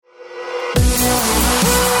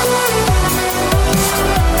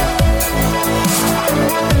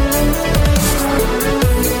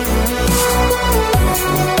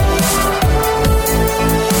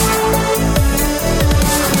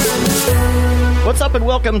What's up and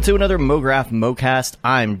welcome to another MoGraph MoCast.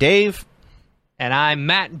 I'm Dave. And I'm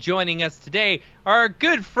Matt. Joining us today are our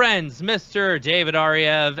good friends, Mr. David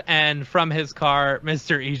Ariev, and from his car,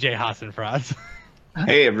 Mr. EJ Hassenfratz.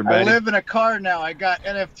 Hey, everybody. I live in a car now. I got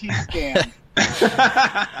NFT scanned.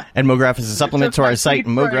 And MoGraph is a supplement to our site,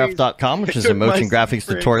 MoGraph.com, which is a motion graphics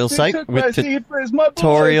tutorial site with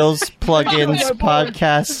tutorials, plugins,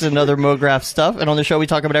 podcasts, and other MoGraph stuff. And on the show, we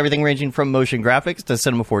talk about everything ranging from motion graphics to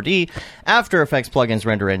Cinema 4D, After Effects, plugins,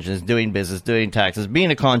 render engines, doing business, doing taxes,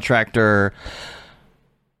 being a contractor,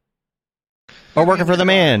 or working for the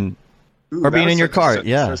man. Ooh, or being in your car,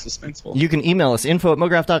 yeah. So suspenseful. You can email us,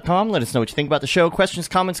 info@mograph.com. Let us know what you think about the show. Questions,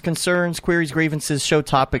 comments, concerns, queries, grievances, show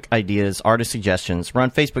topic ideas, artist suggestions. We're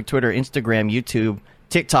on Facebook, Twitter, Instagram, YouTube,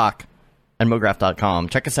 TikTok, and mograph.com.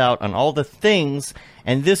 Check us out on all the things.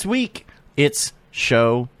 And this week, it's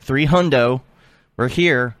show 300. We're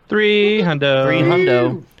here.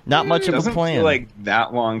 300. Not much of a Doesn't plan. feel like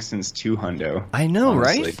that long since 200. I know,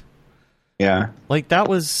 honestly. right? Yeah. Like, that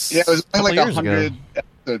was Yeah, it was a couple only like years ago. 100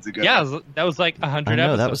 episodes ago. Yeah, that was like 100 I know,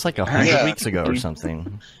 episodes. that was like 100 Yeah. weeks ago or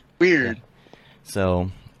something. Weird.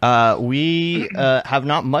 So, we have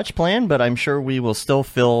not much planned, but I'm sure we will still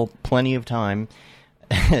fill plenty of time.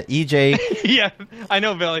 EJ, Yeah, I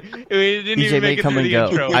know, Billy. We didn't EJ even may make it come to and the go.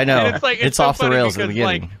 intro. I know. And it's It's off the funny rails at the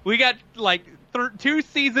because, beginning. we got two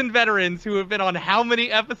seasoned veterans who have been on how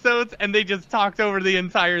many episodes, and they just talked over the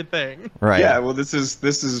entire thing. right? Yeah, well, this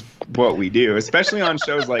is what we do, especially on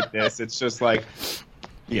shows like this. It's just like,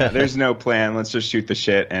 yeah, there's no plan. Let's just shoot the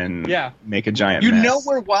shit and make a giant You mess. know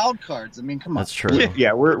we're wild cards. I mean, come on. That's true.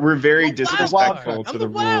 Yeah, we're very I'm the wild disrespectful card. to I'm the the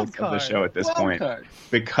wild rules of the card. show at this Wild point card.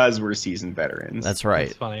 because we're seasoned veterans. That's right.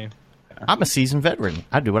 It's funny. I'm a seasoned veteran.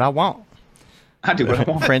 I do what I want. I do what I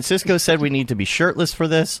want. Francisco said we need to be shirtless for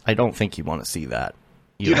this. I don't think you want to see that.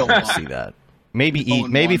 You don't want to see that. Maybe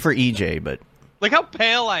maybe for EJ, but Look how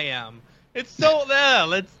pale I am. It's so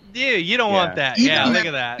you don't want that. Even Yeah, that- look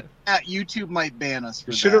at that. YouTube might ban us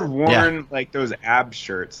for Should have that. worn like those ab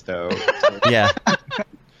shirts though. yeah.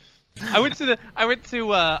 I went to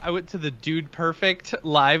the Dude Perfect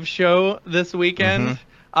live show this weekend.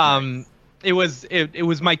 It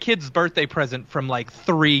was my kid's birthday present from like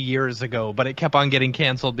 3 years ago, but it kept on getting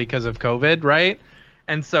canceled because of COVID, right?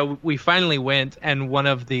 And so we finally went, and one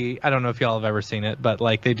of the, I don't know if y'all have ever seen it, but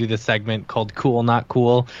like they do this segment called Cool Not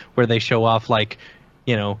Cool, where they show off like,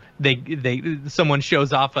 you know, someone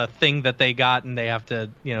shows off a thing that they got and they have to,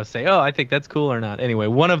 you know, say, oh, I think that's cool or not. Anyway,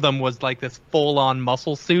 one of them was like this full on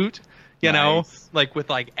muscle suit, you know, like with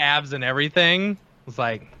like abs and everything. I was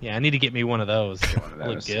like, yeah, I need to get me one of those.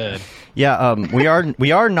 Look good. Yeah, we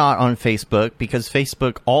are not on Facebook because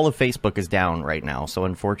all of Facebook is down right now. So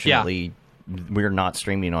unfortunately, we're not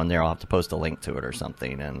streaming on there. I'll have to post a link to it or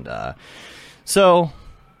something. And so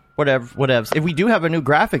whatever. If we do have a new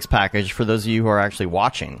graphics package for those of you who are actually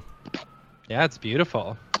watching. Yeah, it's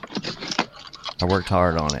beautiful. I worked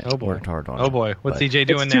hard on it. Oh boy. Oh boy. What's but- EJ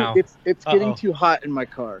doing now? It's getting too hot in my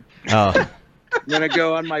car. Oh, I'm gonna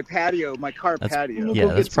go on my patio, my car patio. yeah,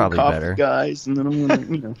 that's probably better. guys, and then I'm gonna,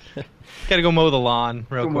 you know, Gotta go mow the lawn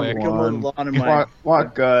real quick. Go mow the lawn in my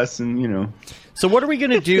walk us, and you know. So what are we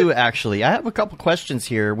going to do, actually? I have a couple questions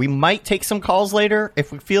here. We might take some calls later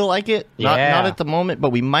if we feel like it. Not at the moment, but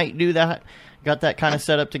we might do that. Got that kind of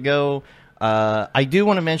set up to go. I do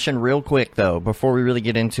want to mention real quick, though, before we really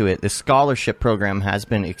get into it, the scholarship program has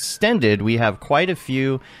been extended. We have quite a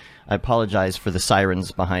few. I apologize for the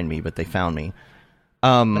sirens behind me, but they found me.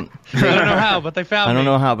 I don't know how, but they found me. I don't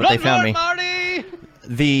know how, but they found me. Marty!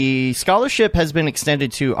 The scholarship has been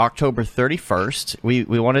extended to October 31st. We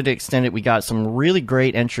wanted to extend it. We got some really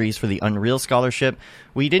great entries for the Unreal Scholarship.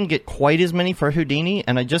 We didn't get quite as many for Houdini,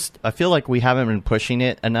 and I feel like we haven't been pushing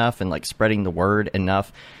it enough and like spreading the word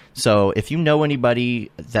enough. So if you know anybody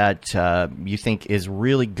that you think is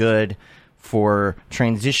really good for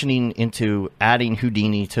transitioning into adding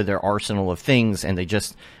Houdini to their arsenal of things, and they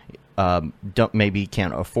just can't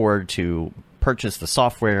afford to purchase the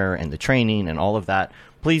software and the training and all of that,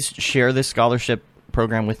 please share this scholarship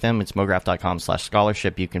program with them. It's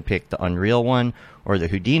mograph.com/scholarship. You can pick the Unreal one or the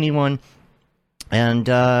Houdini one and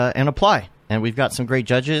apply. And we've got some great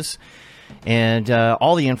judges, and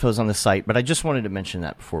all the info's on the site. But I just wanted to mention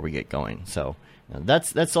that before we get going. So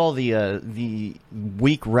that's all the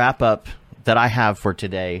week wrap up that I have for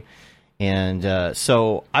today. And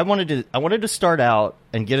so I wanted to start out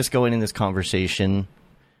and get us going in this conversation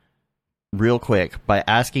real quick by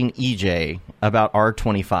asking EJ about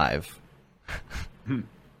R25.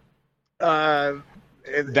 That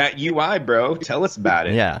UI, bro. Tell us about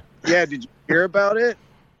it. Yeah. Yeah, did you hear about it?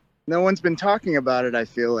 No one's been talking about it, I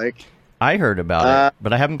feel like. I heard about it,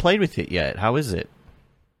 but I haven't played with it yet. How is it?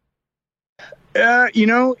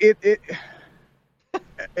 It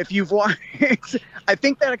if you've watched, I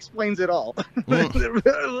think that explains it all.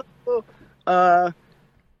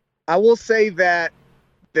 I will say that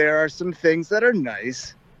there are some things that are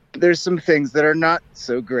nice. There's some things that are not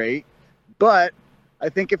so great, but I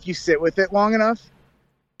think if you sit with it long enough,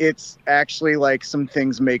 it's actually like some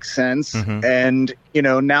things make sense. Mm-hmm. And,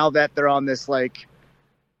 now that they're on this like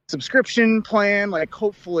subscription plan, like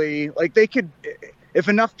hopefully like they could, if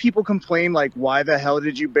enough people complain, like, why the hell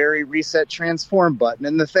did you bury reset transform button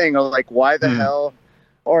in the thing? Or like, why the hell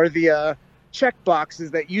are the check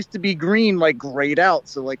boxes that used to be green, like grayed out?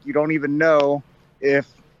 So like, you don't even know if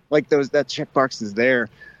like that check box is there.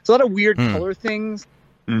 It's a lot of weird color things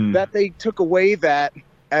that they took away that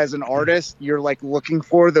as an artist, you're like looking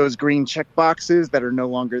for those green check boxes that are no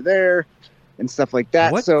longer there and stuff like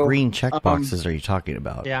that. What green check boxes are you talking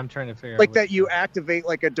about? Yeah, I'm trying to figure out. Like that you activate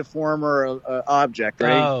like a deform or a object,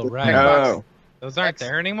 right? Oh, right. Oh. Those aren't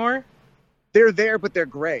there anymore? They're there, but they're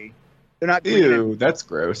gray. They're not green. Ew, that's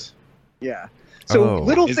gross. Yeah. So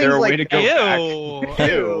little Is things there a like way to go Ew. back?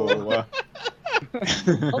 Ew.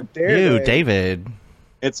 How dare they? David.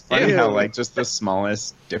 It's funny Ew. how like just the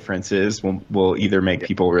smallest differences will either make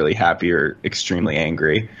people really happy or extremely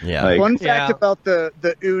angry. Yeah. Like, Fun fact about the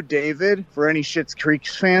Ooh David for any Schitt's Creek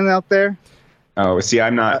fan out there. oh, see, I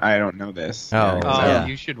don't know this. Oh, Oh, yeah.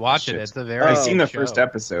 you should watch it. Shit. It's a very I've seen the good first show.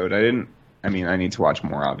 episode. I need to watch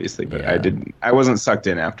more, obviously, but Yeah. I wasn't sucked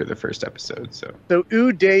in after the first episode. So So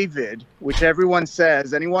Ooh David, which everyone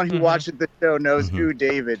says, anyone who watches the show knows Ooh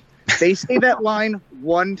David. They say that line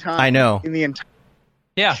one time. I know. In the entire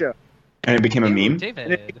Yeah. show, and it became a meme. David.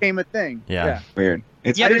 and it became a thing. Yeah. Weird.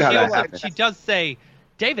 It's Yeah, weird but how that she- happens. she does say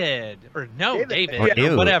David or no David. David, Or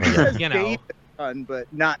or ew. whatever, Yeah. you know. David, son, but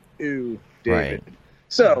not Ooh David. Right.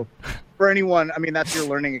 So, for anyone, I mean, that's your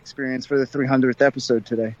learning experience for the 300th episode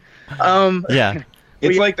today. Yeah.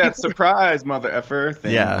 It's We- like that surprise mother effer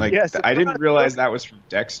thing. Yeah. Like Yeah, I didn't surprise. realize that was from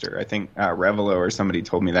Dexter. I think Revelo or somebody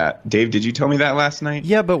told me that. Dave, did you tell me that last night?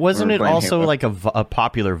 Yeah, but wasn't We it were playing also Halo. like a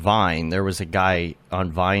popular Vine? There was a guy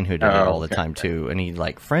on Vine who did it all the okay, time too, and he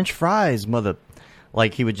like French fries, mother.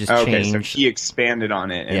 Like he would just Okay, change. so he expanded on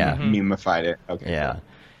it and Yeah. memeified it. Okay. Yeah. cool.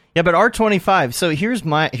 Yeah, but R25. So here's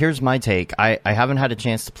my take. I haven't had a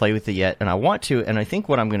chance to play with it yet, and I want to. And I think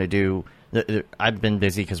what I'm going to do. I've been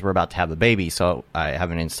busy because we're about to have a baby, so I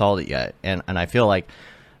haven't installed it yet. And I feel like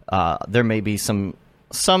there may be some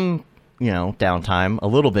downtime, a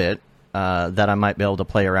little bit, that I might be able to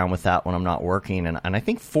play around with that when I'm not working. And I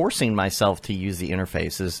think forcing myself to use the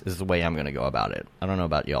interface is the way I'm going to go about it. I don't know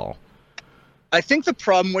about y'all. I think the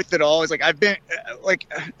problem with it all is like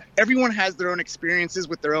everyone has their own experiences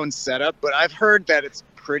with their own setup, but I've heard that it's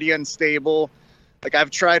pretty unstable. Like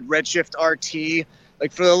I've tried Redshift RT.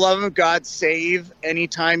 Like for the love of God, save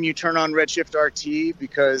anytime you turn on Redshift RT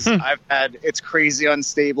because it's crazy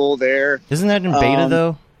unstable there. Isn't that in beta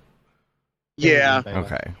though? Yeah,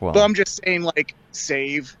 Okay. Well, but I'm just saying like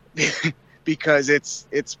save because it's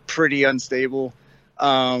pretty unstable.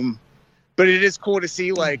 But it is cool to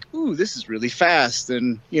see like, ooh, this is really fast.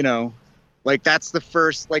 And, like that's the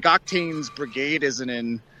first, like Octane's Brigade isn't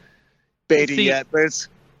in beta yet, but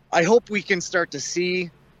I hope we can start to see,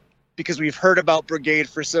 because we've heard about Brigade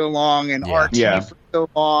for so long and RT for so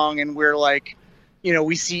long. And we're like,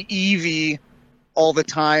 we see Eevee all the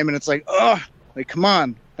time and it's like, oh, like, come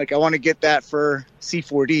on. Like I want to get that for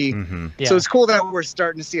C4D. mm-hmm. Yeah. So it's cool that we're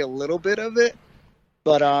starting to see a little bit of it.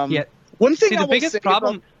 But one thing I will say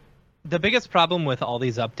the biggest problem with all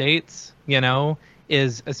these updates,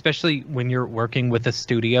 is especially when you're working with a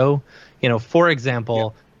studio, for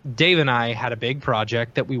example, Dave and I had a big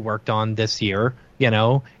project that we worked on this year,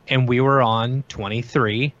 and we were on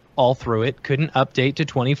 23 all through it, couldn't update to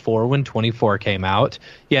 24 when 24 came out,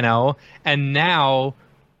 and now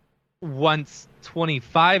once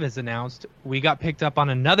 25 is announced, we got picked up on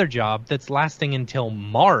another job that's lasting until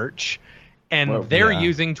March, and they're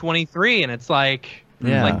using 23, and it's like,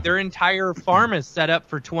 like their entire farm is set up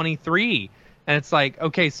for 23, and it's like,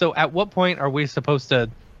 okay, so at what point are we supposed to,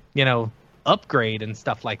 upgrade and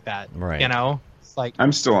stuff like that? Right. It's like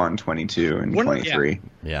I'm still on 22 and 23.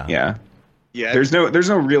 Yeah. There's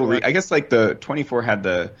no real. I guess like the 24 had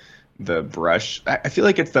the brush. I feel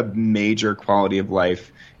like it's the major quality of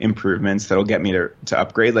life improvements that'll get me to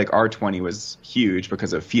upgrade. Like R20 was huge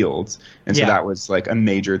because of fields, and so that was like a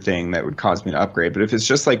major thing that would cause me to upgrade. But if it's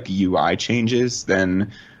just like UI changes,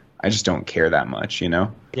 then I just don't care that much,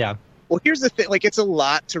 Yeah. Well, here's the thing. Like, it's a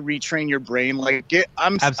lot to retrain your brain. Like,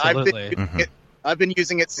 Absolutely. I've been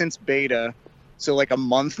using it since beta, so like a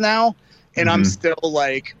month now, and I'm still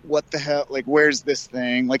like, what the hell? Like, where's this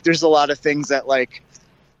thing? Like, there's a lot of things that like,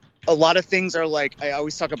 a lot of things are like, I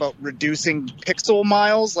always talk about reducing pixel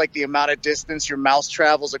miles, like the amount of distance your mouse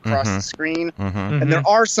travels across the screen. And there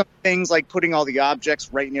are some things like putting all the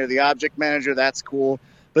objects right near the object manager. That's cool.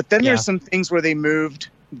 But then there's some things where they moved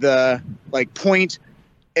the like point,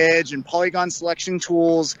 edge, and polygon selection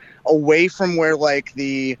tools away from where like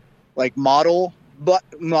the like model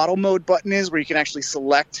mode button is, where you can actually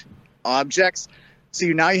select objects. So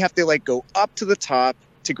now you have to like go up to the top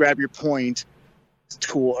to grab your point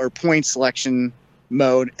tool or point selection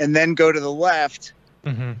mode, and then go to the left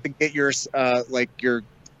to get your like your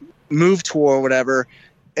move tool or whatever.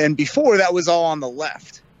 And before that was all on the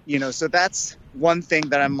left, you know. So that's one thing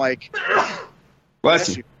that I'm like,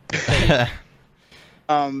 bless you.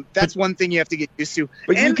 That's one thing you have to get used to.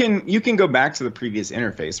 But you can go back to the previous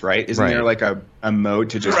interface, right? Isn't there like a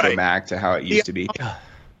mode to just go back to how it used to be?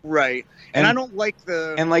 Right. And I don't like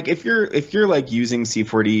the... And like if you're like using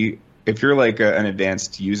C4D, if you're like an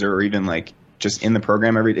advanced user, or even like just in the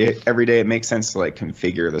program every day, it makes sense to like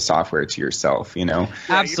configure the software to yourself, you know?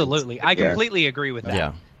 Absolutely. I completely agree with that.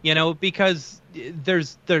 Yeah. You know, because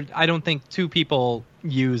I don't think two people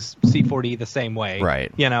use C4D the same way.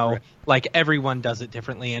 Right. You know, like everyone does it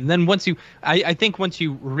differently. And then I think once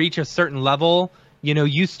you reach a certain level, you know,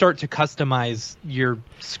 you start to customize your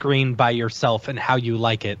screen by yourself and how you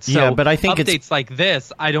like it. So yeah, but I think updates like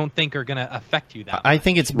this, I don't think are going to affect you that much. I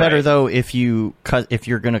think it's better though if you're going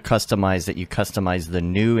to customize that you customize the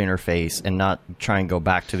new interface and not try and go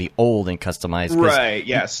back to the old and customize. Right.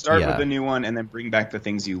 Yeah. Start with the new one and then bring back the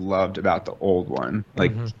things you loved about the old one,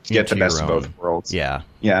 like to get the best of both worlds. Yeah.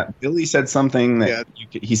 Yeah. Billy said something that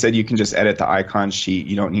he said you can just edit the icon sheet.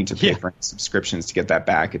 You don't need to pay for any subscriptions to get that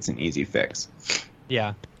back. It's an easy fix.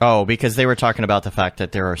 Yeah. Oh, because they were talking about the fact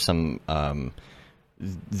that there are some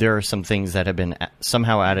things that have been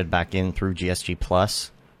somehow added back in through GSG Plus,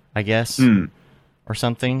 I guess, or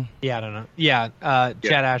something. Yeah, I don't know. Yeah,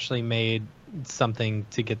 Chad Ashley made something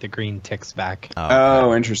to get the green ticks back.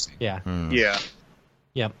 Oh, interesting. Yeah. Yeah.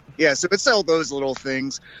 Yep. Yeah, so it's all those little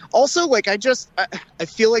things. Also, like, I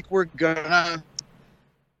feel like we're gonna...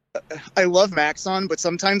 I love Maxon, but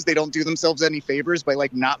sometimes they don't do themselves any favors by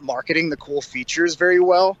like not marketing the cool features very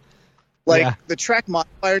well. Like the track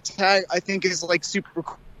modifier tag, I think is like super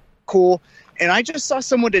cool. And I just saw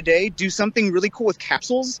someone today do something really cool with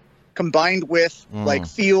capsules combined with like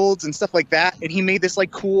fields and stuff like that. And he made this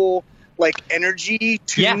like cool like energy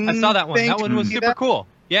tune. Yeah, I saw that one. That one was super cool.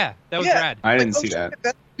 Yeah, that was rad. I didn't see that.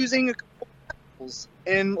 That's using a couple capsules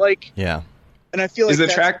and like and I feel like is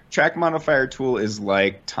the track modifier tool is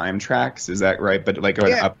like time tracks, is that right? But like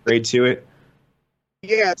an upgrade to it?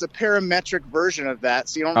 Yeah, it's a parametric version of that,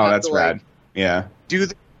 so you don't have to rad. Yeah. Do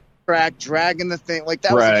the track, dragging the thing like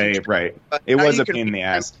that. Right. It was a pain in the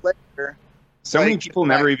ass. So many people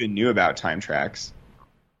never even knew about time tracks.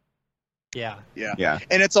 Yeah.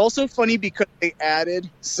 And it's also funny because they added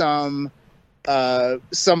some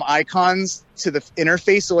icons to the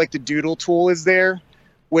interface, so like the doodle tool is there,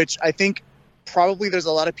 which I think probably there's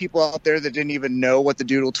a lot of people out there that didn't even know what the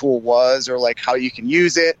doodle tool was or like how you can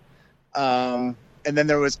use it. And then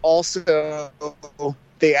there was also,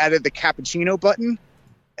 they added the cappuccino button,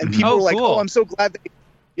 and people were like, cool. "Oh, I'm so glad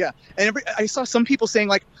and I saw some people saying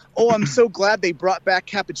like, "Oh, I'm so glad they brought back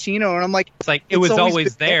cappuccino," and I'm like, "It's like it was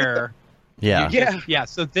always there." Yeah.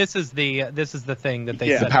 So this is the thing that they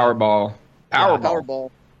said. The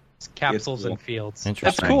Powerball. Capsules and fields.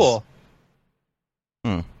 Interesting. That's cool.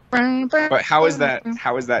 But how is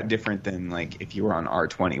that different than like if you were on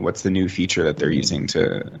R20? What's the new feature that they're using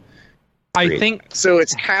to I think so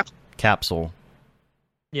it's capsule.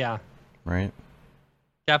 Yeah. Right.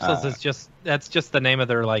 Capsules is just the name of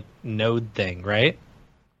their like node thing, right?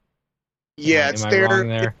 Yeah, it's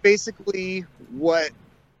basically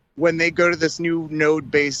when they go to this new node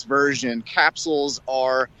based version, capsules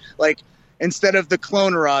are like, instead of the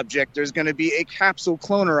cloner object, there's going to be a capsule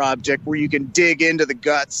cloner object where you can dig into the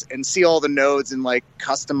guts and see all the nodes and like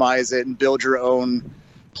customize it and build your own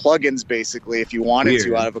plugins, basically, if you wanted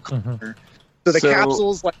to out of a cloner. So the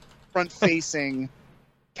capsule's like front facing.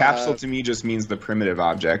 Capsule to me just means the primitive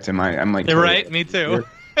object. I'm like, you're right. Me too.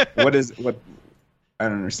 What? I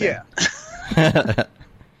don't understand. Yeah.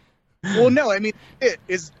 Well, no, I mean,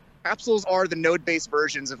 capsules are the node-based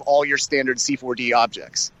versions of all your standard C4D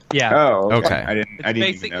objects. Yeah. Oh, okay. Yeah. I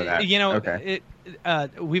didn't even know that. You know, okay.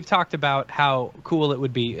 we've talked about how cool it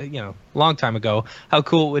would be, a long time ago, how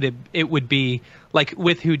cool it would be, like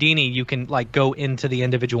with Houdini, you can like go into the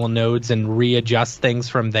individual nodes and readjust things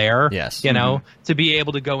from there. Yes. To be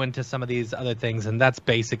able to go into some of these other things, and that's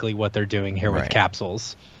basically what they're doing here with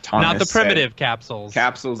capsules. Thomas Not the said primitive capsules,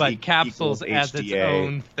 but capsules as its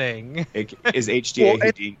own thing. Is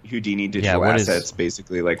HDA Houdini digital assets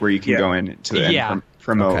basically like where you can go into and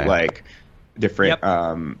promote like different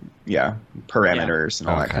parameters and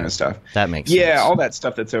all that kind of stuff. That makes sense. Yeah, all that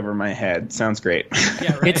stuff that's over my head sounds great.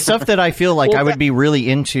 Yeah, right. It's stuff that I feel like I would be really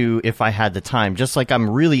into if I had the time. Just like I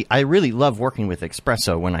really love working with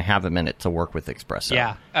Espresso when I have a minute to work with Espresso.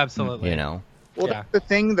 Yeah, absolutely. Well, the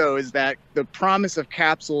thing though is that the promise of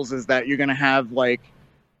capsules is that you're going to have like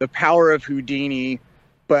the power of Houdini,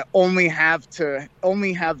 but only have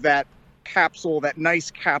that capsule, that nice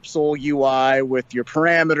capsule UI with your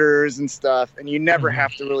parameters and stuff, and you never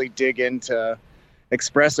have to really dig into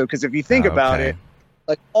Espresso, because if you think about it,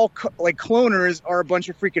 like cloners are a bunch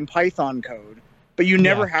of freaking Python code, but you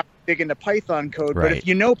never have to dig into Python code. Right. But if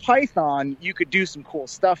you know Python, you could do some cool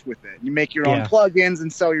stuff with it. You make your own plugins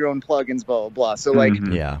and sell your own plugins, blah blah blah. So like,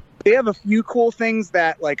 they have a few cool things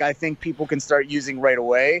that like I think people can start using right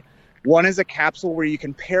away. One is a capsule where you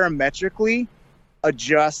can parametrically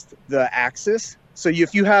adjust the axis. So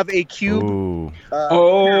if you have a cube,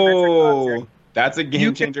 that's a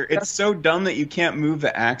game changer. It's so dumb that you can't move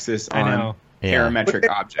the axis on parametric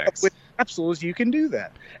objects. With capsules, you can do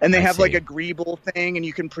that, and they have like a greeble thing, and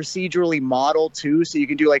you can procedurally model too. So you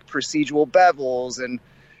can do like procedural bevels and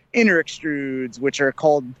inner extrudes, which are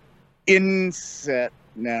called inset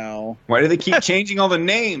now. Why do they keep changing all the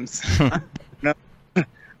names? No,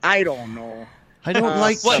 I don't know. I don't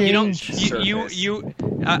like change.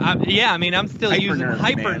 I mean, I'm still using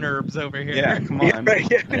Hypernerbs over here. Yeah, come on.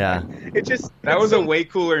 Yeah. It just that was a way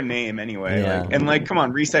cooler name anyway. Yeah. Like, and like, come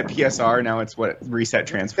on, Reset PSR. Now it's Reset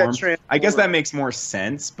Transform. I guess that makes more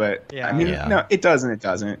sense, but I mean, no, it doesn't. It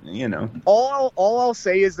doesn't. All I'll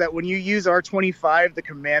say is that when you use R25, the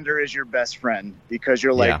commander is your best friend, because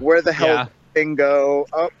you're like, where the hell? Thing go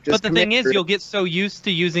up. But the thing is, you'll get so used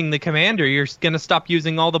to using the commander, you're going to stop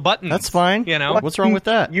using all the buttons. That's fine. What's wrong with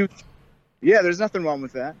that? There's nothing wrong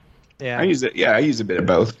with that. Yeah, I use it. Yeah, I use a bit of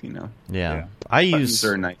both. I buttons use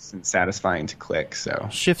are nice and satisfying to click. So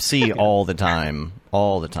Shift C all the time.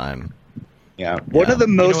 Yeah. One of the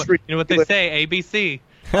most you know what they say? ABC.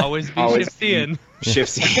 Always be Shift C in. Shift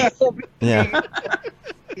C. Yeah.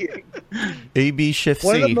 AB Shift C.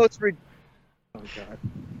 One of the most. Oh God.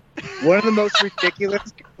 One of the most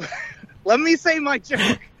ridiculous. Let me say my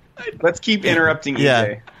joke. Let's keep interrupting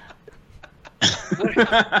EJ.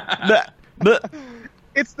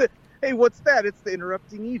 It's the what's that? It's the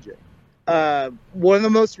interrupting EJ. One of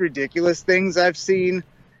the most ridiculous things I've seen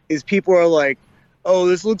is people are like, "Oh,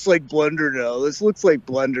 this looks like Blender now. This looks like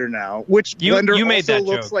Blender now." Which Blender you made also that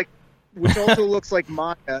looks joke. like, which also looks like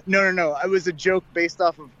Maya. No. It was a joke based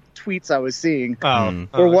off of tweets I was seeing.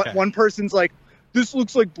 One person's like, "This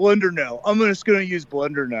looks like Blender now. I'm just going to use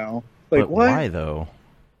Blender now." Like, but what? why though?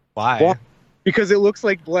 Why? Because it looks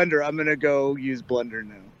like Blender. I'm going to go use Blender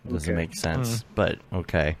now. Doesn't make sense, but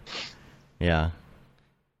okay. Yeah.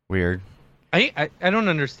 Weird. I don't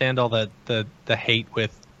understand all the hate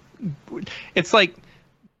with. It's like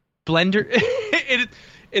Blender.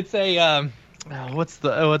 It's a what's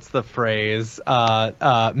the phrase?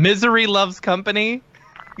 Misery loves company.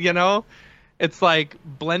 It's like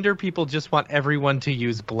Blender people just want everyone to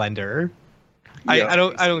use Blender. I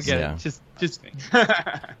don't get it.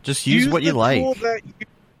 Just use what you like.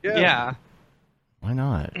 Yeah. Why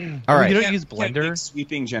not? All right. You don't use Blender. Make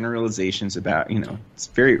sweeping generalizations about it's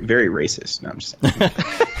very very racist. No, I'm just saying.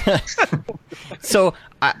 So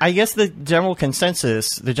I guess the general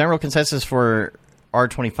consensus for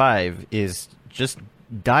R25 is just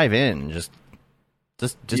dive in. Just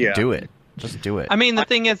do it. Just do it. I mean, the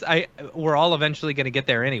thing is, we're all eventually going to get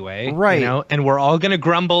there anyway, right? And we're all going to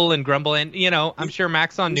grumble, and I'm sure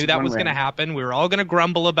Maxon knew that was going to happen. We were all going to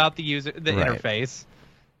grumble about the interface,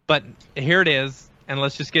 but here it is, and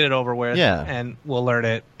let's just get it over with, and we'll learn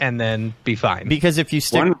it, and then be fine. Because if you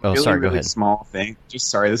stick, go ahead. Really small thing.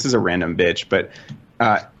 This is a random bitch, but.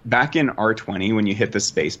 Back in R20, when you hit the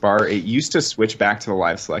space bar, it used to switch back to the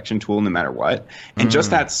live selection tool no matter what. And just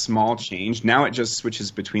that small change, now it just switches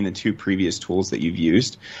between the two previous tools that you've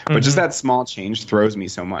used. But just that small change throws me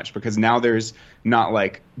so much, because now there's not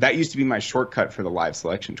like, that used to be my shortcut for the live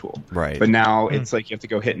selection tool. Right. But now it's like you have to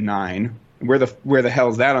go hit 9. Where the hell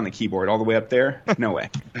is that on the keyboard? All the way up there? No way.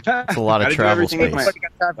 It's a lot of travel space.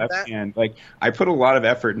 Left hand. Like, I put a lot of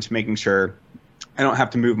effort into making sure I don't have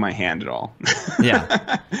to move my hand at all.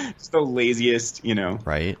 Yeah. It's the laziest,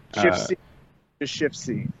 Right. Shift C. Just Shift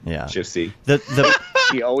C. Yeah. Shift C. The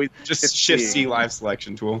He always Just Shift C live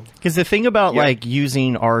selection tool. Because the thing about Yeah. like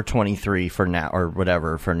using R23 for now or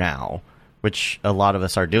whatever for now, which a lot of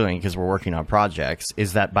us are doing because we're working on projects,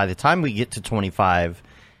 is that by the time we get to 25,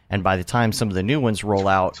 and by the time some of the new ones roll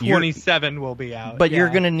out, 27 will be out. but you're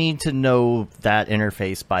yeah. going to need to know that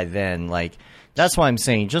interface by then. Like that's why I'm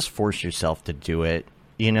saying just force yourself to do it.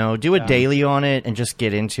 Do it daily on it and just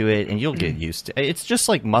get into it, and you'll get used to it. It's just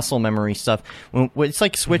like muscle memory stuff. It's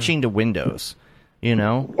like switching to Windows.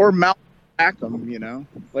 or mount Wacom.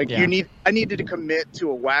 Like Yeah. I needed to commit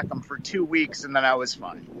to a Wacom for 2 weeks, and then I was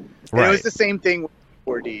fine. And Right. it was the same thing with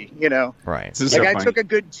 4D. Right. This is Like so I funny. took a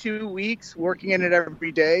good 2 weeks working in it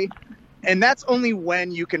every day, and that's only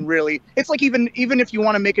when you can really. It's like even if you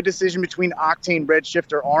want to make a decision between Octane,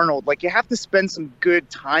 Redshift, or Arnold, like you have to spend some good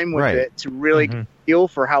time with Right. it to really Mhm. feel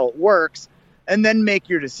for how it works, and then make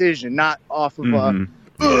your decision, not off of Mhm.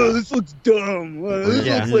 oh, this looks dumb. This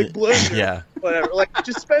Yeah. looks like Blender. Yeah. Whatever. Like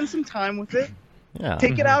just spend some time with it. Yeah.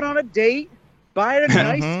 Take it out on a date. Buy it a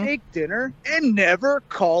nice Mhm. steak dinner and never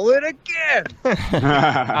call it again.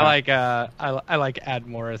 I like Ad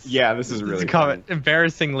Morris. Yeah, this is really To comment,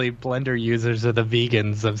 embarrassingly, Blender users are the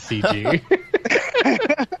vegans of CG.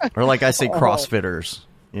 Or like I say, Oh. CrossFitters.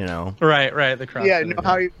 right. The cross. Yeah, know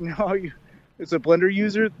how you as a Blender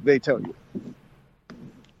user, they tell you.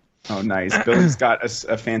 Oh, nice. Billy's got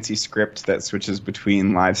a fancy script that switches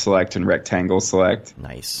between live select and rectangle select.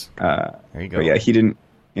 Nice. There There you go. But yeah, he didn't.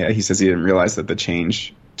 Yeah, he says he didn't realize that the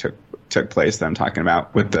change took place that I'm talking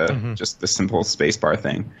about with the just the simple spacebar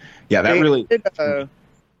thing. Yeah, that really.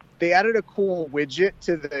 They added a cool widget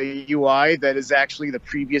to the UI that is actually the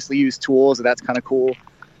previously used tool, so that's kind of cool.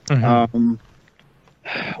 Mhm.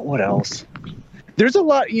 What else? There's a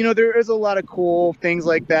lot, there is a lot of cool things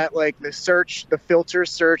like that, like the filter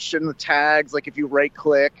search and the tags. Like if you right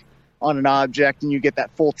click on an object and you get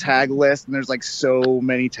that full tag list, and there's like so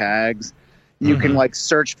many tags, you can like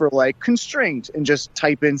search for like constraint and just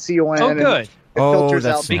type in CON. Oh, and good. it Oh, filters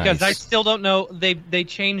that's out Because I nice. still don't know. They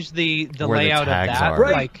changed the Where the layout of tags that are.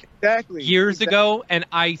 Right. like exactly years exactly. ago, and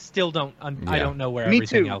I still don't. I Yeah. don't know where Me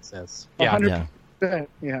everything too. else is. 100%. Yeah.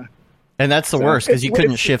 Yeah, And that's the So, worst because you what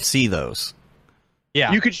couldn't if- shift C those.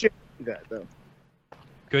 Yeah. you could shift that though.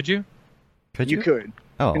 Could you? Could You you? could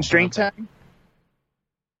Oh, constraint okay. tag.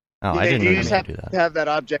 oh, I Yeah, didn't know you you just could have do that. to have that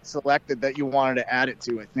object selected that you wanted to add it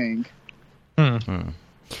to. I think.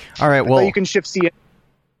 All right. Well, Well, you can shift C.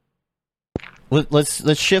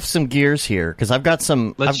 let's shift some gears here because I've got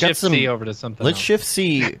some. Let's I've got shift some. C over to something. Let's else. shift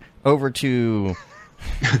C over to.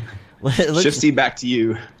 let's, Shift C back to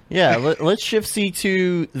you. Yeah, let's shift C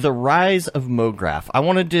to the rise of MoGraph. I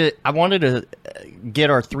wanted to get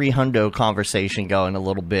our 300 conversation going a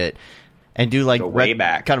little bit and do like Go way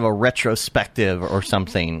back. kind of a retrospective or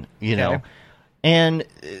something, know. Okay. And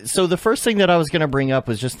so the first thing that I was going to bring up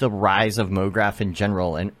was just the rise of MoGraph in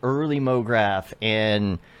general and early MoGraph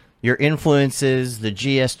and your influences, the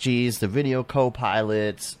GSGs, the video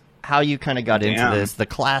co-pilots, how you kind of got into Damn. this, the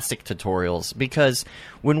classic tutorials. Because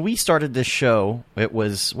when we started this show, it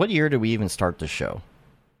was, what year did we even start the show?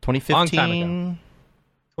 2015? Long time ago.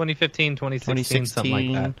 2015, 2016,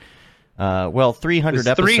 something like that. Well, 300 It was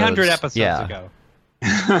episodes. 300 episodes yeah. ago.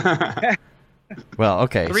 Well,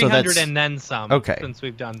 okay. 300 so that's and then some. Okay. Since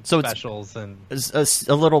we've done So it's- specials and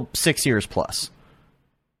a little 6 years plus.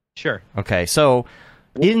 sure. Okay, so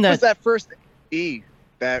in What was that, that first E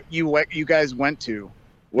that you guys went to,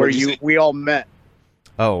 where What'd you say? we all met?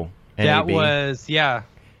 oh, That NAB. was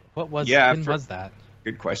What was? Yeah, When was that?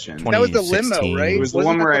 Good question. 20 That was the limo, 2016. right? It was the Wasn't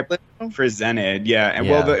one that where the limo? Presented, yeah, and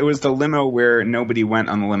Yeah. well, it was the limo where nobody went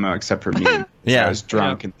on the limo except for me. So Yeah. I was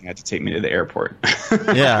drunk and they had to take me to the airport.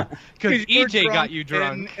 Yeah. Because You were EJ got drunk you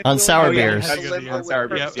drunk. and On Will Sour Williams Beers. had the Yeah, limo on Sour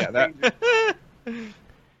with Beers, her. yeah,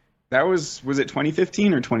 that was it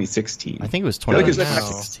 2015 or 2016? I think it was feel like it's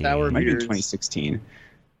 2016. Sour It might be Beers. 2016.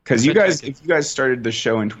 Because if you guys started the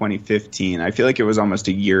show in 2015, I feel like it was almost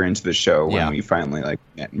a year into the show when Yeah. we finally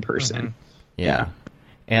met in person. Yeah.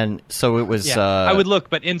 And so it was. Yeah, I would look,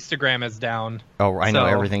 but Instagram is down. Oh, I know so-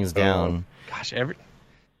 everything's down. Gosh,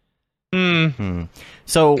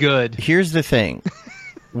 So Good. Here's the thing: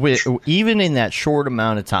 even in that short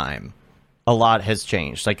amount of time, a lot has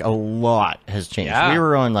changed. Like a lot has changed. Yeah. We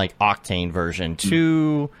were on like Octane version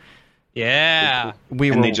 2. Yeah. We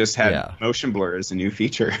And were they just had yeah. motion blur as a new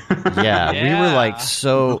feature. Yeah, we were Yeah. like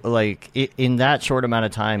so like in that short amount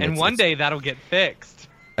of time. And one day that'll get fixed.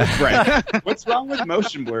 Right. What's wrong with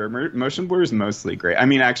motion blur? Motion blur is mostly great. I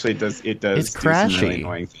mean, actually, it does. It's do some crashy. really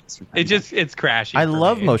annoying things. It's crashy. I for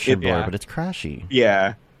love me. motion blur, Yeah. but it's crashy.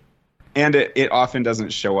 Yeah. And it often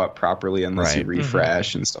doesn't show up properly unless you Right.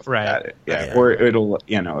 refresh and stuff Right. like that. Yeah. Yeah. Or it'll,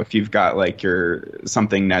 if you've got like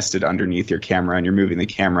something nested underneath your camera and you're moving the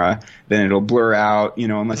camera, then it'll blur out,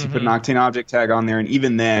 unless you put an Octane object tag on there. And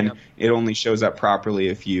even then, it only shows up properly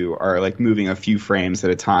if you are like moving a few frames at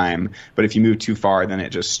a time. But if you move too far, then it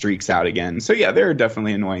just streaks out again. So yeah, there are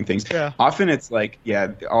definitely annoying things. Yeah. Often it's like,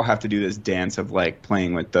 I'll have to do this dance of like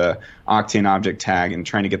playing with the Octane object tag and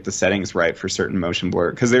trying to get the settings right for certain motion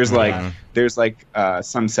blur. Because there's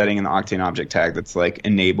some setting in the Octane object tag that's like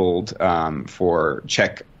enabled for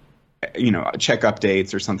check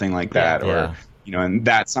updates or something like that, or and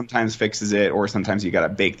that sometimes fixes it, or sometimes you got to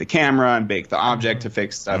bake the camera and bake the object to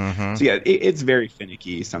fix stuff. So yeah, it's very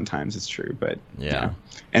finicky. Sometimes it's true, but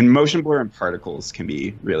and motion blur and particles can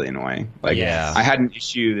be really annoying. Like I had an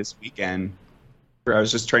issue this weekend where I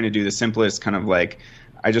was just trying to do the simplest kind of like.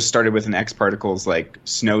 I just started with an X Particles like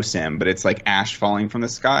snow sim, but it's like ash falling from the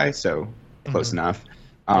sky, so close enough.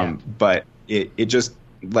 But it just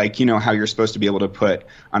like how you're supposed to be able to put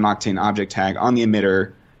an Octane object tag on the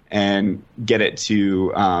emitter and get it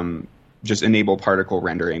to just enable particle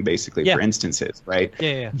rendering basically for instances, right?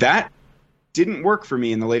 Yeah. That didn't work for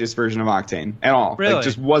me in the latest version of Octane at all. Really? Like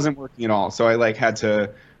just wasn't working at all. So I like had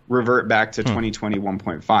to revert back to 2020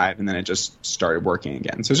 1.5 and then it just started working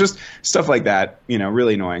again. So it's just stuff like that,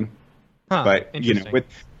 really annoying. But with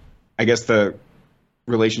I guess the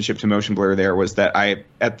relationship to motion blur there was that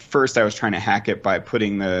at first I was trying to hack it by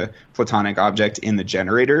putting the platonic object in the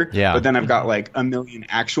generator, but then I've got like a million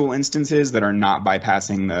actual instances that are not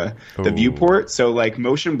bypassing the viewport. So like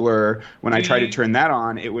motion blur, when I tried to turn that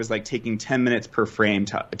on, it was like taking 10 minutes per frame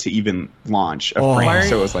to even launch a frame.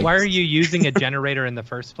 So it was like, why are you using a generator in the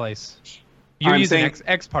first place? You're using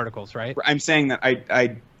X Particles, right? I'm saying that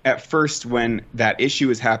I at first, when that issue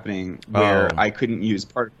was happening where I couldn't use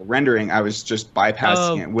particle rendering, I was just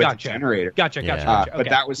bypassing it with a generator. Gotcha. But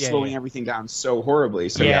that was slowing everything down so horribly.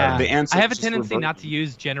 So the answer. I have a tendency not to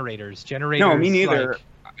use generators. No, me neither.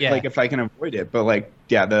 Like if I can avoid it, but like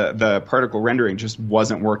the particle rendering just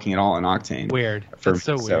wasn't working at all in Octane. Weird. That's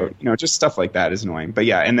so weird. So just stuff like that is annoying. But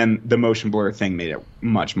and then the motion blur thing made it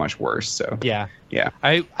much worse. So yeah.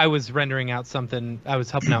 I was rendering out something. I was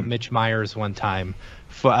helping out Mitch Myers one time.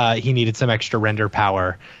 He needed some extra render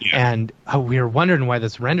power, and we were wondering why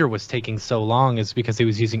this render was taking so long. Is because he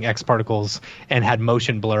was using X Particles and had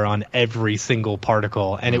motion blur on every single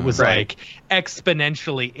particle, and it was like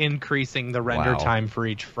exponentially increasing the render time for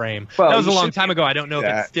each frame. Well, that was a long time ago. I don't know if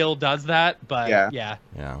it still does that, but yeah.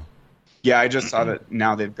 I just saw that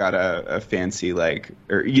now they've got a fancy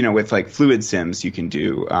with like fluid sims you can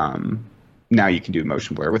do. Now you can do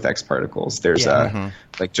motion blur with X Particles. There's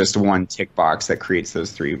like just one tick box that creates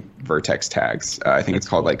those 3 vertex tags. I think it's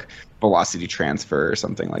called like velocity transfer or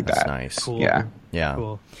something like that. Nice. Cool. Yeah.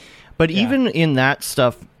 Cool. But even in that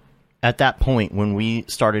stuff, at that point when we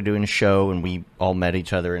started doing a show and we all met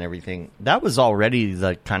each other and everything, that was already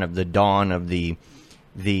the kind of the dawn of the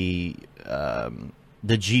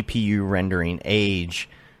GPU rendering age.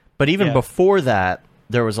 But even before that,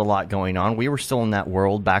 there was a lot going on. We were still in that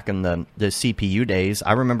world back in the CPU days.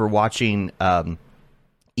 I remember watching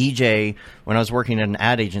EJ when I was working at an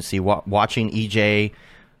ad agency, watching EJ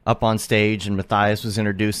up on stage, and Matthias was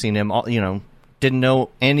introducing him. Didn't know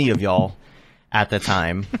any of y'all at the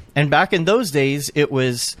time. And back in those days, it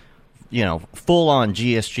was, full on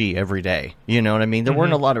GSG every day. You know what I mean? There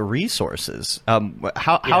weren't a lot of resources.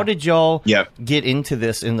 How did y'all get into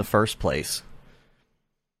this in the first place?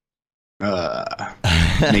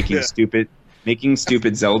 Making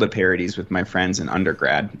stupid Zelda parodies with my friends in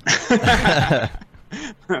undergrad.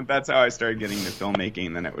 That's how I started getting into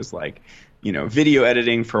filmmaking. Then it was like, video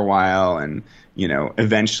editing for a while, and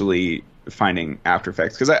eventually finding After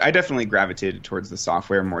Effects, because I definitely gravitated towards the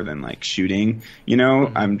software more than like shooting.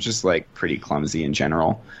 I'm just like pretty clumsy in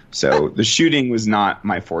general, so the shooting was not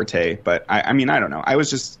my forte. But I mean, I don't know. I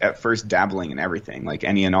was just at first dabbling in everything, like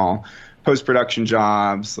any and all post-production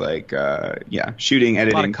jobs, like shooting,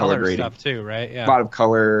 editing, color grading stuff too, right? A lot of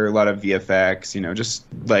color, a lot of VFX, just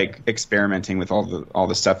like experimenting with all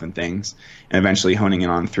the stuff and things, and eventually honing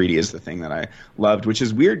in on 3D is the thing that I loved, which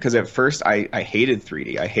is weird because at first I hated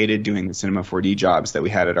 3D. I hated doing the Cinema 4D jobs that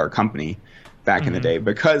we had at our company back in the day,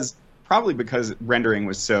 because rendering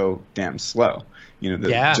was so damn slow.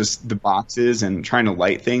 Just the boxes and trying to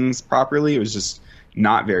light things properly, it was just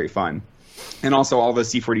not very fun. And also all the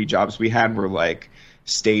C4D jobs we had were like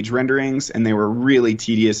stage renderings, and they were really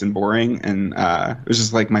tedious and boring, and it was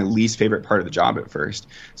just like my least favorite part of the job at first.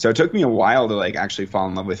 So it took me a while to like actually fall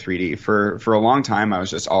in love with 3D. For a long time, I was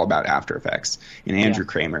just all about After Effects and Andrew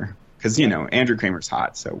Kramer, because Andrew Kramer's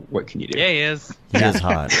hot. So what can you do? Yeah, he is. He is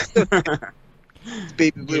hot. It's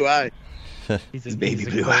baby blue eye. He's His baby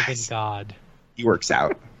blue golden eyes. god. He works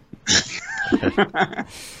out.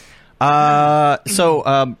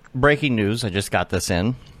 So breaking news. I just got this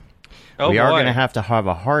in. Oh, we are boy. going to have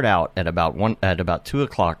a hard out at about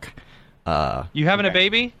 2:00. You having a Okay.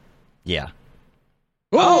 baby? Yeah.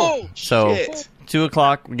 Oh, So shit.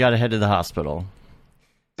 2:00, we got to head to the hospital.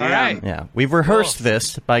 All Damn. right. Yeah, we've rehearsed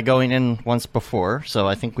this by going in once before, so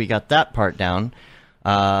I think we got that part down.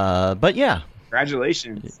 But yeah,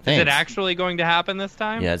 Congratulations. Is thanks. it actually going to happen this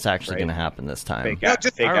time? Yeah, it's actually Right. going to happen this time. Fake No, out.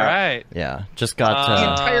 just- Fake All out. right. Yeah, just got the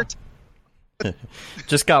Uh, entire time.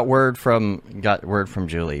 just got word from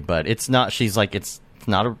Julie, but it's not. She's like, it's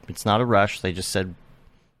not a rush. They just said,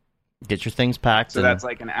 get your things packed. So and that's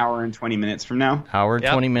like an hour and 20 minutes from now. hour and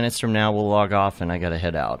Yep. 20 minutes from now, we'll log off, and I got to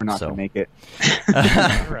head out. We're not so going to make it.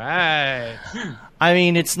 All right. I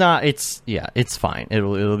mean, it's not. It's fine.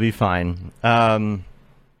 It'll be fine.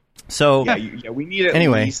 So Yeah, we need at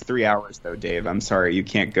Anyway. least 3 hours, though, Dave. I'm sorry, you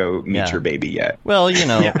can't go meet Yeah. your baby yet. well,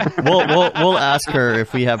 we'll ask her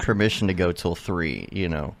if we have permission to go till 3.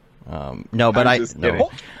 No, but I'm just kidding.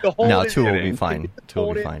 no, 2 will be kidding. fine. 2 will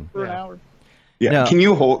Hold be it fine. for an Yeah. hour. Yeah, No. can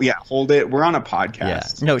you hold? Yeah, hold it. We're on a Yeah,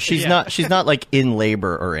 podcast. no, she's Yeah. not. She's not like in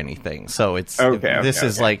labor or anything. So it's this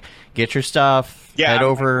is okay. like get your stuff, Yeah, head I'm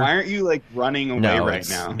like, over. why aren't you like running away No, right it's,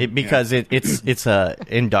 now? because it's a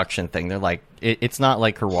induction thing. They're like it's not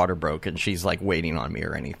like her water broke and she's like waiting on me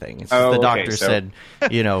or anything. It's just Oh, the okay, doctor so- said,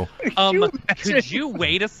 Could you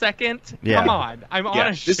wait a second? Yeah. Come on. I'm on Yeah,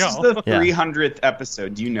 a this show. is the Yeah. 300th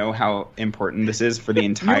episode. Do you know how important this is for the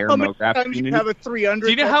entire how many MoGraph times you community? have a 300?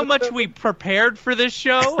 Do you know how much we prepared for this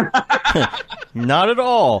show? not at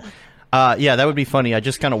all. Yeah, that would be funny. I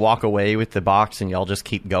just kind of walk away with the box and y'all just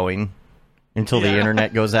keep going until the Yeah.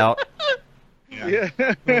 internet goes out. Yeah.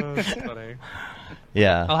 That's funny.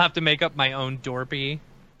 Yeah. I'll have to make up my own Dorpy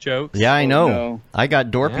jokes. Yeah, I know. no. I got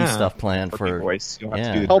Dorpy Yeah. stuff planned Dorpy for. voice. You'll have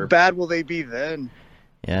yeah. to do the How Dorpy. bad will they be then?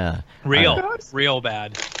 Yeah. Real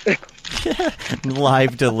bad.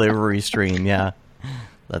 Live delivery stream. Yeah.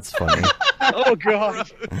 That's funny. Oh god.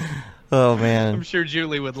 Oh, I'm man. sure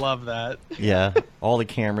Julie would love that. Yeah. All the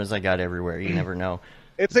cameras I got everywhere. You never know.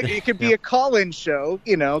 It could be a call-in show.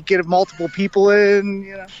 Get multiple people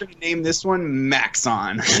in. Name this one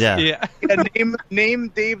Maxon. Yeah. Yeah. Yeah, name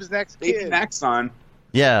Dave's next Baby kid. Maxon.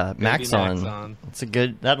 Yeah. Baby Maxon. Maxon. It's a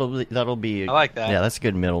good. That'll be. I like that. Yeah, that's a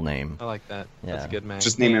good middle name. I like that. Yeah. That's a good man.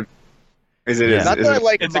 Just name him. Is it? Yeah. Is, Not is that I it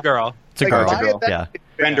like. It's a girl. It's a like, girl. Maya, girl. that- Yeah.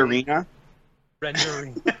 Renderina?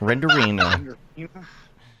 Rendering. Renderina.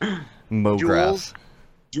 Mograph.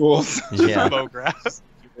 Jules. Yeah. Photograph.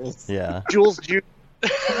 Jules. Yeah. Jules Jr.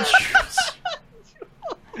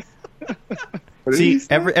 What did See, he say?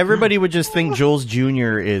 everybody would just think Jules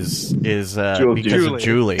Jr. is Jules because Jr. of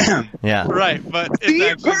Julie. Yeah. Right, but it's See,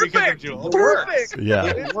 actually because of perfect. Jules. Perfect. Yeah.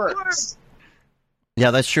 It works. Yeah,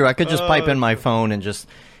 that's true. I could just pipe Oh, in my phone and just,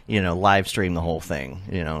 live stream the whole thing.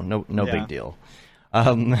 No Yeah. big deal.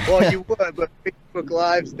 Well, you would, but Facebook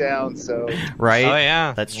Live's down, so Right? Oh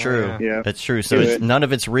yeah, That's Oh, true. yeah. Yeah. That's true. So Do it's, it. none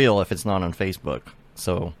of it's real if it's not on Facebook.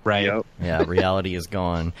 So Right. Yep. yeah, reality is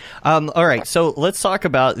gone. All right, so let's talk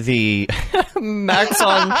about the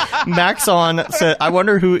Maxon. Maxon. So I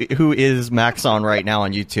wonder who is Maxon right now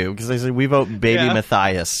on YouTube because they said we vote Baby Yeah.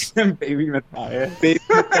 Matthias. Baby Matthias.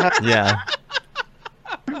 Yeah,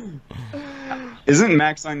 Isn't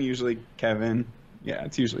Maxon usually Kevin? Yeah,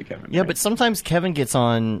 it's usually Kevin. yeah, right? but sometimes Kevin gets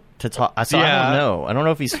on to talk. So I Yeah. don't know. I don't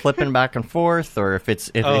know if he's flipping back and forth or if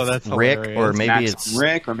it's Oh, that's Rick hilarious. or It's maybe Maxon it's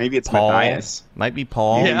Rick or maybe it's Paul. Matthias. Might be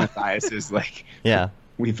Paul. Maybe Yeah. Matthias is like Yeah.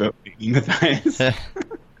 we vote Baby Matthias.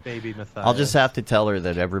 Baby Matthias. I'll just have to tell her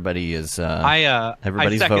that everybody is. I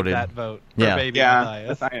everybody's second voted. that vote for Yeah. Baby yeah,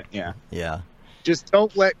 Matthias. Matthias. Yeah. Yeah. just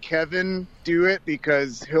don't let Kevin do it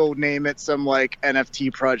because he'll name it some like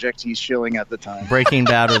NFT project he's shilling at the time. Breaking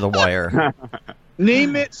Bad or The Wire.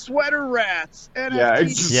 Name it Sweater Rats. NFT. Yeah,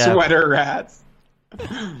 it's Yeah. sweater rats.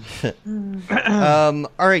 All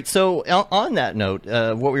right. So on that note,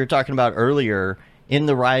 what we were talking about earlier in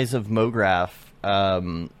the rise of MoGraph,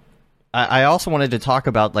 I also wanted to talk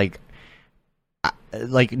about like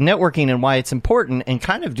networking and why it's important, and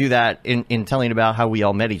kind of do that in telling about how we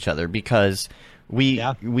all met each other, because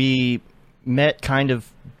we met kind of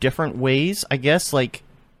different ways, I guess. Like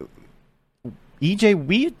EJ,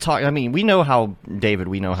 we talk. I mean, we know how David.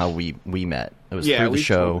 We know how we met. It was through the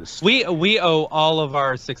show. We owe all of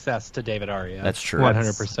our success to David Aria. That's true.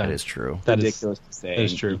 100%. That is true. That ridiculous to say. That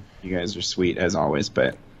is true. You guys are sweet as always,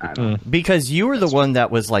 but I don't know. Because you were the one that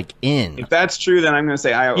was like in. If that's true, then I'm going to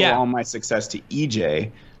say I owe all my success to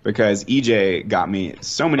EJ, because EJ got me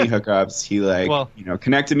so many hookups. He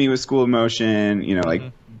connected me with School of Motion,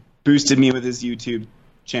 boosted me with his YouTube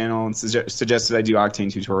channel and suggested I do Octane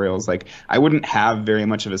tutorials. Like, I wouldn't have very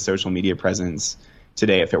much of a social media presence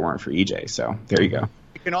today if it weren't for EJ. So there you go.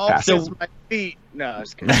 You can all kiss my feet. No, I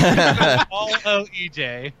was kidding. all owe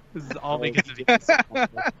EJ. This is all because of you.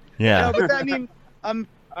 Yeah. No, but I mean, I'm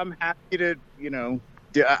happy to,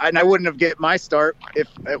 and I wouldn't have get my start if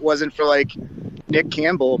it wasn't for like Nick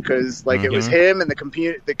Campbell, because like it was him and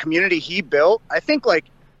the community he built. I think like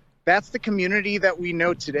that's the community that we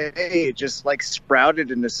know today. It just like sprouted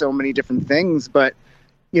into so many different things. But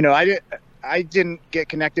I didn't get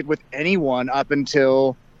connected with anyone up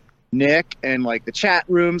until Nick, and like the chat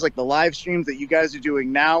rooms, like the live streams that you guys are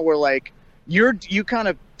doing now, where like you kind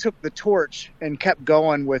of took the torch and kept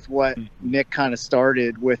going with what Nick kind of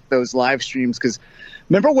started with those live streams. Because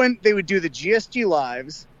remember when they would do the GSG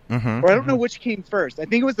lives, or I don't know which came first. I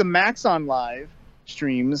think it was the Maxon live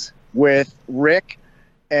streams with Rick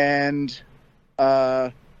and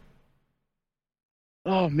oh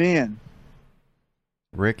man,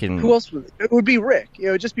 Rick and who else was it? It would be Rick. It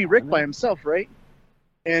would just be Rick by himself, right?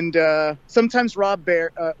 And sometimes Rob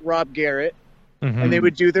Garrett, and they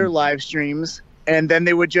would do their live streams, and then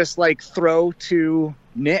they would just like throw to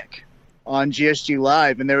Nick on GSG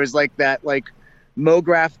Live, and there was like that like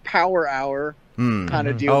MoGraph Power Hour kind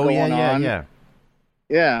of deal going on.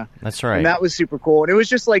 Yeah, that's right. And that was super cool. And it was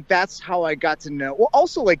just like, that's how I got to know. Well,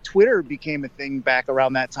 also like Twitter became a thing back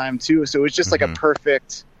around that time too. So it was just like a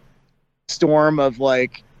perfect storm of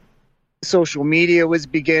like social media was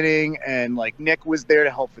beginning, and like Nick was there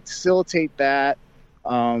to help facilitate that.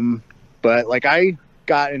 But like I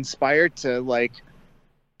got inspired to like,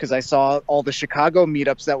 because I saw all the Chicago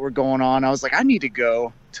meetups that were going on. I was like, I need to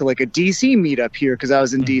go to like a DC meetup here, because I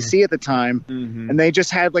was in DC at the time, and they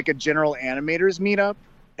just had like a general animators meetup,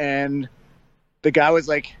 and the guy was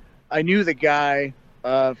like, I knew the guy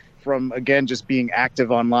from again just being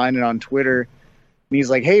active online and on Twitter, and he's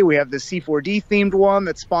like, hey, we have this C4D themed one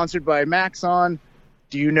that's sponsored by Maxon.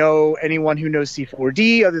 Do you know anyone who knows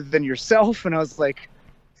C4D other than yourself? And I was like,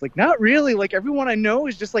 not really. Like everyone I know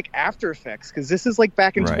is just like After Effects, because this is like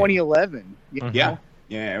back in 2011. Yeah,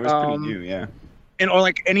 it was pretty new. Yeah. And or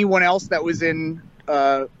like anyone else that was in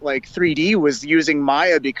like 3D was using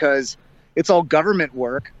Maya, because it's all government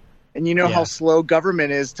work, and how slow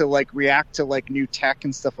government is to like react to like new tech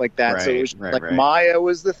and stuff like that. So it was Maya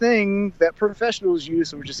was the thing that professionals use,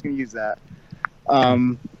 so we're just going to use that.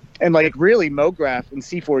 And like really MoGraph and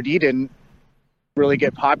C4D didn't really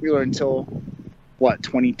get popular until what,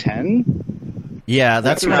 2010? Yeah,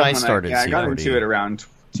 that's when I started. I got into it around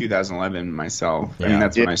 2011 myself. Yeah. I mean,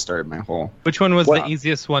 that's when I started my whole. Which one was the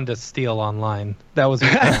easiest one to steal online? That was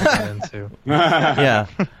what I got into. Yeah.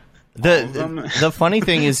 The funny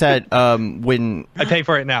thing is that when I pay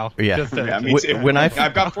for it now. Me too. When I've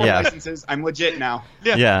got 4 licenses, I'm legit now.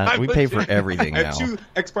 Yeah, we pay for everything now. I have 2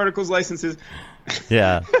 X Particles licenses.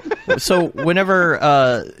 Yeah. So whenever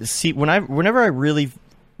I really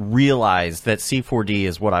realized that C4D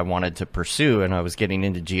is what I wanted to pursue, and I was getting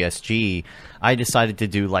into GSG, I decided to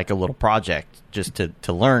do like a little project just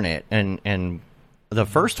to learn it. And the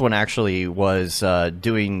first one actually was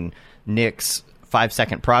doing Nick's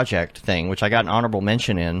 5-second project thing, which I got an honorable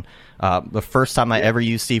mention in. The first time I ever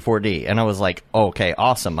used C4D, and I was like, okay,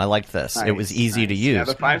 awesome, I liked this. Nice, it was easy to use. Yeah,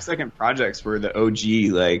 the 5-second projects were the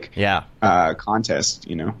OG contest,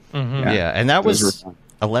 Yeah, and that was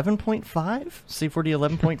 11.5,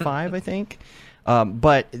 C4D 11.5, I think.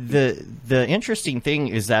 But the interesting thing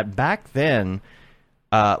is that back then,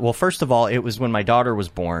 well, first of all, it was when my daughter was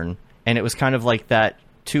born, and it was kind of like that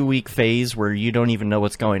 2-week phase where you don't even know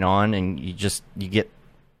what's going on, and you get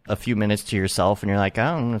a few minutes to yourself, and you're like,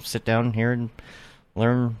 I'm going to sit down here and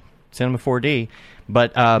learn Cinema 4D.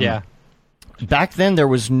 But back then there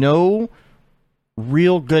was no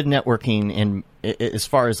real good networking in as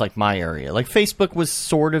far as like my area. Like Facebook was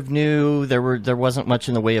sort of new. There wasn't much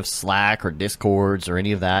in the way of Slack or Discords or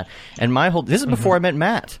any of that. And this is before I met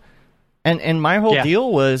Matt. And my whole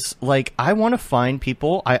deal was like, I want to find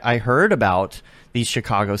people. I heard about these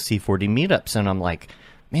Chicago C4D meetups, and I'm like,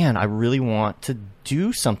 man, I really want to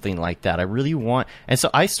do something like that. I really want. And so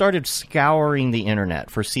I started scouring the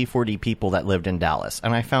internet for C4D people that lived in Dallas,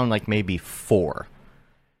 and I found like maybe 4.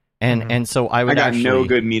 And so I would I got actually no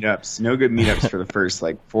good meetups for the first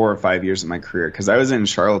like 4 or 5 years of my career because I was in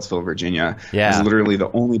Charlottesville, Virginia. Yeah. I was literally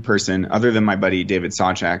the only person other than my buddy David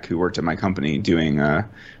Sawchak who worked at my company doing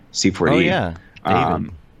C4D. Oh yeah,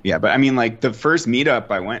 David. Yeah, but I mean, like the first meetups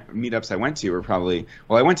I went to were probably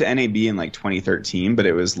I went to NAB in like 2013, but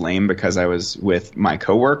it was lame because I was with my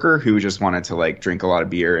coworker who just wanted to like drink a lot of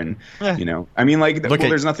beer and you know, I mean, like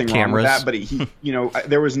there's nothing wrong with that, but he, you know,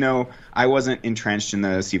 I wasn't entrenched in the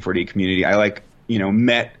C4D community. I like, you know,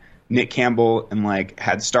 met Nick Campbell and like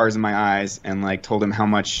had stars in my eyes and like told him how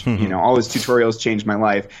much, you know, all his tutorials changed my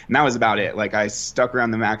life. And that was about it. Like I stuck around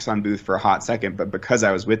the Maxon booth for a hot second, but because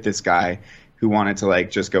I was with this guy who wanted to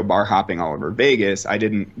like just go bar hopping all over Vegas, I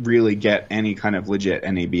didn't really get any kind of legit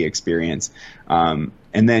NAB experience. And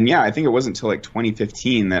then, yeah, I think it wasn't until like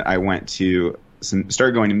 2015 that I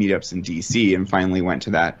started going to meetups in DC and finally went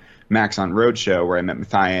to that Maxon Roadshow where I met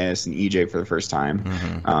Matthias and EJ for the first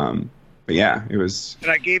time. But yeah, it was.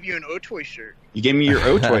 And I gave you an Otoy shirt. You gave me your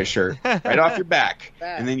Otoy shirt right off your back,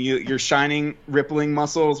 and then your shining, rippling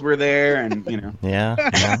muscles were there, and you know. Yeah.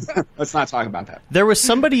 Let's not talk about that. There was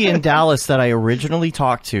somebody in Dallas that I originally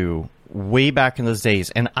talked to way back in those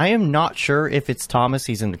days, and I am not sure if it's Thomas.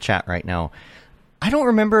 He's in the chat right now. I don't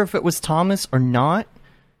remember if it was Thomas or not.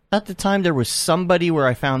 At the time, there was somebody where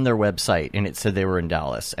I found their website, and it said they were in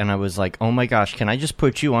Dallas, and I was like, "Oh my gosh, can I just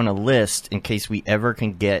put you on a list in case we ever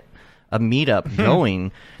can get a meetup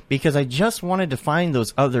going?" Because I just wanted to find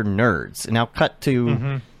those other nerds. And now cut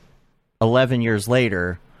to 11 years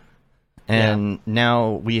later, and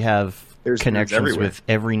now we have connections with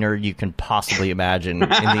every nerd you can possibly imagine in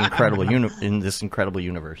the incredible in this incredible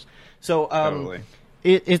universe. So Totally.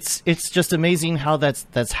 it's just amazing how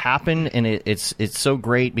that's happened, and it's so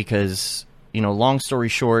great because, you know, long story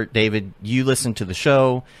short, David, you listened to the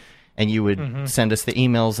show. And you would send us the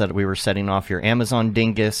emails that we were setting off your Amazon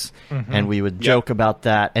dingus, and we would joke about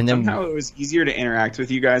that. And then somehow it was easier to interact with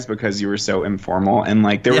you guys because you were so informal. And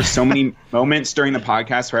like there were so many moments during the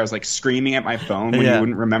podcast where I was like screaming at my phone when you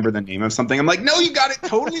wouldn't remember the name of something. I'm like, no, you got it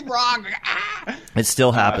totally wrong. It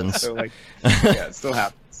still happens. So like, yeah, it still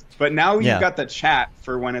happens. But now you've got the chat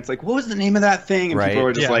for when it's like, what was the name of that thing? And people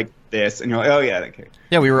are just like this, and you're like, oh yeah, okay.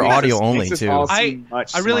 Yeah, we were audio only too. I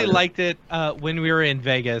really liked it when we were in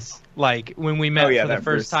Vegas, like when we met for the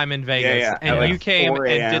first time in Vegas, and you came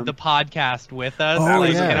and did the podcast with us,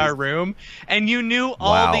 in our room, and you knew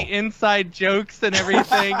all the inside jokes and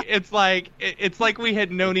everything. It's like we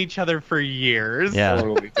had known each other for years. Yeah,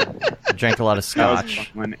 totally. Drank a lot of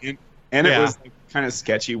scotch, and it was like kind of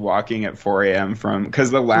sketchy walking at 4 a.m.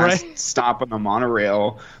 because the last stop on the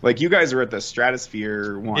monorail, like you guys were at the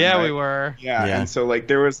Stratosphere one. Yeah, right? we were. Yeah, and so like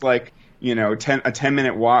there was like, you know, a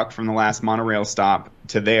 10-minute walk from the last monorail stop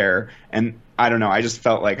to there, and I don't know, I just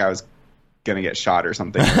felt like I was gonna get shot or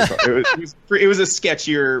something. It was a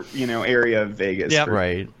sketchier, you know, area of Vegas. Yep.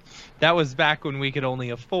 Right. That was back when we could only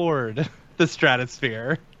afford the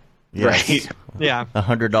Stratosphere. Yes. Right. Yeah.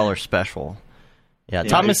 $100 special. Yeah,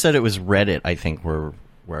 Thomas said it was Reddit, I think,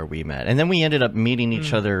 where we met. And then we ended up meeting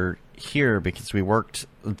each other here because we worked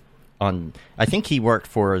on... I think he worked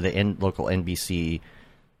for the local NBC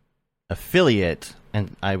affiliate,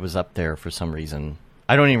 and I was up there for some reason.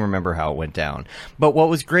 I don't even remember how it went down. But what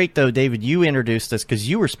was great, though, David, you introduced us because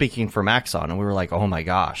you were speaking for Maxon, and we were like, oh my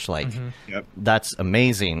gosh, like, that's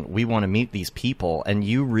amazing. We want to meet these people. And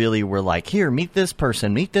you really were like, here, meet this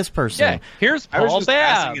person, meet this person. Yeah, here's Paul I was just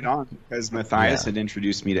Babb. passing it on because Matthias had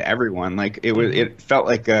introduced me to everyone. Like, it felt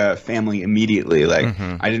like a family immediately. Like,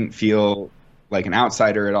 I didn't feel like an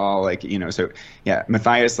outsider at all. Like, you know, so, yeah,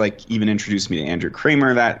 Matthias, like, even introduced me to Andrew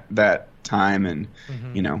Kramer that time, and,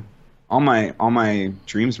 you know, all my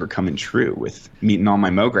dreams were coming true with meeting all my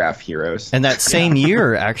MoGraph heroes. And that same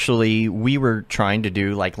year, actually, we were trying to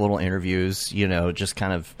do like little interviews, you know, just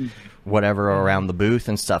kind of whatever around the booth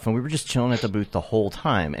and stuff. And we were just chilling at the booth the whole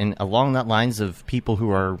time. And along that lines of people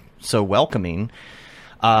who are so welcoming,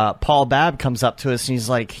 Paul Babb comes up to us and he's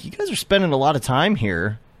like, you guys are spending a lot of time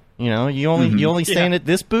here. You know, you only staying at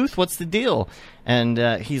this booth? What's the deal? And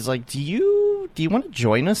he's like, do you want to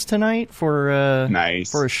join us tonight for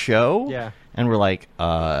for a show? Yeah. And we're like,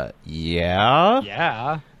 yeah.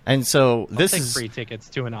 Yeah. And so this I'll take is free tickets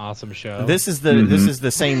to an awesome show. This is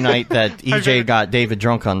the same night that EJ got David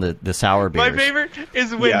drunk on the sour beers. My favorite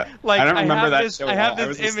is when I don't remember that show I at have all.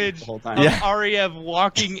 this image the whole time. of Ariev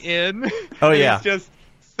walking in. Oh, and yeah. he's just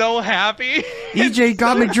so happy. EJ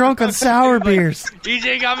got me drunk on sour beers.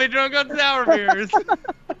 EJ got me drunk on sour beers.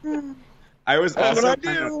 I was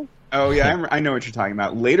also Oh yeah, I know what you're talking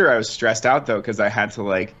about. Later, I was stressed out though because I had to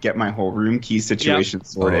like get my whole room key situation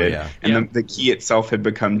sorted, Oh, yeah. and the key itself had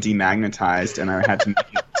become demagnetized, and I had to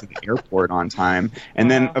make it to the airport on time. And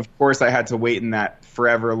then, of course, I had to wait in that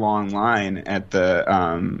forever long line at the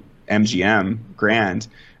MGM Grand,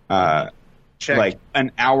 like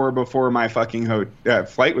an hour before my fucking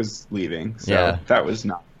flight was leaving. So that was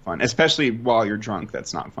not fun, especially while you're drunk.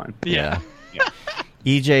 That's not fun. Yeah.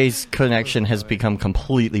 EJ's connection has become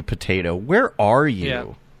completely potato. Where are you? Yeah.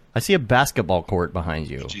 I see a basketball court behind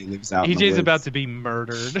you. EJ lives out in the EJ's woods. about to be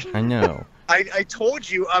murdered. I know. I told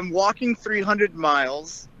you I'm walking 300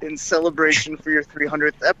 miles in celebration for your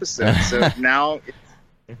 300th episode. So now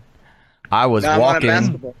I was I'm on a walking.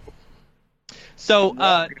 basketball. So,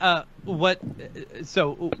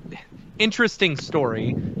 interesting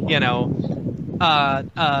story, you know.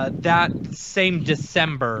 That same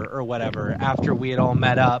December or whatever, after we had all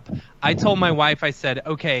met up, I told my wife, I said,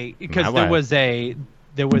 okay, because there was a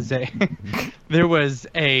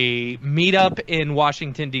meetup in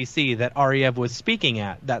Washington D.C. that Ariev was speaking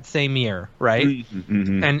at that same year, right?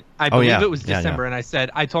 Mm-hmm. And I believe it was Yeah, December.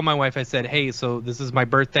 And I told my wife, I said, hey, so this is my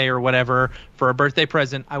birthday or whatever. For a birthday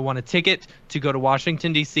present, I want a ticket to go to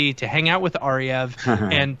Washington, D.C. to hang out with Ariev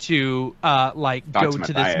and to go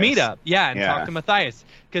to this meetup. Yeah, and talk to Matthias.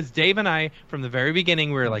 Because Dave and I, from the very beginning,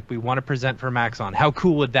 we were like, we want to present for Maxon. How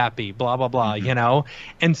cool would that be? Blah, blah, blah, you know?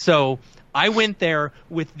 And so I went there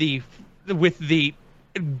with the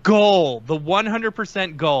goal, the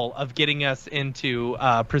 100% goal of getting us into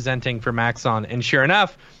presenting for Maxon. And sure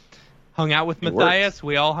enough, hung out with Matthias.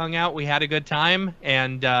 We all hung out. We had a good time.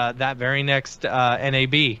 And that very next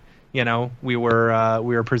NAB, you know, we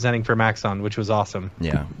were presenting for Maxon, which was awesome.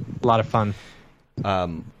 Yeah. A lot of fun.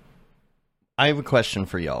 I have a question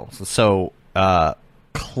for y'all. So,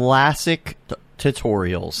 classic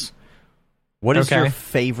tutorials. What is your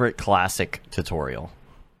favorite classic tutorial?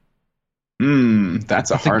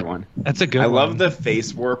 That's a hard one. That's a good one. I love the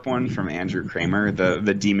face warp one from Andrew Kramer,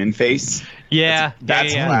 the demon face. Yeah.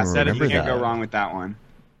 That's classic. Remember You can't that. go wrong with that one.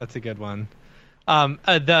 That's a good one.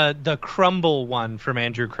 The crumble one from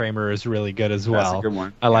Andrew Kramer is really good as well. That's a good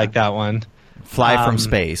one. I like that one. Fly from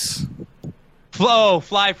space.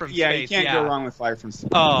 Fly from Yeah, space. you can't go wrong with Fly from Space.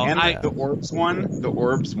 Oh, and the orbs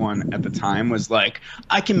one at the time was like,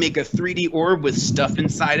 I can make a 3D orb with stuff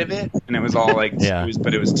inside of it, and it was all like,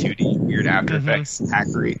 but it was 2D, weird After Effects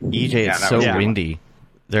hackery. EJ, it's so windy.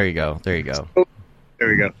 There you go. There we go.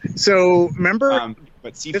 So remember,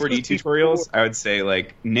 but C4D tutorials, I would say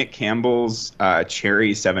like Nick Campbell's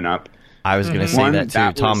Cherry 7-Up. I was going to say that too.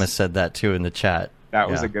 That Thomas said that too in the chat. That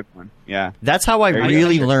was a good one. Yeah. That's how I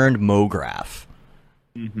really learned MoGraph.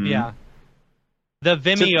 Mm-hmm. Yeah. The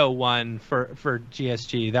Vimeo one for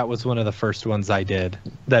GSG, that was one of the first ones I did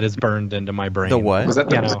that is burned into my brain. The what? Was that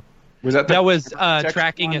the that was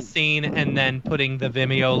tracking a scene and then putting the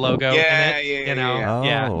Vimeo logo in it.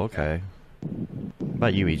 Oh, okay. What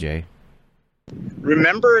about you, EJ?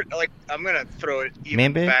 remember, like, I'm gonna throw it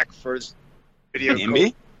even Maybe? back first. Video.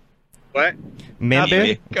 Maybe? What?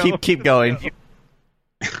 Maybe? Keep going.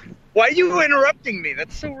 Why are you interrupting me?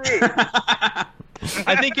 That's so rude.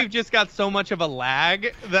 I think you've just got so much of a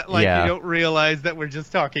lag that you don't realize that we're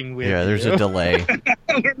just talking with you. Yeah, there's a delay.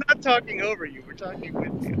 We're not talking over you. We're talking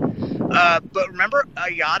with you. But remember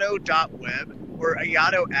Ayato.web or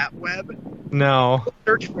Ayato at web? No.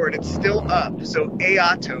 Search for it. It's still up. So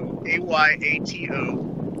Ayato,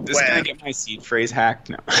 A-Y-A-T-O. This gonna get my seed phrase hacked?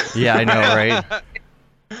 No. Yeah, I know, right?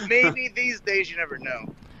 Maybe these days, you never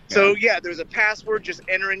know. So yeah, there's a password. Just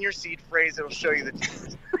enter in your seed phrase. It'll show you the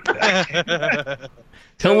details.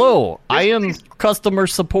 Hello, I am customer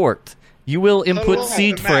support. You will input Hello,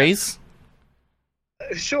 seed MetaMask. phrase.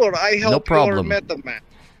 Sure, I help No problem. your MetaMask.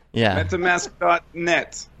 Yeah,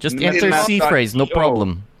 MetaMask.net. just enter seed phrase. No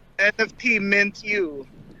problem. NFT mint you.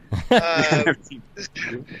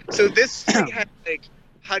 So this thing had like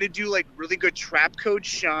how to do like really good trap code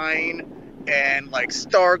shine and like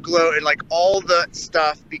star glow and like all the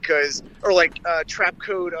stuff because or like trap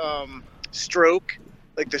code stroke,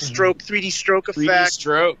 like the stroke 3D stroke effect. 3D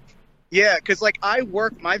stroke. Yeah, because like I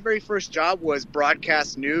worked, my very first job was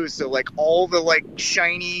broadcast news, so like all the like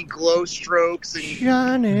shiny glow strokes and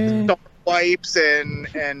Shiny. star wipes and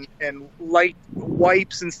light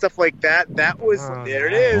wipes and stuff like that. That was there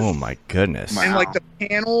it is. Oh my goodness. And like the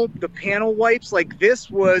panel wipes, like this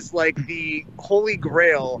was like the holy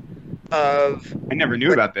grail of I never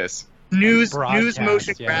knew about this. news Broadcast,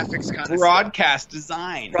 motion yeah. graphics kind Broadcast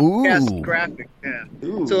design. of stuff. Broadcast Ooh. graphics, yeah.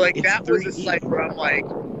 Ooh, So like it's that was a 3D. site where I'm like,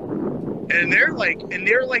 and they're like,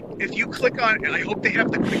 if you click on, and I hope they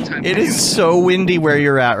have the QuickTime. It is so windy where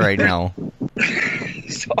you're at right now.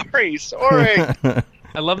 Sorry.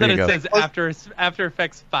 I love that There you it go. says After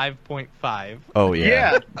Effects 5.5. Oh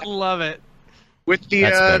yeah. I love it. With the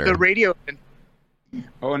That's better. the radio.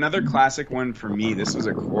 Oh, another classic one for me. This was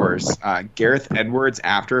a course. Gareth Edwards'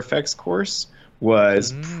 After Effects course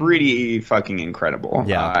was pretty fucking incredible.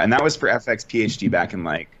 Yeah. And that was for FX PhD back in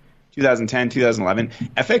like 2010, 2011.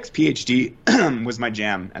 FX PhD was my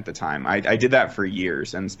jam at the time. I did that for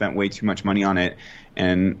years and spent way too much money on it.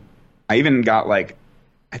 And I even got like,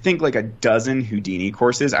 I think like a dozen Houdini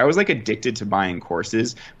courses. I was like addicted to buying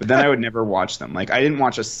courses, but then I would never watch them. Like I didn't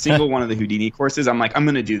watch a single one of the Houdini courses. I'm like, I'm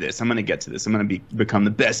going to do this. I'm going to get to this. I'm going to become the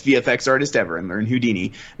best VFX artist ever and learn Houdini.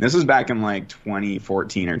 And this was back in like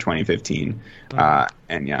 2014 or 2015.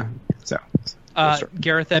 And yeah, so.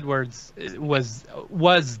 Gareth Edwards was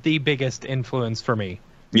the biggest influence for me.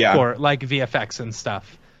 Yeah. For like VFX and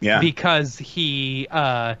stuff. Yeah. Because he,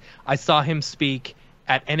 I saw him speak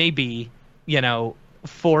at NAB,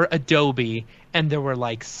 for Adobe, and there were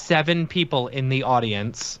like 7 people in the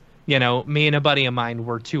audience. Me and a buddy of mine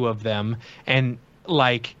were 2 of them, and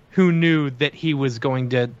like who knew that he was going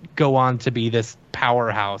to go on to be this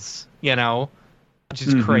powerhouse, which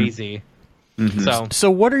is crazy. Mm-hmm. So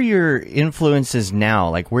what are your influences now?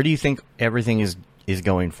 Like, where do you think everything is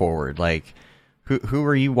going forward? Like, who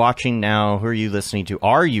are you watching now? Who are you listening to?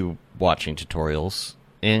 Are you watching tutorials?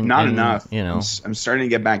 Not enough. I'm starting to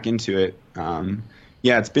get back into it.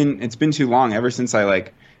 Yeah, it's been too long. Ever since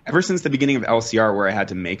the beginning of LCR, where I had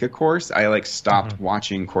to make a course, I stopped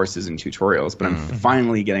watching courses and tutorials. But I'm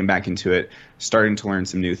finally getting back into it, starting to learn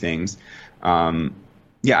some new things.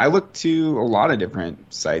 Yeah, I look to a lot of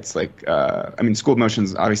different sites. Like, School of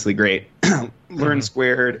Motion's obviously great. Learn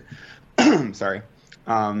Squared. Sorry.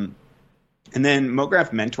 And then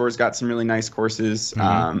MoGraph Mentor's got some really nice courses,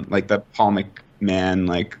 like the Paul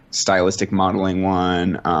McMahon, stylistic modeling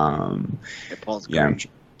one. Paul's great.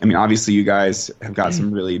 Obviously you guys have got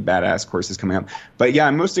some really badass courses coming up. But yeah,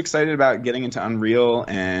 I'm most excited about getting into Unreal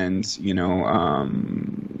and,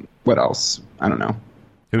 what else? I don't know.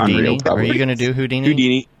 Houdini? Unreal, probably. Are you going to do Houdini?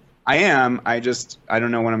 Houdini. I am. I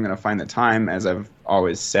don't know when I'm going to find the time, as I've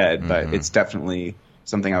always said, but it's definitely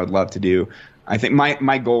something I would love to do. I think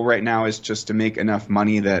my goal right now is just to make enough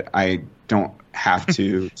money that I don't have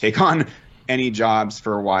to take on any jobs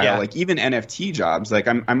for a while. Yeah. Like even NFT jobs. Like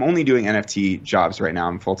I'm only doing NFT jobs right now.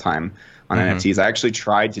 I'm full time on NFTs. I actually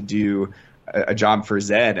tried to do a job for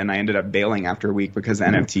Zed, and I ended up bailing after a week because the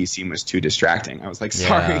NFT scene was too distracting. I was like,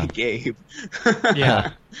 sorry, Gabe.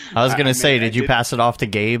 Yeah. I was going to say, did you pass it off to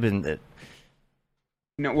Gabe?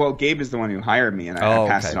 No, well, Gabe is the one who hired me, and I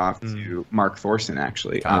passed it off to Mark Thorson,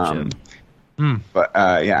 actually. Gotcha. But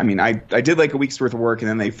I did like a week's worth of work, and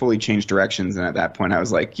then they fully changed directions. And at that point, I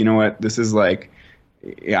was like, you know what? This is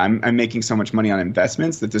I'm making so much money on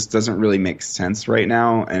investments that this doesn't really make sense right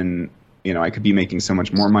now. And I could be making so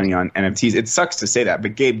much more money on NFTs. It sucks to say that,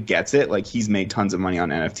 but Gabe gets it. Like he's made tons of money on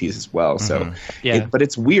NFTs as well. So, but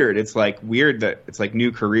it's weird. It's weird that it's like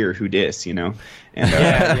new career. Who dis? And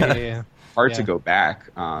hard to go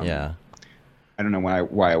back. I don't know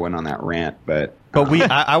why I went on that rant, but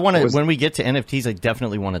I want to when we get to NFTs, I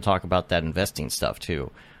definitely want to talk about that investing stuff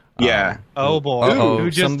too. Yeah. Oh boy.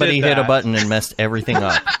 Who just somebody did hit a that? button and messed everything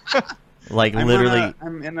up. Literally.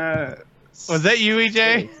 I'm in a. Was that you,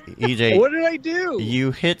 EJ? EJ, What did I do?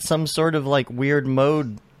 you hit some sort of weird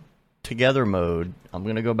together mode. I'm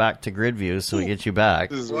gonna go back to grid view so we get you back.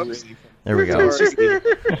 There we go.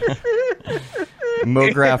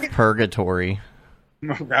 MoGraph Purgatory.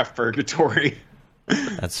 MoGraph Purgatory.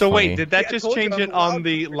 That's So funny. wait, did that just told you change I'm it on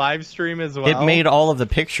the live stream as well? It made all of the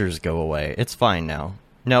pictures go away. It's fine now.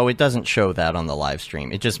 No, it doesn't show that on the live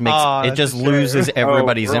stream. It just makes it just that's loses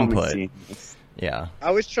everybody's we're only input. seeing this. Yeah.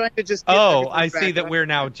 I was trying to just. Get Oh, everything I see back that on. we're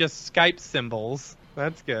now just Skype symbols.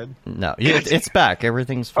 That's good. No, it's back.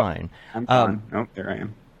 Everything's fine. I'm gone. Oh, there I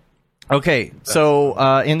am. Okay,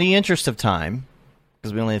 so in the interest of time,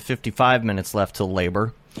 because we only have 55 minutes left till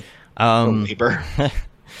labor, Labor.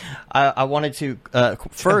 I wanted to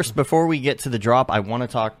first, before we get to the drop, I want to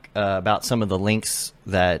talk about some of the links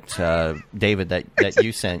that David that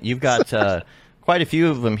you sent. You've got quite a few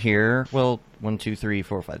of them here. Well, 1, 2, 3,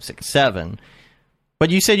 4, 5, 6, 7. But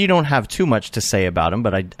you said you don't have too much to say about them.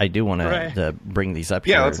 But I do want to bring these up.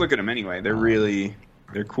 Yeah, here. let's look at them anyway. They're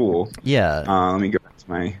cool. Yeah. Let me go back to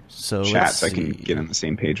my chat so I can get on the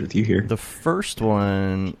same page with you here. The first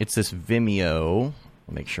one, it's this Vimeo.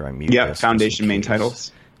 I'll make sure I mute. Yeah, this Foundation just in main case.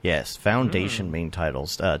 Titles. Yes, Foundation main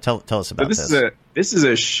titles. Tell us about This is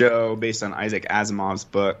a show based on Isaac Asimov's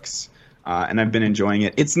books. and I've been enjoying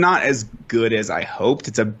it. It's not as good as I hoped.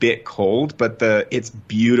 It's a bit cold, but it's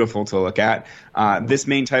beautiful to look at. This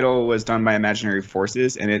main title was done by Imaginary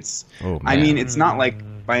Forces, and it's it's not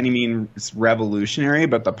like by any means it's revolutionary,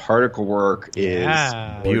 but the particle work is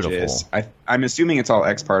gorgeous. Beautiful. I'm assuming it's all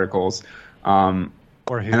X particles. And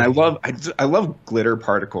I love glitter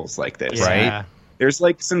particles like this. Right. There's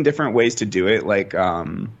like some different ways to do it. Like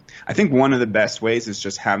I think one of the best ways is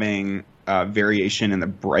just having variation in the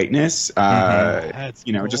brightness.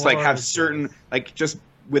 Just like have certain, like just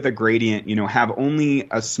with a gradient, have only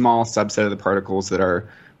a small subset of the particles that are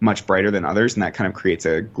much brighter than others, and that kind of creates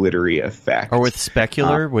a glittery effect. Or with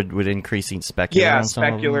specular, would increasing specular? Yeah, on some of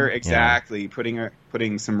them? specular, exactly. Yeah.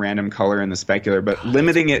 Putting some random color in the specular, but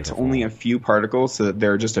limiting it to only a few particles so that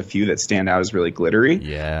there are just a few that stand out as really glittery.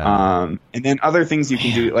 Yeah. And then other things you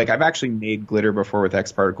can do, like I've actually made glitter before with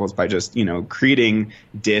X particles by just, creating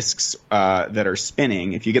discs that are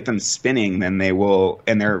spinning. If you get them spinning, then they will,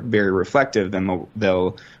 and they're very reflective, then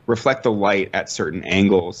they'll reflect the light at certain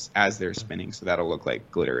angles as they're spinning, so that'll look like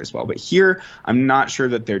glitter as well. But here, I'm not sure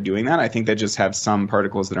that they're doing that. I think they just have some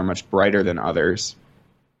particles that are much brighter than others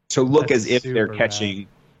to look as if they're catching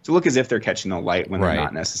the light when they're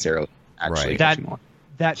not necessarily actually catching the light.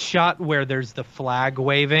 That shot where there's the flag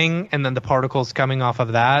waving and then the particles coming off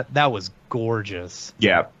of that was gorgeous.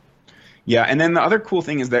 Yeah. Yeah, and then the other cool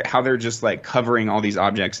thing is that how they're just like covering all these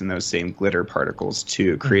objects in those same glitter particles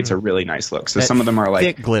too creates a really nice look. So some of them are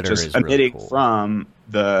like just emitting really cool from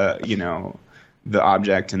the the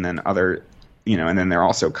object, and then other and then they're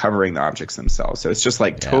also covering the objects themselves. So it's just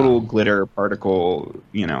like total glitter particle.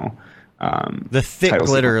 The thick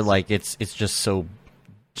glitter, sequence. Like it's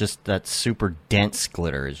just that super dense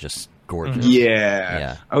glitter is just gorgeous.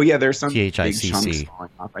 Yeah. Oh yeah, there's some big chunks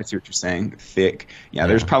falling off. I see what you're saying. Thick. Yeah,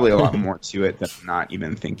 there's probably a lot more to it that I'm not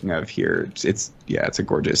even thinking of here. It's a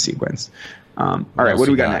gorgeous sequence. All right, what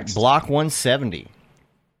do we got next? Block 170.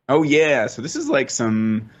 Oh yeah, so this is like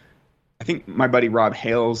some. I think my buddy Rob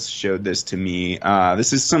Hales showed this to me.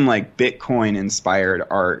 This is some like Bitcoin inspired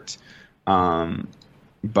art,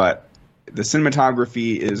 but the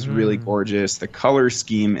cinematography is really gorgeous. The color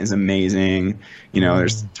scheme is amazing.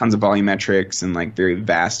 There's tons of volumetrics and like very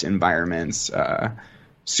vast environments.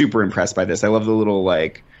 Super impressed by this. I love the little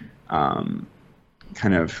like kind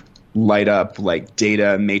of light up like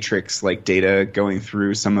data matrix, like data going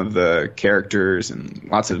through some of the characters, and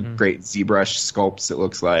lots of great ZBrush sculpts. It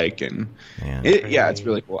looks like, and it's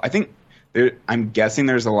really cool. I think I'm guessing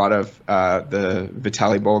there's a lot of the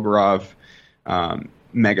Vitaly Bulgarov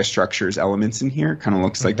megastructures elements in here. Kind of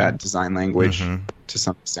looks like that design language to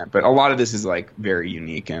some extent, but a lot of this is like very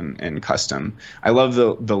unique and custom. I love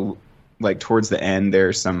the like towards the end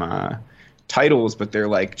there's some titles, but they're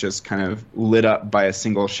like just kind of lit up by a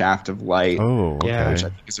single shaft of light. Oh, okay. Yeah. Which I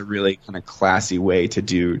think is a really kind of classy way to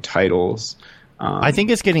do titles. I think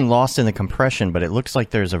it's getting lost in the compression, but it looks like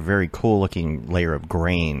there's a very cool looking layer of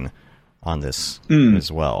grain on this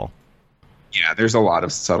as well. Yeah, there's a lot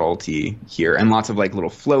of subtlety here, and lots of like little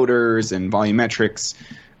floaters and volumetrics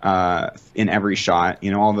in every shot.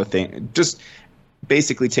 All the thing, just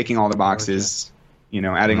basically ticking all the boxes.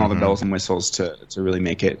 Adding all the bells and whistles to really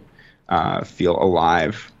make it feel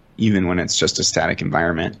alive, even when it's just a static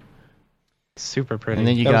environment. Super pretty.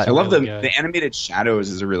 And then I love the animated shadows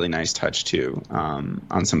is a really nice touch too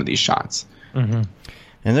on some of these shots. And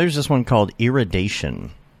there's this one called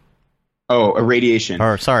Irradiation. Oh, Irradiation.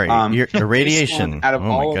 Or sorry, Irradiation. Out of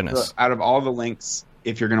all the links,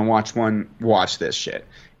 if you're going to watch one, watch this shit.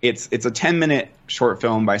 It's a 10-minute short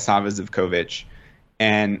film by Sava Zivkovic,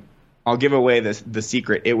 and I'll give away the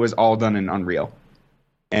secret. It was all done in Unreal,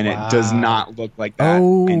 and it does not look like that.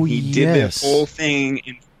 Oh, and he did this whole thing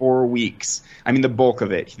in 4 weeks. I mean, the bulk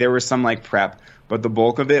of it. There was some like prep, but the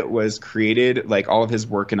bulk of it was created. Like all of his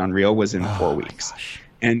work in Unreal was in 4 weeks,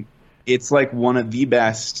 and it's like one of the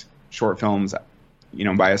best short films,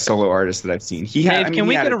 by a solo artist that I've seen. Can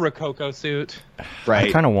we get a Rococo suit? Right.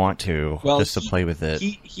 I kind of want to, just to play with it.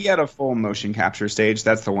 He had a full motion capture stage.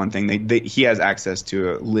 That's the one thing. He has access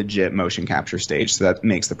to a legit motion capture stage, so that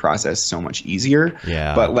makes the process so much easier.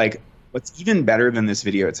 Yeah. But like, what's even better than this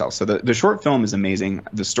video itself? So the short film is amazing.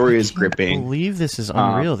 The story is gripping. I believe this is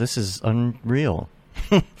Unreal. This is Unreal.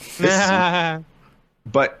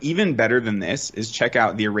 But even better than this is check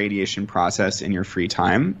out the irradiation process in your free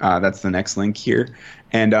time. That's the next link here.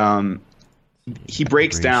 And he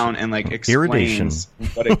breaks down and like explains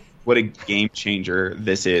what a game changer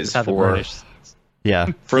this is for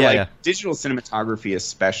digital cinematography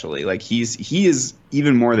especially. Like he is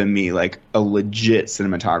even more than me like a legit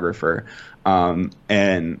cinematographer.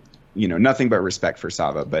 And nothing but respect for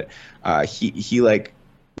Sava, but he like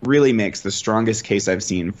really makes the strongest case I've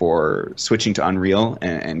seen for switching to Unreal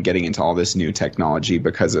and getting into all this new technology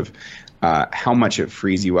because of how much it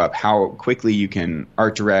frees you up, how quickly you can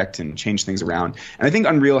art direct and change things around. And I think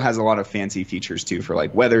Unreal has a lot of fancy features too for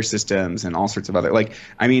like weather systems and all sorts of other, like,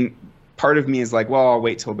 I mean, part of me is like, well, I'll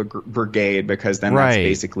wait till the Brigade because then that's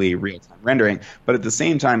basically real-time rendering. But at the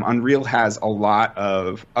same time, Unreal has a lot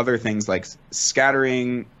of other things like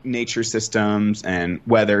scattering nature systems and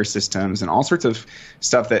weather systems and all sorts of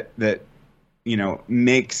stuff that you know,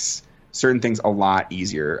 makes certain things a lot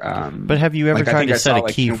easier. But have you ever tried to set a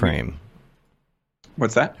keyframe?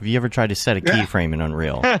 What's that? Have you ever tried to set a keyframe in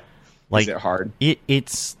Unreal? Like, is it hard?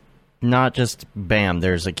 It's not just bam,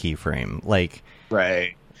 there's a keyframe. Like,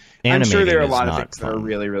 right. I'm sure there are a lot of things that are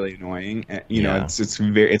really, really annoying. You know,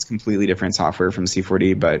 it's completely different software from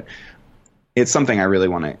C4D, but it's something I really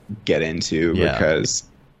want to get into because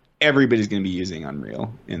everybody's going to be using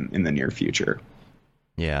Unreal in the near future.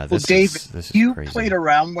 Yeah. Well, David, you crazy. played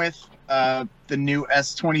around with the new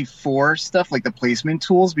S24 stuff, like the placement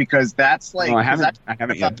tools, because that's like. No, I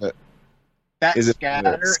haven't yet. But that is it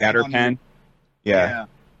scatter scatter pen? Yeah.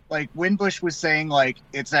 Like Winbush was saying, like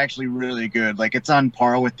it's actually really good. Like it's on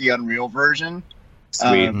par with the Unreal version.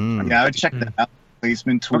 Sweet. Yeah, I would check that out.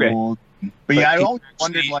 Placement tool. Okay. But yeah, I always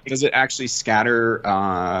wondered, like, does it actually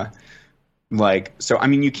scatter? Like, so I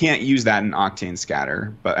mean, you can't use that in Octane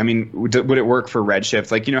Scatter, but I mean, would it work for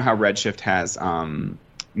Redshift? Like, you know how Redshift has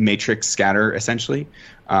matrix scatter essentially.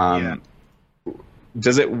 Does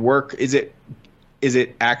it work? Is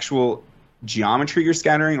it actual geometry you're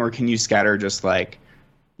scattering, or can you scatter just like?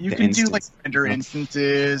 You can do like render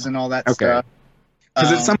instances and all that stuff.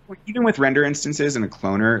 Because at some point, even with render instances and a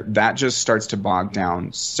cloner, that just starts to bog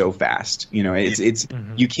down so fast. You know, it's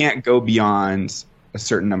you can't go beyond a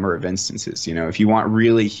certain number of instances. You know, if you want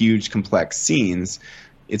really huge, complex scenes,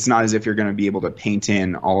 it's not as if you're going to be able to paint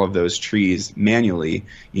in all of those trees manually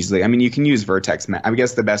easily. I mean, you can use vertex map. I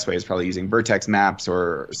guess the best way is probably using vertex maps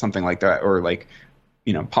or something like that, or like,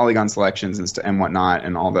 you know, polygon selections and whatnot,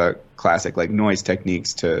 and all the classic like noise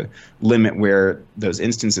techniques to limit where those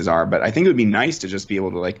instances are. But I think it would be nice to just be able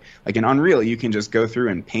to like in Unreal, you can just go through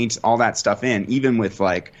and paint all that stuff in, even with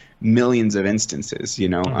like millions of instances, you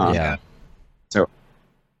know? So,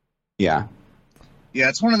 yeah. Yeah,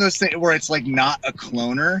 it's one of those things where it's like not a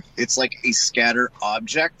cloner, it's like a scatter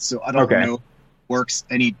object. So I don't know if it works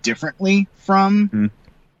any differently from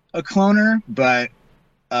a cloner, but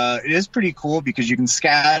it is pretty cool because you can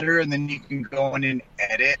scatter and then you can go in and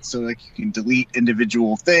edit. So like you can delete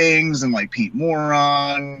individual things and like paint more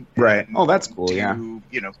on. Right. Oh, that's cool. Yeah.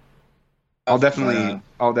 You know, I'll definitely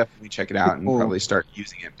check it out and probably start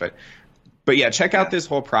using it. But yeah, check out this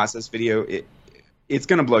whole process video. It's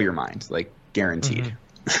going to blow your mind, like guaranteed.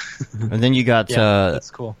 And then you got that's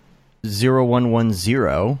cool.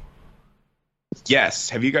 0110. Yes.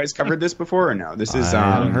 Have you guys covered this before or no? This is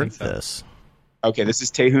I haven't heard this. Okay, this is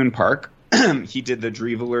Taehoon Park. He did the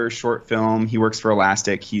Dreveler short film. He works for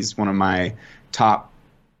Elastic. He's one of my top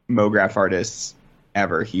MoGraph artists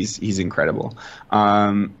ever. He's incredible.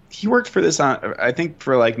 He worked for this I think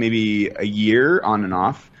for like maybe a year on and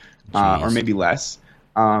off, or maybe less.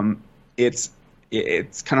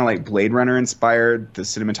 It's kind of like Blade Runner inspired. The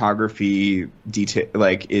cinematography detail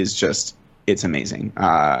is just, it's amazing.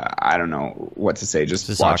 I don't know what to say.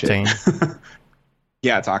 Just watch Octane? it.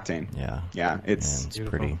 Yeah, it's Octane. Yeah, it's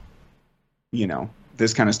pretty. You know,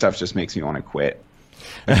 this kind of stuff just makes me want to quit.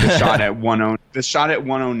 Like the shot at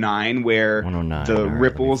 109, where the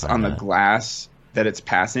ripples on the glass that it's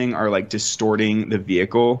passing are like distorting the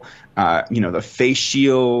vehicle. You know, the face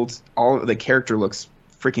shield, all the character looks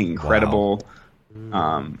freaking incredible.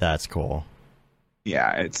 Wow. That's cool.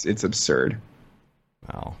 Yeah, it's absurd.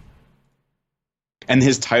 Wow. And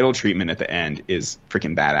his title treatment at the end is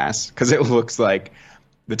freaking badass because it looks like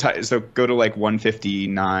so go to like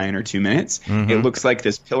 1:59 or 2 minutes. It looks like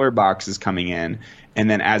this pillar box is coming in, and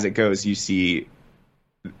then as it goes, you see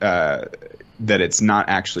that it's not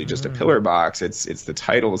actually just a pillar box. It's the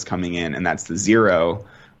title is coming in, and that's the 0.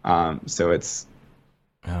 So it's.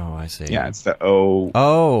 Oh, I see. Yeah, it's the O.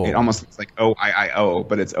 Oh. It almost looks like OIIO,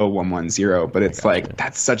 but it's 0110. But it's like,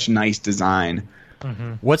 that's such nice design.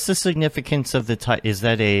 What's the significance of the type? Is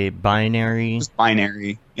that a binary? Just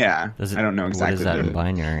binary. Yeah. I don't know exactly. What is that in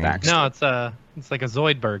binary? No, it's like a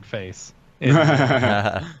Zoidberg face.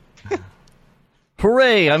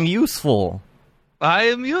 Hooray! I'm useful. I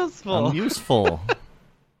am useful. I'm useful.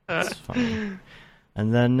 That's funny.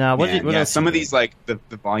 And then what else some of these like the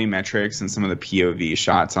volumetrics and some of the POV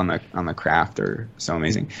shots on the craft are so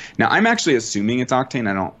amazing. Now I'm actually assuming it's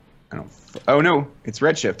Octane. Oh no, it's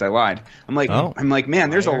Redshift. I lied. I'm like, man,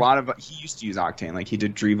 there's a Liar. lot of. He used to use Octane, like he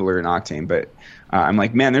did Dreveler and Octane, but I'm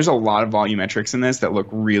like, man, there's a lot of volumetrics in this that look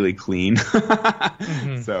really clean.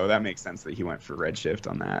 So that makes sense that he went for Redshift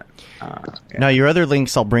on that. Yeah. Now, your other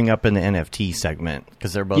links I'll bring up in the NFT segment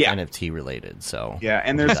because they're both Yeah. NFT related. So Yeah,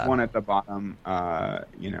 and there's that. one at the bottom, Oh,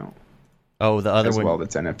 the other as one. well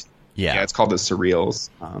that's NFT. Yeah. It's called the Surreals.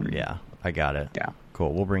 Yeah, I got it. Yeah.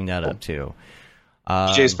 Cool. We'll bring that up too.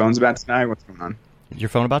 DJ's phone's about to die. What's going on? Your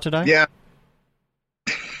phone about to die? Yeah.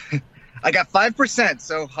 I got 5%,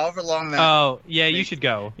 so however long that. Oh, yeah, you should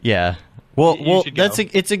go. Yeah. Well, You should go.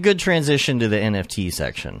 it's a good transition to the NFT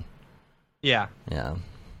section. Yeah. Yeah.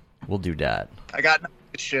 We'll do that. I got nothing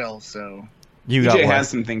to chill, so. You got DJ what? has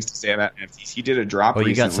some things to say about NFTs. He did a drop Oh, you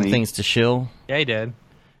recently. got some things to shill? Yeah, he did.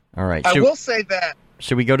 All right. I will say that.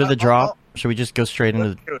 Should we go to the I'll- drop? Should we just go straight into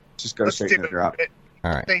Let's the... do it. Just go Let's straight do to the it. drop.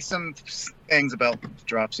 All right. Say some things about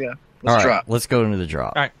drops, yeah. All Let's right. drop. Let's go into the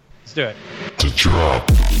drop. All right, let's do it.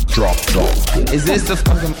 Is this the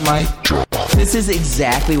fucking mic? This is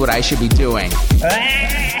exactly what I should be doing.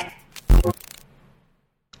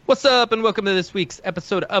 What's up, and welcome to this week's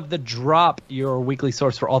episode of The Drop, your weekly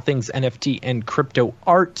source for all things NFT and crypto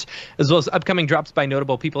art, as well as upcoming drops by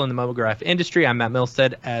notable people in the momograph industry. I'm Matt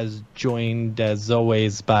Milstead, joined as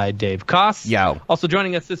always by Dave Koss. Yo. Also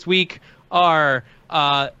joining us this week are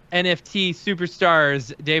NFT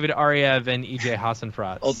superstars David Ariev and EJ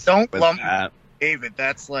Hassenfratz. Oh, don't With lump that. David.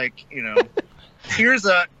 That's like, here's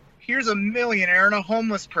a millionaire and a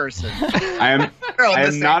homeless person. I am They're on I the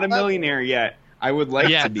am same not a level. millionaire yet. I would like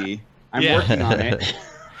Yeah. to be. I'm Yeah. working on it.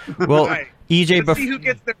 Well, Right. EJ, Let's see who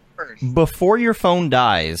gets there first. before your phone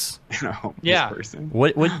dies, No, Yeah. person.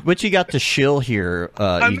 what you got to shill here,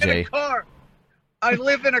 I'm in a EJ? car. I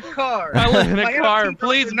live in a car. I live in a My car. NFT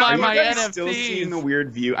Please are buy not my yet. I'm still NFTs. seeing the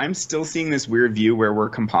weird view. I'm still seeing this weird view where we're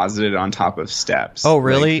composited on top of steps. Oh,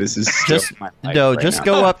 really? Like, this is still Just my life no, right just now.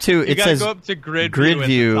 go up to You it gotta says go up to grid grid view,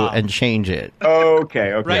 view at the top. and change it.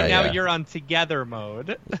 Okay. Right Yeah, now yeah. you're on together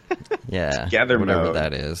mode. Yeah, Together whatever mode.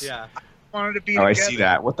 that is. Yeah. Wanted to be Oh, I together. see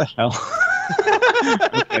that. What the hell?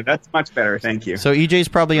 Okay, that's much better. Thank you. So EJ's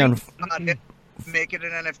probably on Make it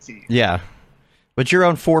an NFT. yeah, but you're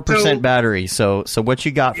on 4% So- battery. So what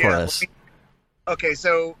you got for Yeah, us? Okay,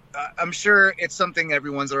 so I'm sure it's something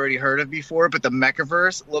everyone's already heard of before, but the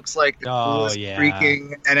Mechaverse looks like the Oh, coolest yeah.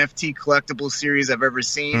 freaking NFT collectible series I've ever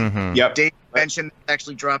seen. Mhm. Yep. Dave mentioned it's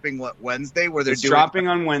actually dropping Wednesday, where they're It's doing dropping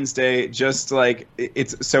on Wednesday. Just like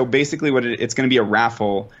it's so basically what it's going to be a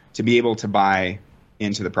raffle to be able to buy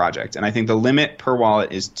into the project, and I think the limit per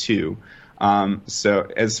wallet is 2. So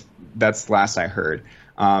as that's the last I heard.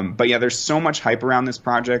 But yeah, there's so much hype around this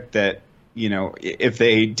project that if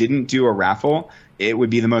they didn't do a raffle, it would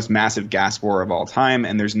be the most massive gas war of all time,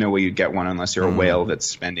 and there's no way you'd get one unless you're a whale that's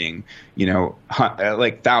spending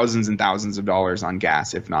like thousands and thousands of dollars on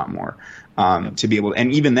gas, if not more. To be able,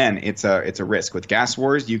 and even then, it's a risk with gas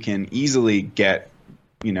wars. You can easily get,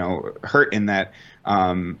 hurt in that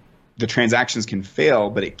the transactions can fail,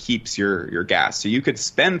 but it keeps your gas. So you could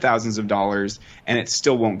spend thousands of dollars and it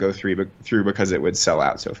still won't go through because it would sell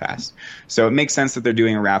out so fast. So it makes sense that they're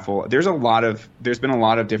doing a raffle. There's been a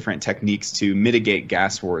lot of different techniques to mitigate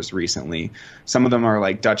gas wars recently. Some of them are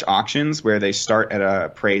like Dutch auctions, where they start at a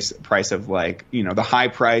price of like, the high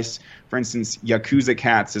price. For instance, Yakuza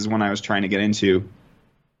Cats is one I was trying to get into.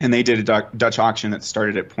 And they did a Dutch auction that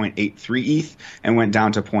started at 0.83 ETH and went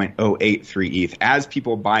down to 0.083 ETH. As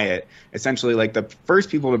people buy it, essentially, like the first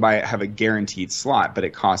people to buy it have a guaranteed slot, but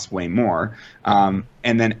it costs way more. And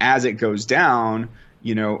then as it goes down,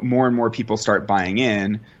 more and more people start buying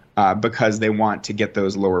in because they want to get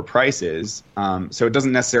those lower prices. So it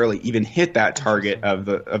doesn't necessarily even hit that target of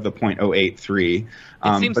the 0.083.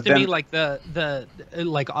 It seems but to me like the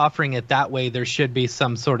like offering it that way, there should be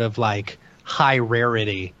some sort of like high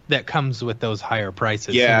rarity that comes with those higher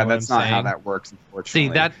prices. Yeah, you know what that's I'm not how saying? that works,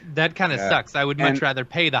 unfortunately. See, that kind of Yeah. sucks. I would much And- rather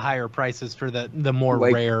pay the higher prices for the more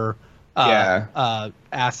Like- rare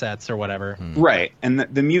assets or whatever. Right. And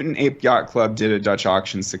the Mutant Ape Yacht Club did a Dutch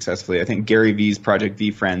auction successfully. I think Gary V's Project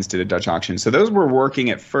V Friends did a Dutch auction. So those were working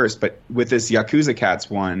at first, but with this Yakuza Cats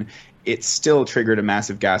one, it still triggered a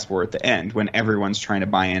massive gas war at the end when everyone's trying to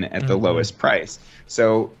buy in at the lowest price.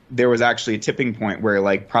 So there was actually a tipping point where,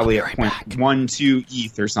 like, probably at 0.12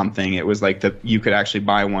 ETH or something, it was like you could actually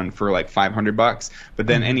buy one for like $500. But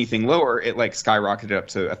then anything lower, it like skyrocketed up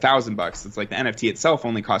to $1,000. It's like the NFT itself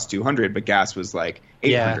only cost $200, but gas was like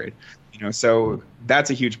 $800. So that's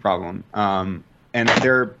a huge problem. And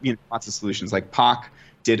there are lots of solutions. Like Pac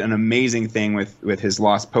did an amazing thing with his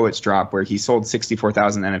Lost Poets drop, where he sold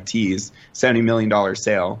 64,000 NFTs, $70 million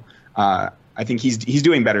sale. I think he's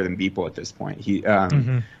doing better than Beeple at this point.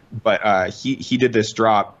 But he did this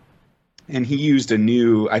drop, and he used a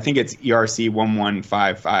new, I think it's ERC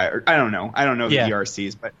 1155, or I don't know the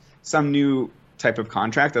ERCs, but some new type of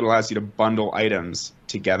contract that allows you to bundle items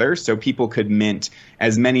together, so people could mint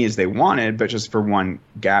as many as they wanted, but just for one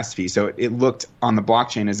gas fee. So it looked on the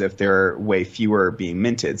blockchain as if there are way fewer being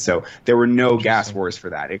minted. So there were no gas wars for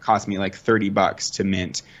that. It cost me like $30 to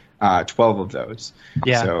mint 12 of those.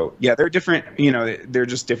 Yeah. So yeah, they're different. They're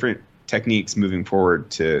just different techniques moving forward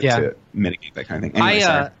to mitigate that kind of thing.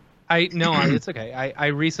 Anyway, it's okay. I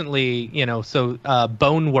recently,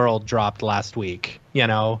 Bone World dropped last week, which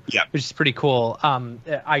is pretty cool.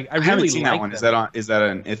 I haven't seen that one. Is that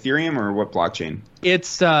an Ethereum or what blockchain? It's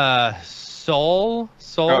Sol.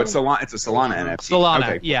 Oh, it's Solana. It's a Solana NFT.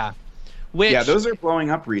 Solana, okay. Yeah. Those are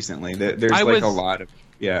blowing up recently. There's a lot of.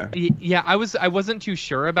 Yeah, I wasn't too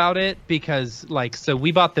sure about it because so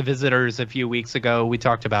we bought the Visitors a few weeks ago. We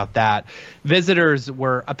talked about that. Visitors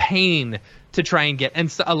were a pain to try and get,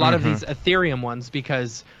 and a lot of these Ethereum ones,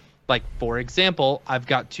 because for example, I've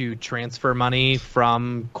got to transfer money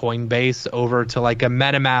from Coinbase over to a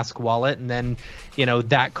MetaMask wallet, and then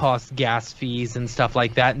that costs gas fees and stuff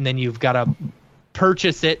like that, and then you've got to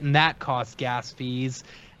purchase it, and that costs gas fees,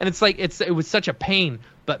 and it was such a pain.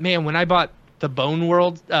 But man, when I bought the Bone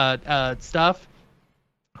World stuff,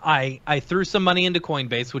 I threw some money into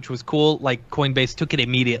Coinbase, which was cool. Coinbase took it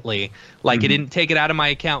immediately. It didn't take it out of my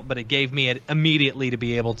account, but it gave me it immediately to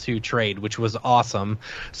be able to trade, which was awesome.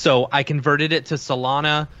 So I converted it to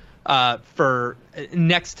Solana for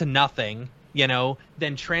next to nothing,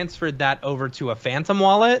 then transferred that over to a Phantom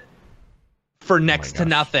wallet for next to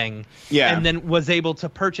nothing, and then was able to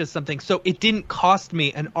purchase something. So it didn't cost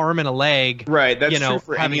me an arm and a leg. Right, that's true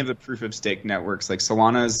for any of the proof of stake networks.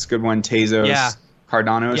 Solana's a good one, Tezos,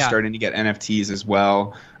 Cardano is starting to get NFTs as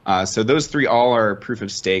well. So those three all are proof of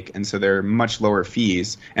stake, and so they're much lower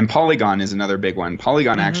fees. And Polygon is another big one.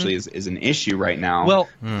 Polygon actually is an issue right now. Well,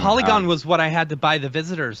 Polygon was what I had to buy the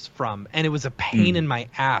Visitors from, and it was a pain in my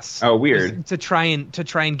ass. Oh, weird. To try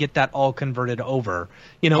and get that all converted over.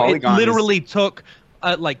 Polygon it literally took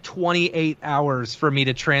 28 hours for me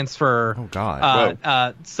to transfer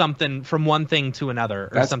something from one thing to another,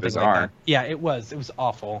 or something bizarre. like that. Yeah, it was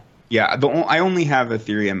awful. Yeah, I only have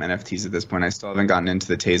Ethereum NFTs at this point. I still haven't gotten into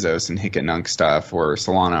the Tezos and Hic-et-Nunc stuff, or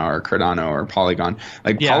Solana, or Cardano, or Polygon.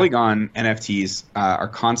 Polygon NFTs are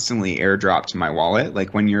constantly airdropped to my wallet.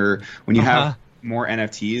 When you have more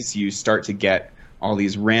NFTs, you start to get all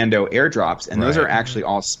these rando airdrops, and those are actually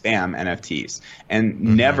all spam NFTs. And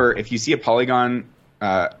never, if you see a Polygon,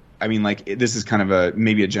 this is kind of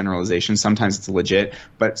maybe a generalization. Sometimes it's legit,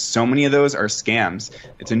 but so many of those are scams.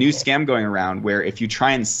 It's a new scam going around where if you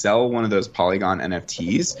try and sell one of those Polygon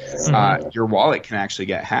NFTs, your wallet can actually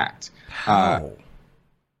get hacked. I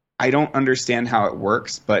don't understand how it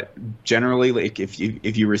works, but generally, if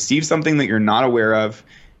you receive something that you're not aware of,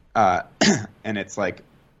 and it's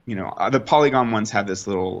the Polygon ones have this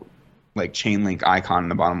little chain link icon in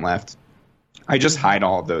the bottom left. I just hide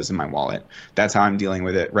all of those in my wallet. That's how I'm dealing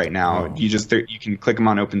with it right now. Oh. You can click them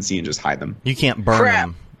on OpenSea and just hide them. You can't burn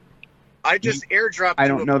them. I just airdropped. I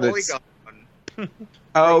don't know that.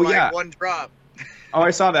 Oh yeah, one drop. Oh,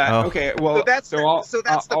 I saw that. Oh. Okay, well, so that's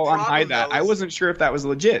the I'll unhide that. I wasn't sure if that was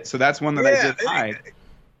legit, so that's one that I did hide.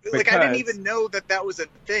 I didn't even know that was a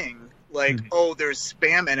thing. There's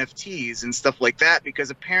spam NFTs and stuff like that,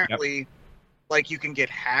 because apparently, you can get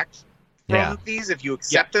hacked from these if you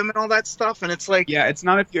accept them and all that stuff, and it's it's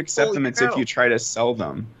not if you accept them, it's if you try to sell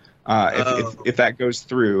them. If that goes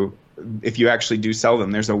through, if you actually do sell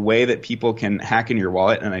them, there's a way that people can hack into your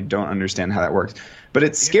wallet, and I don't understand how that works. But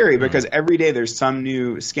it's scary because every day there's some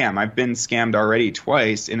new scam. I've been scammed already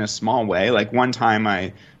twice in a small way. One time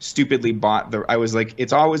I stupidly bought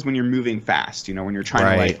it's always when you're moving fast, when you're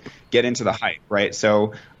trying to get into the hype, right?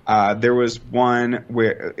 So there was one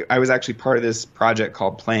where I was actually part of this project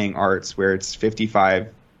called Playing Arts, where it's 55,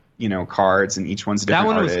 cards, and each one's a different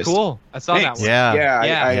artist. That one was cool. I saw that one.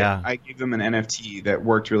 Yeah. I gave them an NFT that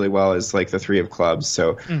worked really well as the Three of Clubs.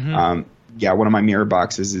 So, one of my mirror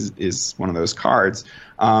boxes is one of those cards.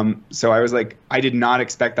 So I was I did not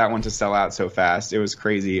expect that one to sell out so fast. It was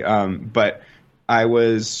crazy. But I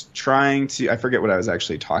was trying to, I forget what I was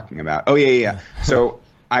actually talking about. Oh yeah. So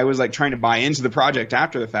I was trying to buy into the project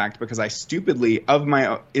after the fact, because I stupidly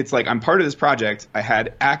it's I'm part of this project. I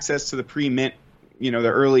had access to the pre-mint, the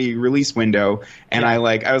early release window, and I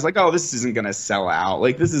was oh, this isn't going to sell out.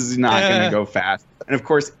 This is not going to go fast. And of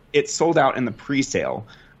course it sold out in the pre-sale.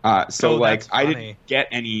 So Oh, like that's I funny. didn't get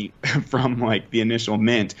any from like the initial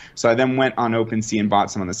mint. So I then went on OpenSea and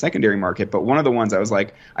bought some on the secondary market. But one of the ones I was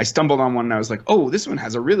like, I stumbled on one and I was like, oh, this one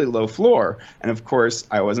has a really low floor. And of course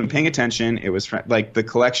I wasn't paying attention. It was like the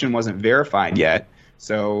collection wasn't verified yet.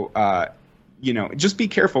 So, you know, just be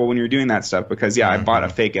careful when you're doing that stuff because I bought a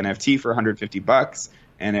fake NFT for $150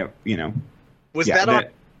 and it, you know, Was yeah, that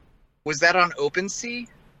on OpenSea?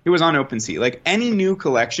 it was on OpenSea. Like any new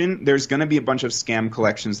collection, there's going to be a bunch of scam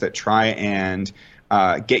collections that try and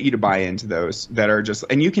get you to buy into those that are just,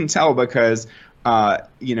 and you can tell because,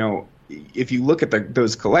 you know, if you look at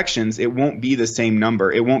those collections, it won't be the same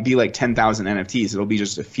number. It won't be like 10,000 NFTs. It'll be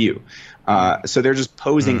just a few. So they're just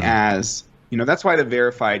posing as, you know, that's why the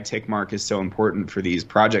verified tick mark is so important for these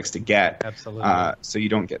projects to get. Absolutely. So you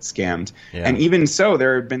don't get scammed. Yeah. And even so,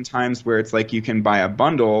 there have been times where it's like you can buy a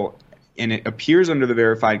bundle and it appears under the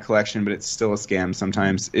verified collection, but it's still a scam.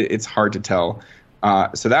 Sometimes it's hard to tell.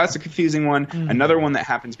 So that was a confusing one. Another one that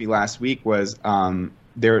happened to me last week was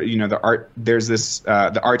there. You know, there's this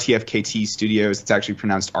the RTFKT Studios. It's actually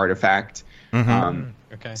pronounced Artifact.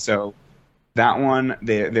 Okay. So that one,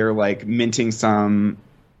 they're like minting some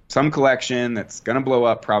collection that's gonna blow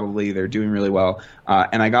up. Probably they're doing really well.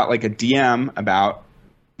 And I got like a DM about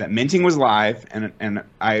that minting was live, and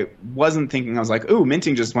I wasn't thinking. I was like, "Ooh,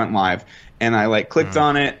 minting just went live," and I like clicked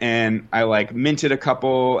on it, and I like minted a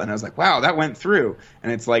couple, and I was like, "Wow, that went through,"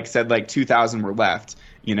 and it's like said like 2,000 were left,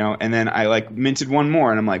 you know, and then I like minted one more,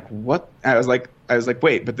 and I'm like, "What?" I was like,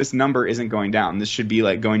 "Wait, but this number isn't going down. This should be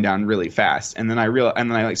like going down really fast," and then I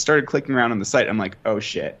like started clicking around on the site. I'm like, "Oh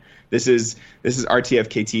shit, this is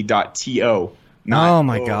rtfkt.to." Oh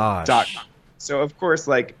my gosh. .com. So of course,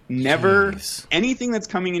 like never Jeez. anything that's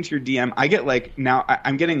coming into your DM. I get like now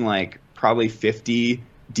I'm getting like probably 50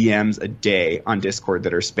 DMs a day on Discord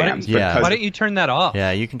that are spams. Yeah. because Why don't you turn that off?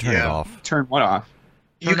 Yeah, you can turn it off. turn what off?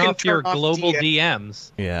 Turn can off your turn off global DM.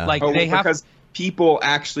 DMs. Yeah. Like Oh, they have. because people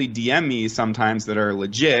actually DM me sometimes that are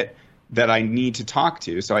legit that I need to talk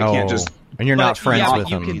to. So I can't just. And you're not But, friends yeah, with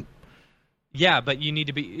but you them. can- Yeah, but you need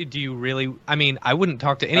to be. Do you really? I mean, I wouldn't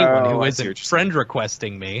talk to anyone who I see isn't what you're friend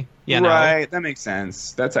requesting me. You know? Right, that makes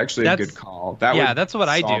sense. That's actually a good call. That would that's what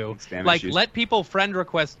I solve do. spam Like, issues. let people friend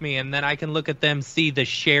request me, and then I can look at them, see the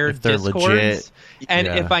shared If they're Discords, legit, and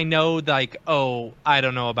yeah. if I know, like, oh, I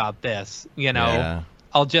don't know about this, you know, Yeah.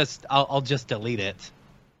 I'll just delete it.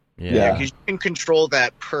 Yeah, because you can control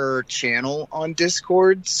that per channel on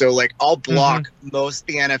Discord. So, like, I'll block most of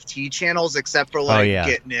the NFT channels except for, like,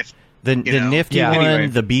 Get Nifty. The know? Nifty Yeah. one, Anyway.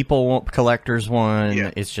 the Beeple collectors one, Yeah.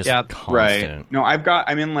 it's just Yeah. constant. Right. No,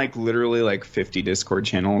 I'm in like literally like 50 Discord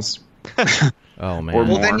channels. Oh man. Or Well,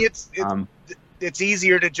 more. then Um, it's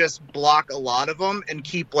easier to just block a lot of them and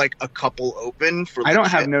keep, like, a couple open for I don't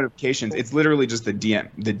have legit. notifications. It's literally just the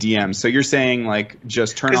DM. So you're saying like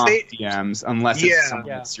just turn 'Cause off they- DMs unless Yeah. it's someone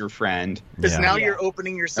that's your friend. Because Yeah. now Yeah. you're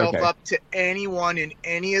opening yourself Okay. up to anyone in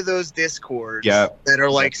any of those Discords Yeah. that are,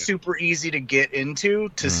 like, Okay. super easy to get into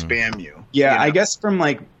to spam you. Yeah, you know? I guess from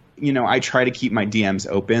like, you know, I try to keep my DMs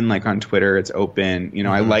open. Like on Twitter, it's open. You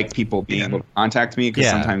know, I like people being able to contact me because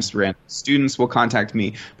Yeah. sometimes random students will contact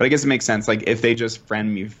me. But I guess it makes sense. Like if they just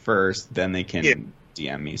friend me first, then they can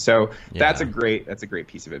DM me. So that's a great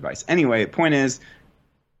piece of advice. Anyway, point is,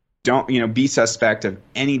 don't, you know, be suspect of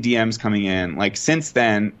any DMs coming in. Like since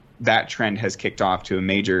then, that trend has kicked off to a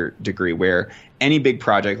major degree where any big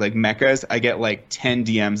project like Mechas, I get like 10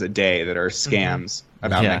 DMs a day that are scams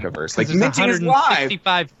about Yeah. Mechaverse. Like There's minting is live.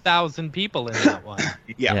 165,000 people in that one.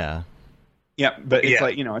 Yeah. Yeah, but it's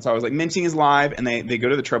like, you know, it's always like minting is live, and they go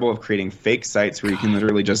to the trouble of creating fake sites where you can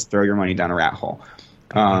literally just throw your money down a rat hole.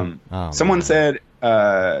 Someone man. said,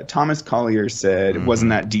 Thomas Collier said, wasn't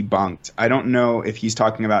that debunked? I don't know if he's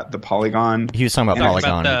talking about the Polygon. He was talking about Talking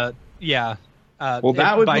Polygon. About the, Well,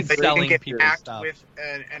 that would by be Like, they selling can get people's hacked stuff. with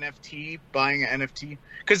an NFT, buying an NFT.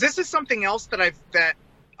 Because this is something else that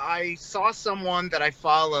I saw someone that I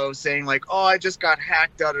follow saying, like, oh, I just got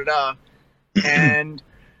hacked, da-da-da. And,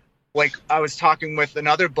 like, I was talking with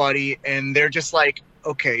another buddy, and they're just like,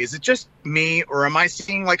 okay, is it just me, or am I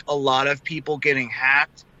seeing, like, a lot of people getting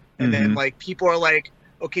hacked? And then, like, people are like,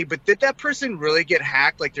 okay, but did that person really get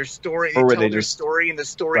hacked? Like, their story, Or were tell they their just- story, and the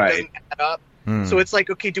story Right. doesn't add up. Hmm. So it's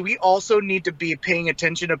like, okay, do we also need to be paying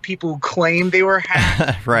attention to people who claim they were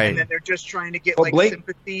hacked, Right. and then they're just trying to get Well, like Blake,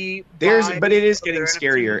 sympathy? But it is vibes of getting their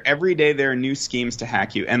scarier. NFT? Every day there are new schemes to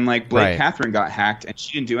hack you. And like Blake Right. Catherine got hacked, and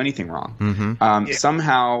she didn't do anything wrong. Mhm.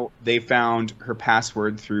 Somehow they found her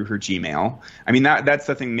password through her Gmail. I mean, that's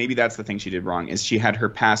the thing. Maybe that's the thing she did wrong, is she had her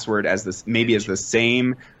password as the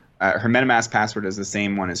same. Her MetaMask password is the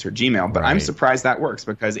same one as her Gmail. But I'm Right. surprised that works,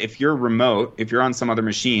 because if you're remote, if you're on some other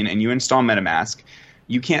machine and you install MetaMask,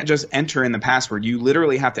 you can't just enter in the password. You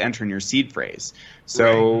literally have to enter in your seed phrase.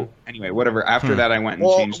 So anyway, whatever. After that, I went and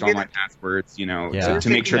changed all my passwords, to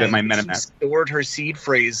make sure that my MetaMask stored her seed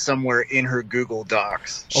phrase somewhere in her Google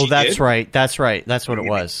Docs. That's right. That's what it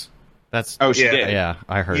was. She did. Yeah,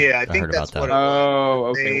 I heard. Yeah, I think heard that's about what that. it was. Oh,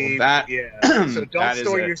 okay. Well, that. Yeah. So don't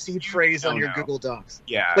store your seed phrase on your Google Docs.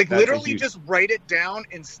 Yeah. Like literally, just write it down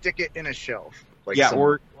and stick it in a shelf. Like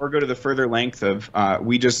or go to the further length of I'm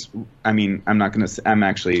not going to. I'm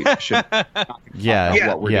actually should.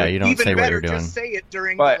 What we're doing. You don't Even say better, what you're doing. Just say it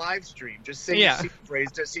during the live stream. Just say your seed phrase,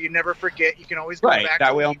 so you never forget. You can always go back. That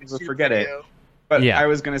to way, I'll the never YouTube forget video. it. But I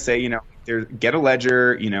was going to say, get a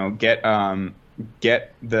ledger.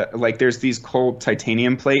 Get the there's these cold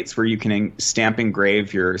titanium plates where you can stamp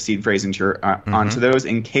engrave your seed phrase into your onto those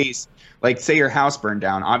in case. Like, say your house burned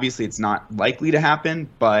down. Obviously, it's not likely to happen,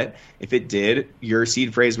 but if it did, your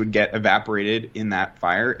seed phrase would get evaporated in that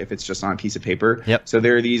fire if it's just on a piece of paper. Yep. So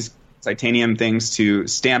there are these titanium things to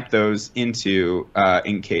stamp those into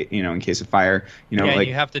in case of fire.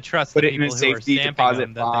 you have to trust put the it in a people who are safety stamping deposit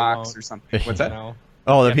them, that box or something. What's that?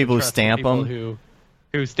 The people who stamp them.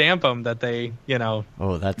 Who stamp them that they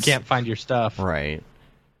can't find your stuff. Right.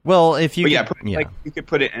 Well, if you you could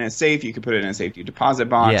put it in a safe, you could put it in a safety deposit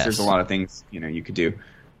box. Yes. There's a lot of things you could do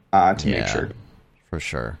to make sure. For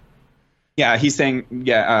sure. Yeah, he's saying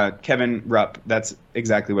Kevin Rupp. That's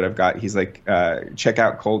exactly what I've got. He's like, check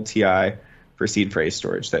out Cold TI for seed phrase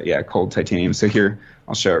storage. That cold titanium. So here,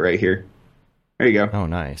 I'll show it right here. There you go. Oh,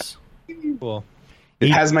 nice. Cool. It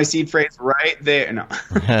has my seed phrase right there. No.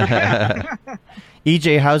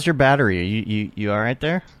 EJ, how's your battery? You all right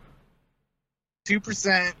there?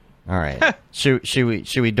 2%. All right.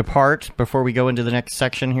 should we depart before we go into the next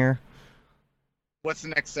section here? What's the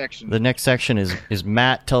next section? The next section is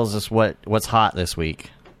Matt tells us what's hot this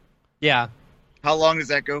week. Yeah. How long does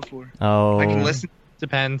that go for? Oh, I can listen.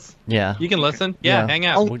 Depends. Yeah. You can listen. Yeah. Hang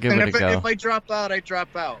out. We'll give it a go. If I drop out, I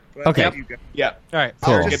drop out. But Okay. Yeah. All right.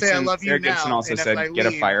 Cool. I'll just say I love you Sarah now. Gibson also and if said I get a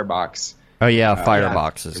leave- firebox. Oh yeah,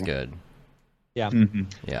 Firebox is good. Yeah. Mm-hmm.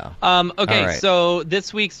 Yeah. Okay, All right. so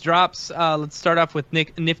this week's drops. Let's start off with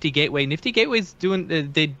Nifty Gateway. Nifty Gateway's doing.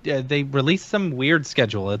 They released some weird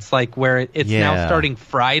schedule. It's like where it's now starting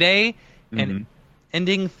Friday and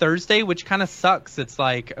ending Thursday, which kind of sucks. It's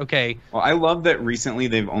like, okay. Well, I love that recently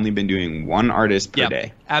they've only been doing one artist per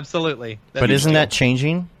day. Absolutely. But isn't that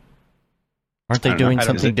changing? Aren't they doing know.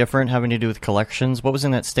 something different having to do with collections? What was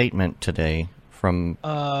in that statement today from...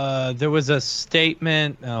 there was a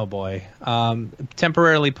statement, oh boy,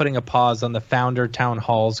 temporarily putting a pause on the founder town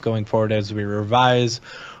halls going forward as we revise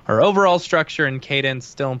our overall structure and cadence,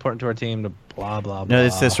 still important to our team, to blah, blah, blah. No,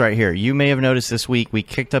 it's this right here. You may have noticed this week we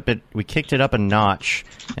kicked it up a notch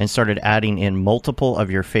and started adding in multiple of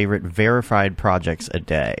your favorite verified projects a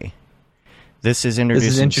day. This is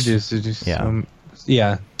introduced.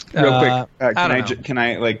 Yeah. Real quick, can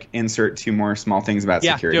I insert two more small things about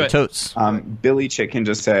security? Do it. Totes. Billy Chicken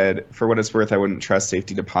just said, for what it's worth, I wouldn't trust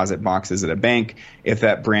safety deposit boxes at a bank. If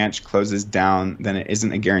that branch closes down, then it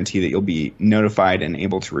isn't a guarantee that you'll be notified and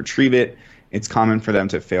able to retrieve it. It's common for them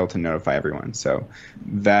to fail to notify everyone. So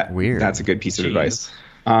that's a good piece of advice.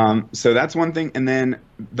 So that's one thing. And then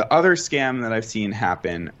the other scam that I've seen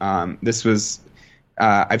happen, I've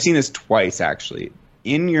seen this twice actually.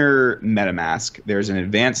 In your MetaMask, there's an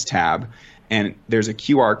advanced tab, and there's a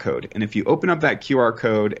QR code. And if you open up that QR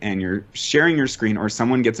code and you're sharing your screen, or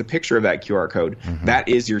someone gets a picture of that QR code, that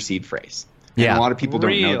is your seed phrase. And a lot of people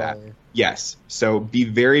don't know that. Yes. So be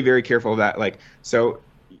very, very careful of that.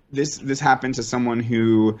 This happened to someone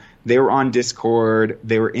who they were on Discord,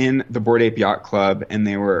 they were in the Bored Ape Yacht Club, and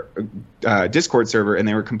they were Discord server, and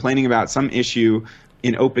they were complaining about some issue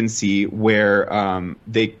in OpenSea where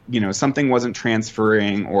something wasn't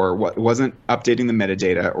transferring or wasn't updating the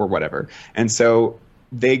metadata or whatever. And so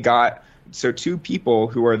two people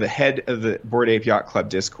who are the head of the Bored Ape Yacht Club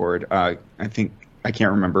Discord, I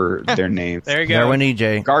can't remember their names. There you go. There went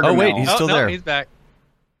EJ. Gargamel. Oh wait, he's still there. He's back.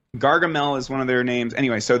 Gargamel is one of their names.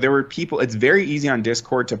 Anyway, so there were people. It's very easy on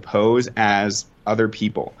Discord to pose as other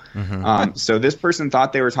people. So this person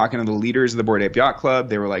thought they were talking to the leaders of the Bored Ape Yacht Club.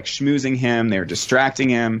 They were schmoozing him. They were distracting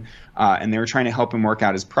him, and they were trying to help him work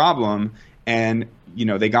out his problem. And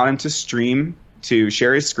they got him to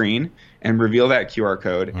share his screen and reveal that QR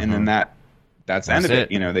code, and then that's the end of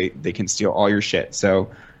it. They can steal all your shit. So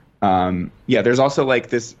there's also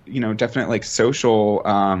this definite social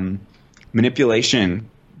manipulation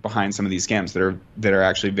behind some of these scams that are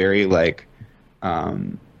actually very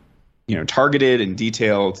targeted and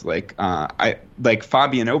detailed.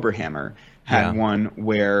 Fabian Oberhammer had one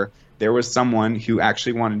where there was someone who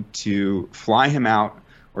actually wanted to fly him out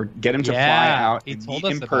or get him to fly Yeah, out he and told meet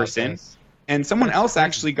us in about person. this. And someone That's else crazy.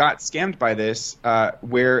 actually got scammed by this,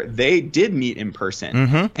 where they did meet in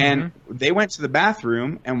person, and they went to the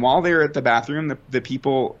bathroom. And while they were at the bathroom, the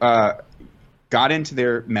people got into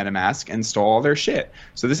their MetaMask and stole all their shit.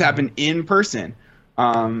 So this happened in person.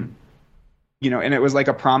 And it was like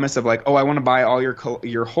a promise of like, oh, I want to buy all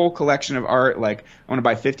your whole collection of art. Like, I want to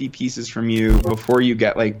buy 50 pieces from you before you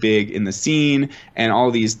get like big in the scene, and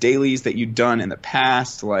all these dailies that you've done in the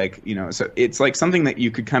past. Like, so it's like something that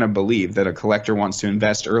you could kind of believe that a collector wants to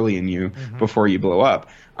invest early in you before you blow up.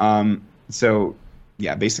 So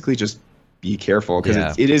yeah, basically just be careful,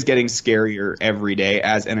 because it is getting scarier every day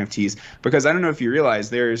as NFTs. Because I don't know if you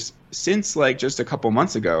realize, since like just a couple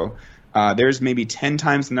months ago, there's maybe 10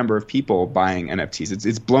 times the number of people buying NFTs.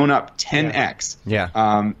 It's blown up 10x.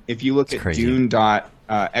 Yeah. If you look at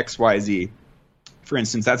Dune.xyz, for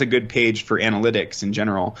instance, that's a good page for analytics in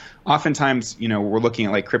general. Oftentimes, we're looking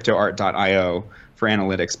at like cryptoart.io for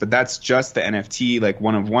analytics, but that's just the NFT, like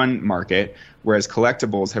one-of-one market, whereas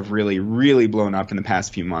collectibles have really, really blown up in the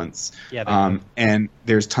past few months. Yeah, and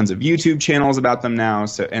there's tons of YouTube channels about them now.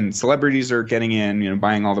 So, and celebrities are getting in,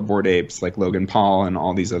 buying all the Bored Apes, like Logan Paul and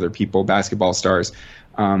all these other people, basketball stars.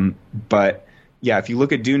 But yeah, if you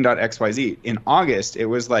look at Dune.xyz, in August, it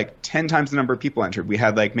was like 10 times the number of people entered. We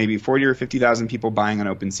had like maybe 40 or 50,000 people buying on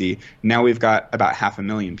OpenSea. Now we've got about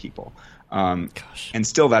 500,000 people. And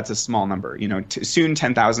still, that's a small number. Soon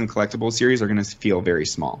 10,000 collectible series are going to feel very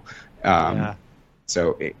small.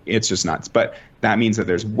 So it's just nuts. But that means that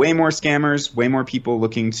there's way more scammers, way more people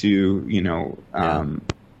looking to,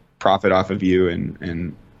 profit off of you,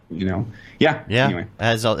 and Anyway.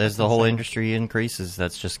 As the whole industry increases,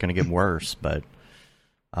 that's just going to get worse. But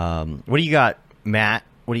what do you got, Matt?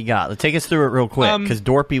 What do you got? Let's take us through it real quick, because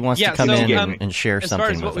Dorpy wants to come in and share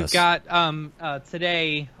something with us. As far as what we've got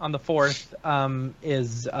today on the 4th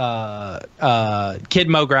is Kid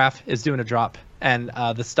Mograph is doing a drop, and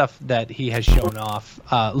the stuff that he has shown off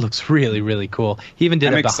looks really, really cool. He even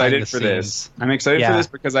did I'm it behind excited the for scenes. this. I'm excited for this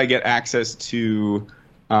because I get access to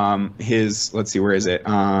his, let's see, where is it?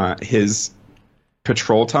 His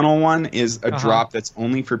Patrol Tunnel one is a drop that's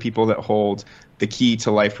only for people that hold the key to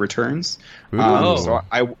Life Returns. So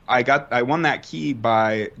I won that key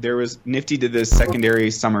Nifty did this secondary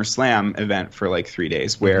Summer Slam event for like 3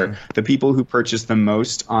 days, where the people who purchased the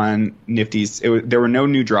most on Nifty's, there were no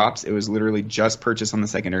new drops. It was literally just purchase on the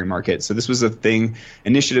secondary market. So this was a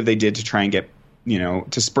initiative they did to try and get,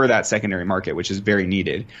 to spur that secondary market, which is very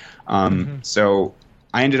needed. So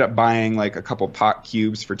I ended up buying like a couple pot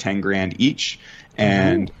cubes for 10 grand each,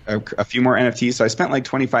 and a few more NFTs. So I spent like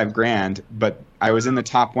 25 grand, but I was in the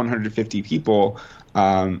top 150 people,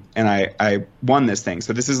 and I won this thing.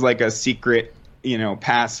 So this is like a secret,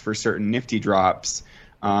 pass for certain Nifty drops.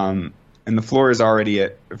 And the floor is already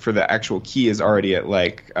for the actual key is already at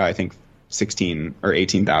like, I think 16 or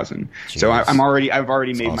 18,000. So I've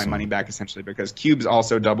already made my money back essentially, because cubes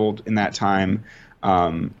also doubled in that time.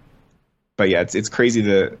 But yeah, it's crazy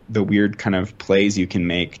the weird kind of plays you can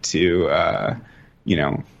make to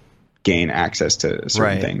gain access to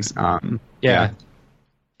certain things. Yeah,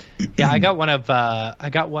 I got one of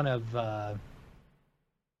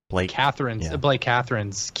Blake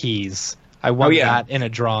Catherine's keys. I won that in a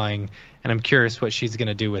drawing, and I'm curious what she's going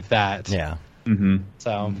to do with that. Yeah.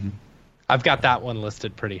 So I've got that one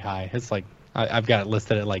listed pretty high. It's like I've got it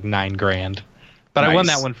listed at like $9 grand. But I won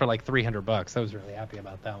that one for like $300. I was really happy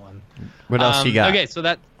about that one. What else you got? Okay, so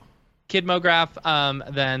that Kid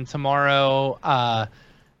Mograph. Then tomorrow,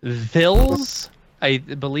 Vils. I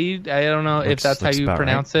believe, I don't know if that's how you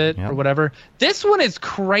pronounce it or whatever. This one is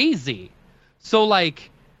crazy. So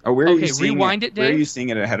like, where are you seeing rewind it, Dave? Where are you seeing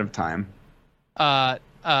it ahead of time? I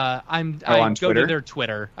on go Twitter? to their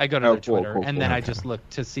Twitter. I go to their Twitter, and then I just look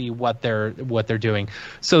to see what they're doing.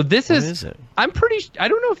 So this is it? I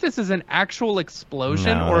don't know if this is an actual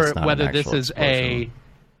explosion or whether this is a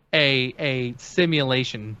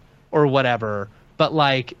simulation or whatever. But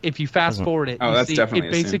like, if you fast forward it, you see it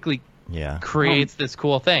basically creates this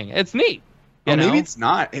cool thing. It's neat. Maybe it's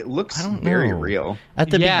not. It looks very real.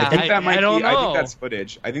 At the I think that might be. I think that's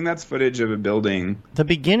footage. I think that's footage of a building. The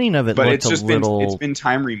beginning of it, but looked it's just it's been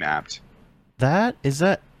time remapped. That's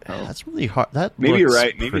really hard. That maybe you're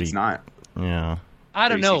right. Pretty, maybe it's not. Yeah. I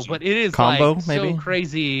don't know, but it is combo, like maybe? So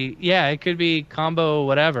crazy. Yeah, it could be combo,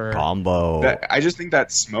 whatever. Combo. I just think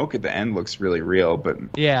that smoke at the end looks really real, but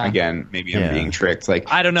again, maybe I'm being tricked. Like,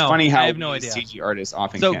 I don't know. It's funny how I have no idea. CG artists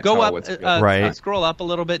often so can't go tell up, what's real. Scroll up a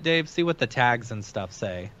little bit, Dave. See what the tags and stuff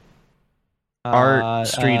say.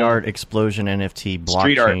 Street art, explosion, NFT,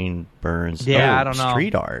 blockchain, burns. Yeah, I don't know.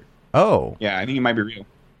 Street art. Oh. Yeah, I think it might be real.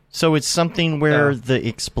 So it's something where Oh. the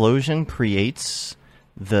explosion creates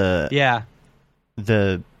the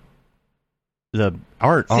the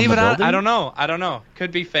art on See, the but building? I don't know. I don't know.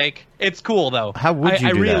 Could be fake. It's cool though. How would you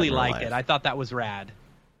I do that really in real like life? it. I thought that was rad.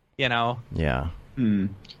 You know. Yeah. Hmm.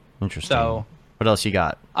 Interesting. So What else you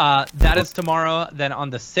got? that is tomorrow. Then on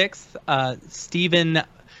the 6th, Stephen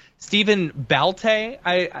Balte.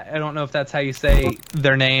 I don't know if that's how you say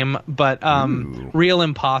their name, but Real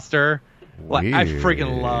Imposter. Like, I freaking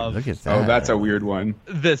Weird. love Look at that. Oh, that's a weird one.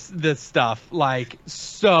 this stuff. Like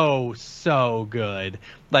so good.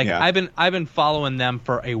 Like Yeah. I've been following them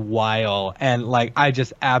for a while, and like I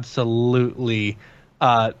just absolutely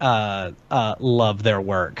love their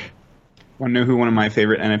work. Want to know who one of my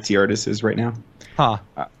favorite NFT artists is right now? Huh.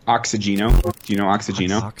 Oxygeno. Do you know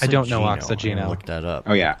Oxygeno? I don't know I'm Oxygeno. gonna look that up.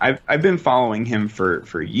 Oh yeah, I've been following him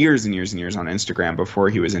for years and years and years on Instagram before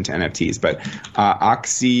he was into NFTs. But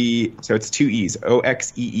so it's 2 E's,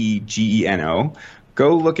 OXEEGENO.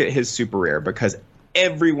 Go look at his super rare because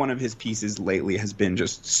every one of his pieces lately has been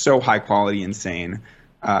just so high quality, insane,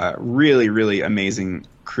 really really amazing,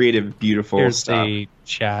 creative, beautiful Here's stuff. the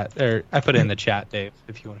chat, or I put it in the chat, Dave,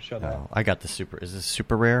 if you want to show that. Oh, I got the super. Is this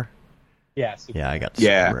super rare? Yeah. Yeah, I got the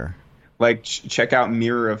Yeah. super rare. Like check out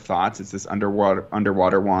Mirror of Thoughts. It's this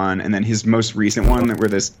underwater one, and then his most recent one where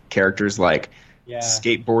this character's like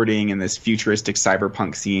skateboarding in this futuristic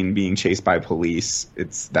cyberpunk scene, being chased by police.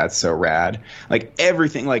 That's so rad. Like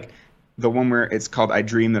everything, like the one where it's called "I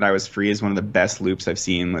Dream That I Was Free" is one of the best loops I've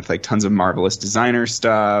seen, with like tons of marvelous designer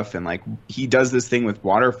stuff, and like he does this thing with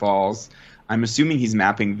waterfalls. I'm assuming he's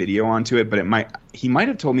mapping video onto it, but he might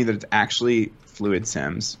have told me that it's actually Fluid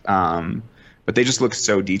Sims. But they just look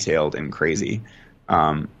so detailed and crazy.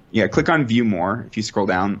 Click on View More. If you scroll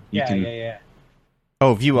down, you can.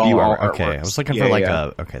 Oh, view all art. artworks. Okay, I was looking Yeah, for like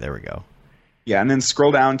yeah. a. Okay, there we go. Yeah, and then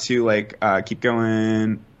scroll down to like keep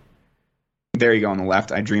going. There you go on the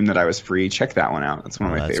left. I Dreamed That I Was Free. Check that one out. That's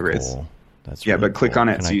one of my that's favorites. Cool. That's Yeah, really but click cool. on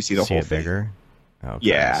it Can so I you see the whole it thing. bigger. Okay,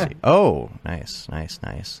 Yeah. I see. Oh, nice.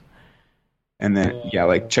 And then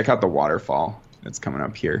like check out the waterfall that's coming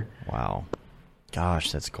up here. Wow.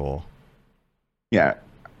 Gosh, that's cool. Yeah,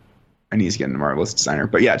 I need to get into Marvelous Designer.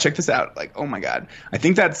 But yeah, check this out. Like, oh my god, I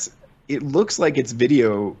think it looks like it's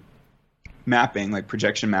video mapping, like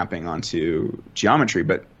projection mapping onto geometry,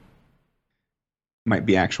 but might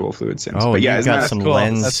be actual Fluid Sims. Oh, but yeah, you isn't got that some cool?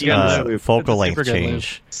 lens That's good. focal That's a length super good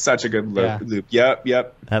change. such a good Yeah. loop?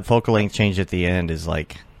 Yep. That focal length change at the end is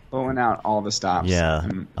like, Pulling out all the stops. yeah.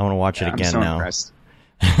 I want to watch it I'm again so now. impressed.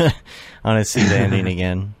 I want to see the ending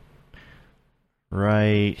again.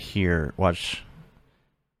 Right here. Watch.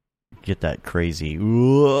 Get that crazy.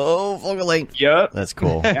 Whoa, focal length. Yep. That's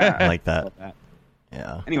cool. Yeah. I like that. Love that.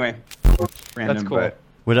 Yeah. Anyway, random, cool. but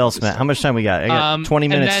What else, Matt? How much time we got? I got 20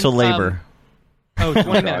 and minutes then, till labor. Oh, 20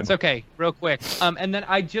 God. minutes. Okay, real quick. And then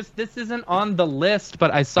this isn't on the list,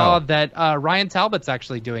 but I saw that Ryan Talbot's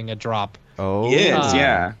actually doing a drop Oh, he is,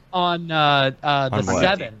 yeah. on the what?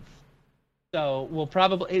 7th. So we'll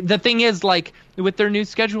probably, the thing is, like, with their new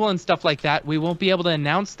schedule and stuff like that, we won't be able to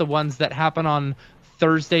announce the ones that happen on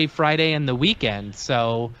Thursday, Friday, and the weekend.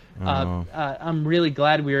 So I'm really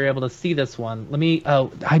glad we were able to see this one. Let me,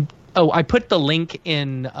 I put the link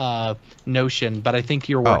in Notion, but I think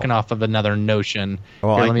you're working off of another Notion.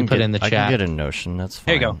 Well, Here, I let me can put get, it in the I chat. can get a Notion. That's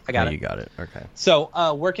fine. Here you go. I got it. You got it. Okay.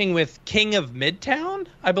 So, working with King of Midtown,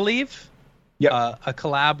 I believe. Yep. A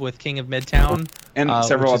collab with King of Midtown. And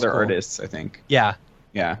several which is other cool. artists, I think. Yeah.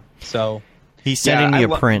 Yeah. So, He's sending Yeah, me I a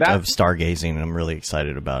love print that. of stargazing, and I'm really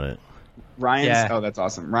excited about it. Oh, that's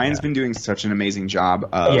awesome. Ryan's Yeah. been doing such an amazing job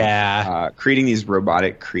of Yeah. creating these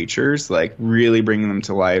robotic creatures, like really bringing them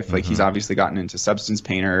to life. Like he's Mm-hmm. obviously gotten into Substance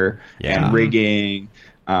Painter Yeah. and rigging.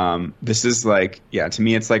 This is like, to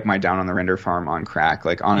me, it's like my Down on the Render farm on crack.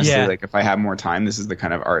 Like honestly, Yeah. like if I had more time, this is the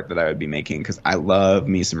kind of art that I would be making because I love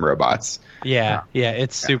me some robots. yeah,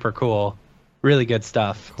 it's super cool. Really good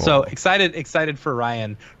stuff. Cool. So excited for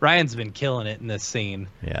Ryan. Ryan's been killing it in this scene.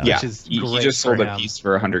 Yeah. Yeah, Which is he great just for sold a him. piece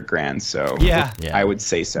for $100,000, so Yeah. Yeah. I would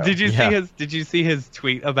say so. Did you Yeah. see his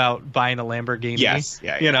tweet about buying a Lamborghini? Yes,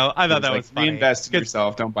 yeah. You know, I thought that It was funny. reinvest in 'Cause-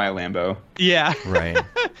 yourself. Don't buy a Lambo. Yeah. Right.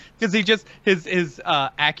 Because he just his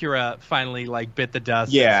Acura finally like bit the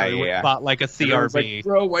dust. Yeah, so he went yeah. and bought like a Everyone's CRV. like,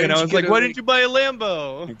 "Bro, why you know, didn't you it's get like, a, why like-" didn't you buy a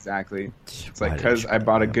Lambo? Exactly. It's Why like didn't because you I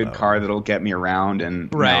bought a buy a good Lambo? car that'll get me around,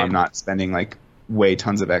 and Right. I'm not spending like way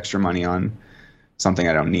tons of extra money on something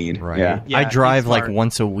I don't need. Right. Yeah. Yeah, I drive he's like smart.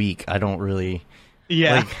 once a week. I don't really.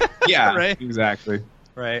 Yeah. Yeah. Right. Exactly.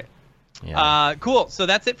 Right. Yeah. Cool. So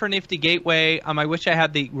that's it for Nifty Gateway. I wish I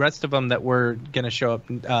had the rest of them that were going to show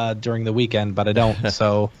up during the weekend, but I don't.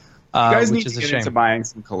 So You guys which need is to a get shame. into buying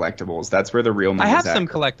some collectibles. That's where the real money I is have some at.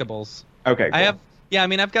 collectibles. Okay, cool. I have. Yeah, I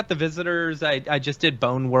mean, I've got the Visitors. I just did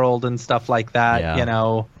Bone World and stuff like that. Yeah. You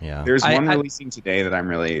know. Yeah. There's one I- releasing today that I'm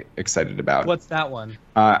really excited about. What's that one?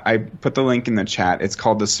 I put the link in the chat. It's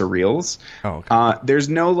called the Surreals. Oh, okay. There's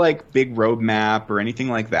no like big roadmap or anything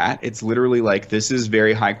like that. It's literally like this is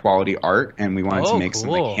very high quality art, and we wanted to make some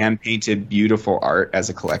cool. like hand painted beautiful art as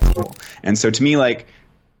a collectible. And so to me, like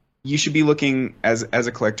you should be looking as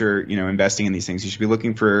a collector, you know, investing in these things. You should be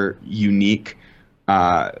looking for unique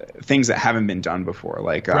things that haven't been done before.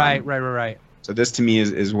 Like Right. So this to me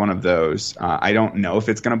is one of those. I don't know if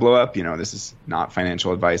it's going to blow up. You know, this is not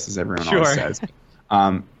financial advice, as everyone always Sure. says.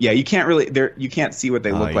 Yeah, you can't really you can't see what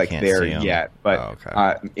they look you like can't there see 'em. yet. But Oh,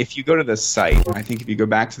 okay. if you go to the site, I think if you go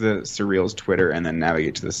back to the Surreals Twitter and then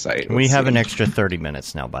navigate to the site, We let's have see. an extra 30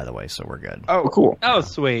 minutes now, by the way, so we're good. Oh, cool. Oh,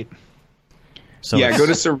 sweet. So Yeah, it's go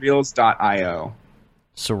to surreals.io.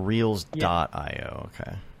 surreals.io.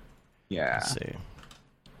 Okay. Yeah, Let's see.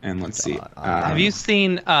 and let's see. Have you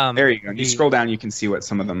seen? There you go. You the- scroll down, you can see what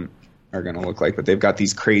some of them are going to look like. But they've got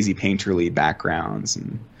these crazy painterly backgrounds,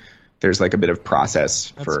 and there's like a bit of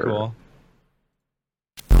process That's for. cool.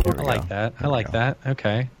 Here I we like go. that. I There we like go. that.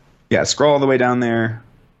 Okay. Yeah, scroll all the way down there.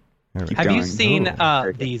 Here we Keep go. Have you going. seen Ooh,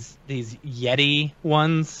 very good. these Yeti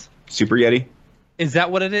ones? Super Yeti. Is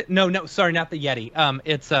that what it is? No, sorry, not the Yeti.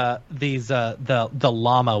 It's these the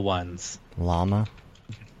llama ones. Llama?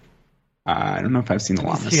 I don't know if I've seen the Let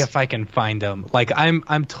me llamas. see if I can find them. Like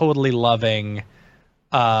I'm totally loving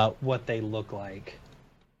what they look like.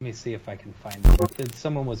 Let me see if I can find them.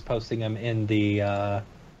 Someone was posting them in the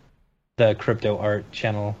crypto art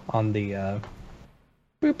channel on the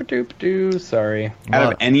boop-a-doop-doo. Sorry. Out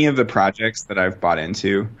Well, of any of the projects that I've bought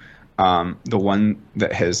into, the one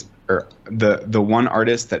that has, or the one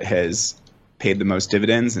artist that has paid the most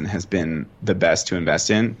dividends and has been the best to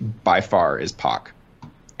invest in by far is Pac,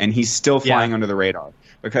 and he's still flying Yeah. under the radar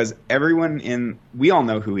because we all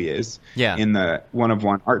know who he is Yeah. in the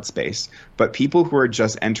one-of-one art space, but people who are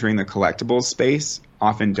just entering the collectibles space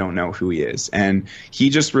often don't know who he is. And he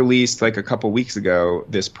just released like a couple weeks ago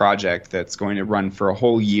this project that's going to run for a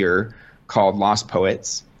whole year called Lost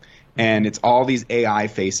Poets, and it's all these AI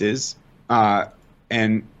faces,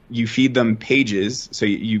 and you feed them pages, so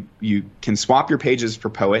you can swap your pages for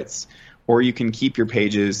poets, or you can keep your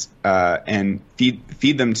pages and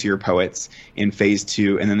feed them to your poets in phase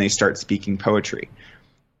 2, and then they start speaking poetry.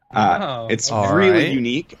 It's All really right.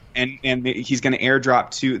 unique, and he's going to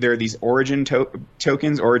airdrop there are these origin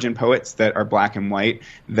tokens, origin poets that are black and white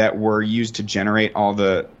that were used to generate all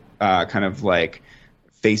the kind of like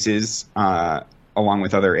faces along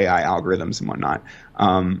with other AI algorithms and whatnot.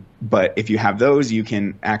 But if you have those, you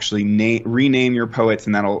can actually rename your poets,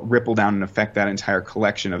 and that'll ripple down and affect that entire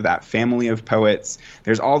collection of that family of poets.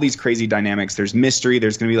 There's all these crazy dynamics. There's mystery.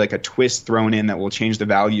 There's going to be like a twist thrown in that will change the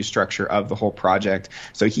value structure of the whole project.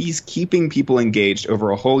 So he's keeping people engaged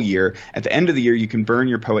over a whole year. At the end of the year, you can burn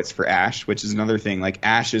your poets for Ash, which is another thing. Like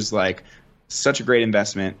Ash is like such a great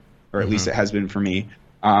investment, or at least it has been for me.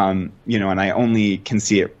 And I only can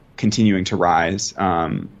see it continuing to rise.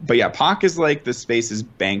 But yeah, Pac is like the space's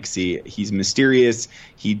Banksy. He's mysterious.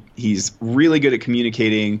 He's really good at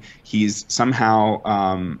communicating. He's somehow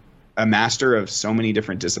a master of so many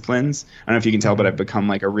different disciplines. I don't know if you can tell, but I've become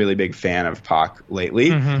like a really big fan of Pac lately.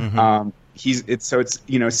 Cinema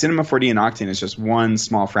 4D and Octane is just one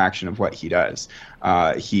small fraction of what he does.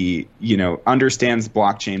 He understands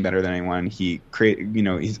blockchain better than anyone. He's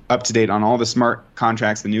up to date on all the smart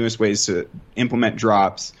contracts, the newest ways to implement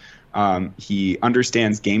drops. He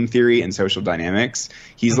understands game theory and social dynamics.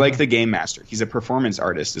 He's like the game master. He's a performance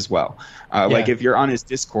artist as well. Like if you're on his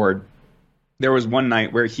Discord, there was one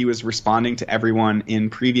night where he was responding to everyone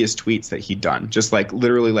in previous tweets that he'd done, just like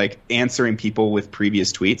literally like answering people with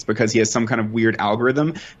previous tweets, because he has some kind of weird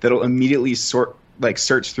algorithm that'll immediately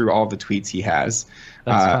search through all the tweets he has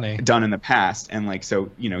done in the past. And like,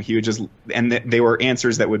 so, he would just, and they were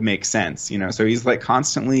answers that would make sense, so he's like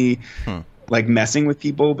constantly like messing with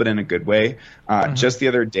people, but in a good way. Just the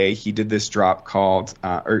other day, he did this drop called,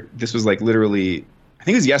 or this was like literally, I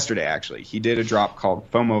think it was yesterday, actually. He did a drop called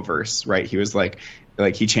FOMOverse, right? He was like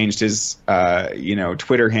he changed his,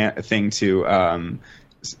 Twitter thing to,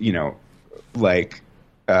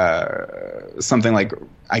 something like,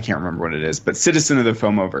 I can't remember what it is, but citizen of the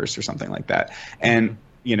FOMOverse or something like that. And,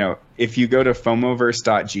 if you go to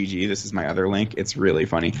FOMOverse.gg, this is my other link. It's really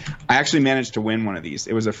funny. I actually managed to win one of these.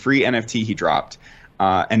 It was a free NFT he dropped.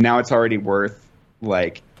 And now it's already worth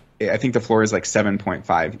I think the floor is like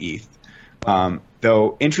 7.5 ETH.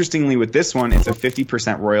 Though interestingly with this one, it's a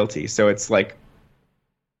 50% royalty. So it's like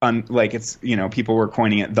like it's, you know, people were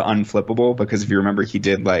coining it the unflippable, because if you remember, he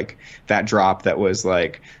did like that drop that was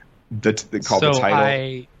like called the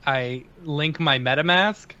title. I link my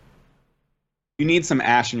MetaMask. You need some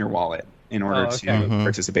Ash in your wallet in order to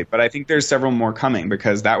participate, but I think there's several more coming,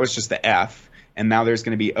 because that was just the F, and now there's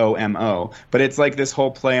going to be OMO. But it's like this whole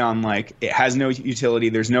play on like it has no utility,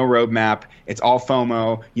 there's no roadmap, it's all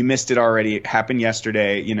FOMO. You missed it already. It happened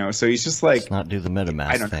yesterday, you know. So he's just like, let's not do the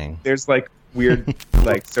MetaMask thing. There's like weird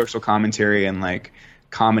like social commentary and like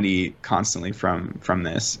comedy constantly from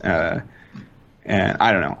this, and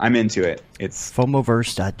I don't know. I'm into it. It's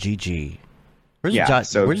FOMOverse.gg. Where's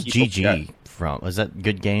GG from? Is that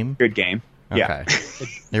good game? Good game. Yeah. Okay.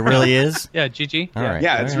 It really is? Yeah, GG. All right.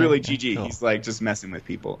 Yeah, it's All right. really GG. Cool. He's like just messing with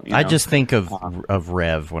people. You know? I just think of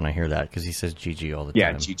Rev when I hear that, because he says GG all the time.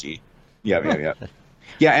 Yeah, GG. Yeah.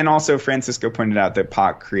 Yeah, and also Francisco pointed out that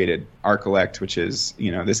Pac created Arcolect, which is,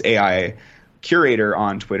 you know, this AI curator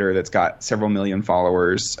on Twitter that's got several million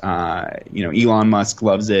followers. You know, Elon Musk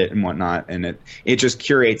loves it and whatnot, and it just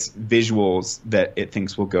curates visuals that it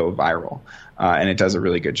thinks will go viral, and it does a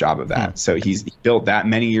really good job of that. So he built that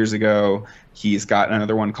many years ago. He's got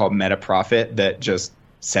another one called Meta Prophet that just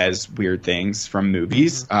says weird things from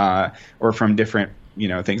movies or from different, you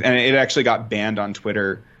know, things, and it actually got banned on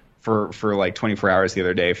Twitter for like 24 hours the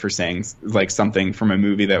other day for saying like something from a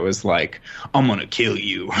movie that was like, I'm gonna kill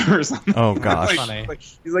you or something. Oh gosh.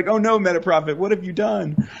 He's like, oh no, Meta Prophet, what have you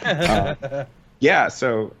done? Yeah,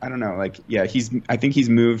 so I don't know, like, yeah, I think he's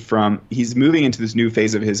moving into this new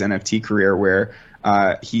phase of his NFT career where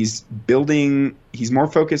he's more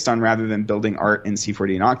focused on, rather than building art in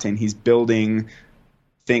C4D and Octane, he's building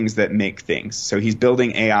things that make things. So he's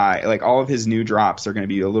building AI. Like all of his new drops are going to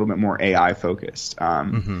be a little bit more AI focused.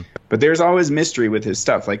 But there's always mystery with his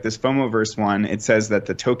stuff. Like this FOMOverse one, it says that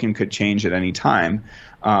the token could change at any time.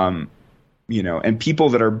 You know, and people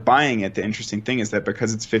that are buying it, the interesting thing is that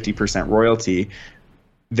because it's 50% royalty,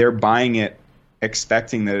 they're buying it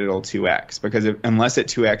expecting that it'll 2x, because unless it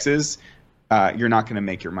 2x's, you're not going to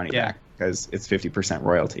make your money back, because it's 50%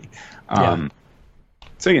 royalty.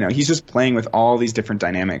 So, you know, he's just playing with all these different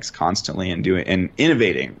dynamics constantly and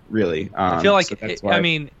innovating, really. I feel like, it's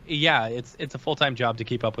a full-time job to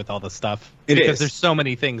keep up with all this stuff. Because there's so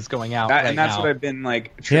many things going out right now. And that's what I've been,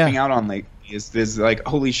 like, tripping out on lately is like,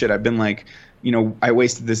 holy shit, I've been, like, you know, I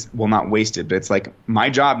wasted this. Well, not wasted, but it's, like, my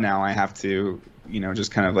job now I have to, you know,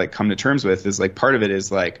 just kind of, like, come to terms with is, like, part of it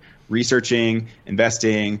is, like, researching,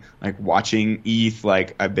 investing, like, watching ETH.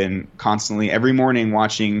 Like, I've been constantly, every morning,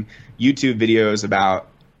 watching YouTube videos about,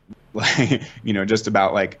 like, you know, just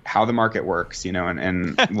about like how the market works, you know,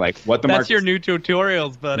 and like what the market. That's your new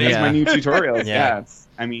tutorials, buddy. That's my new tutorials. Yeah.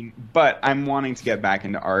 I mean, but I'm wanting to get back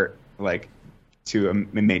into art, like to a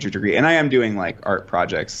major degree, and I am doing like art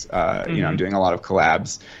projects. You know, I'm doing a lot of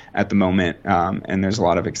collabs at the moment, and there's a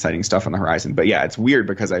lot of exciting stuff on the horizon. But yeah, it's weird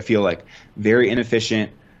because I feel like very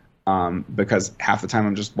inefficient, because half the time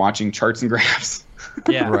I'm just watching charts and graphs.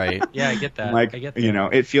 Yeah, right. Yeah, I get that. Like, I get that. You know,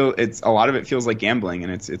 a lot of it feels like gambling,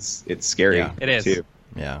 and it's scary. Yeah. It is. Too.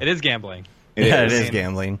 Yeah. It is gambling. It is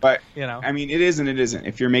gambling. But you know, I mean, it is and it isn't.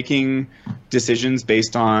 If you're making decisions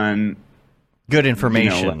based on good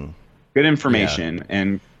information, you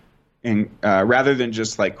know, and rather than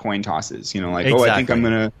just like coin tosses, you know, like exactly. I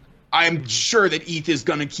think I'm sure that ETH is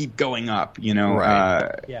gonna keep going up, you know.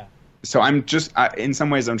 Yeah. So I'm just in some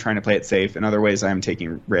ways I'm trying to play it safe. In other ways I'm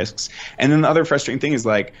taking risks. And then the other frustrating thing is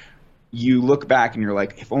like you look back and you're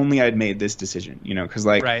like, if only I'd made this decision, you know, because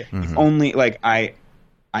like if only like I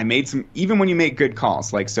made some. Even when you make good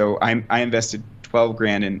calls, like so I invested 12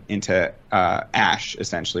 grand into Ash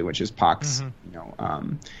essentially, which is Pac's you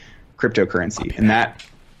know cryptocurrency, and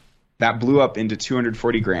that blew up into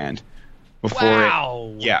 240 grand.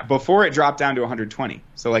 Before it dropped down to 120.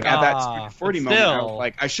 So like at that 240 moment, I was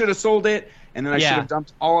like, I should have sold it, and then I should have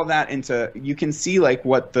dumped all of that into. You can see like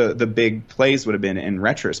what the big plays would have been in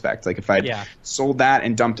retrospect. Like if I'd sold that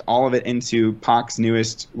and dumped all of it into Pac's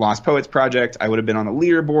newest Lost Poets project, I would have been on the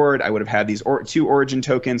leaderboard. I would have had these two Origin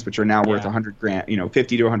tokens, which are now worth 100 grand, you know,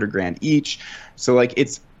 50 to 100 grand each. So like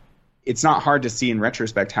it's not hard to see in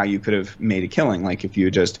retrospect how you could have made a killing. Like if you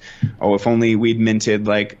just, if only we'd minted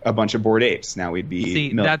like a bunch of Bored Apes, now we'd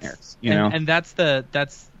be millionaires. You know, and that's the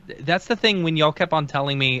thing when y'all kept on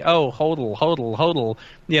telling me, hodl,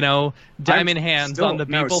 you know, diamond hands on the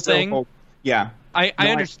people thing. I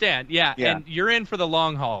understand. And you're in for the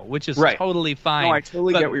long haul, which is totally fine. No, I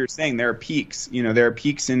totally get what you're saying. There are peaks. You know, there are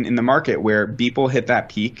peaks in the market where Beeple hit that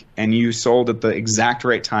peak and you sold at the exact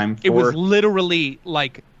right time. It was literally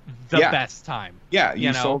like the best time. Yeah,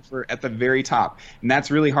 you know? Sold at the very top, and that's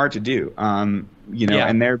really hard to do. You know,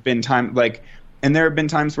 and there have been times like And there have been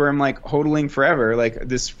times where I'm like hodling forever, like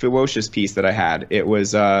this Fewocious piece that I had. It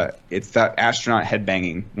was it's that astronaut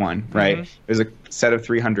headbanging one, right? It was a set of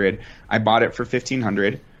 300. I bought it for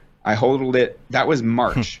 1,500. I hodled it. That was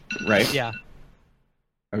March, right? Yeah.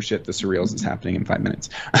 Oh shit, the surreals is happening in 5 minutes.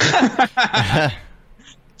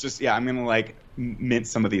 Just I'm gonna like mint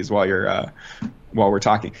some of these while we're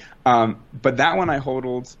talking. But that one I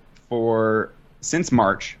hodled for since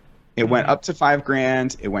March. It went up to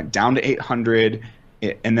 $5,000. It went down to 800,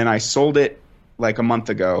 and then I sold it like a month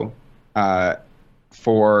ago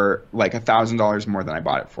for like $1,000 more than I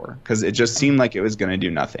bought it for, because it just seemed like it was going to do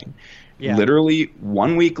nothing. Yeah. Literally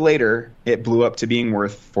 1 week later, it blew up to being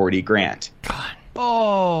worth $40,000. God.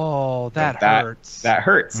 Oh, that hurts. That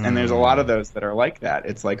hurts. And there's a lot of those that are like that.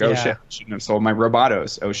 It's like, oh shit, I shouldn't have sold my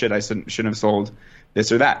Robotos. Oh shit, I shouldn't have sold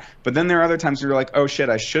this or that. But then there are other times where you're like, oh shit,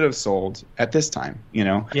 I should have sold at this time, you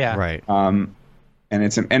know? Yeah. Right. And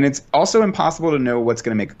it's also impossible to know what's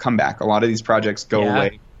going to make a comeback. A lot of these projects go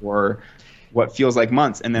away for what feels like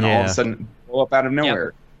months, and then all of a sudden blow up out of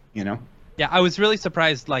nowhere, you know? Yeah, I was really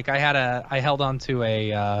surprised. Like I held on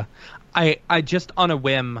to I just on a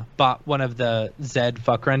whim bought one of the Zed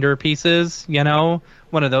fuck render pieces, you know,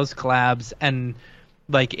 one of those collabs, and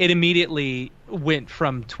like it immediately went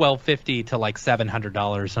from $1,250 to like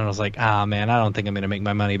 $700, and I was like, ah, man, I don't think I'm gonna make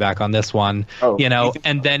my money back on this one, you know.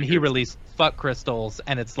 And then he released fuck crystals,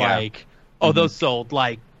 and it's like, oh, those sold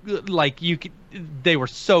like you could, they were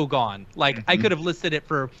so gone. Like I could have listed it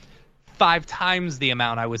for 5 times the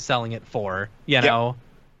amount I was selling it for, you know.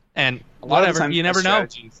 And a lot of times you never know.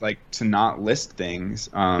 Like to not list things,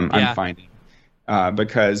 I'm finding.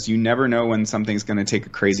 Because you never know when something's going to take a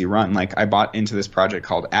crazy run. Like I bought into this project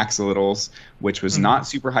called Axolotls, which was not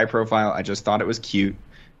super high profile. I just thought it was cute,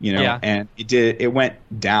 you know, and it went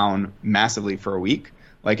down massively for a week.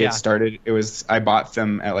 Like I bought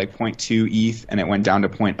them at like 0.2 ETH and it went down to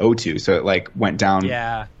 0.02. So it like went down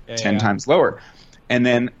 10 times lower. And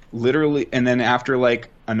then after like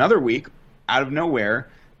another week, out of nowhere,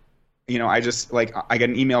 you know, I just like I get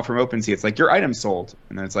an email from OpenSea. It's like, your item sold,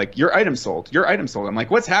 and then it's like, your item sold, your item sold. I'm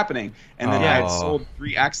like, what's happening? And then I had sold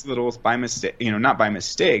 3 Axolotls by mistake, you know, not by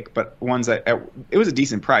mistake, but ones that it was a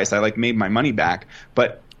decent price. I like made my money back,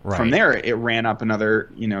 but from there it ran up another,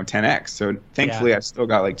 you know, 10x. So thankfully I've still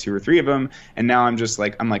got like 2 or 3 of them, and now I'm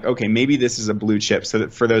like, okay, maybe this is a blue chip. So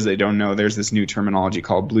that for those that don't know, there's this new terminology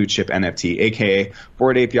called blue chip NFT, aka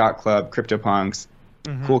Bored Ape Yacht Club, CryptoPunks,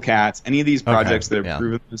 Cool Cats, any of these projects that have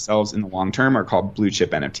proven themselves in the long term are called blue chip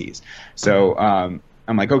NFTs. So I'm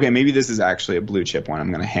like, okay, maybe this is actually a blue chip one. I'm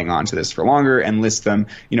going to hang on to this for longer and list them.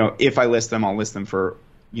 You know, if I list them, I'll list them for,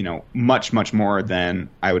 you know, much, much more than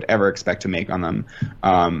I would ever expect to make on them.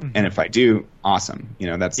 And if I do, awesome. You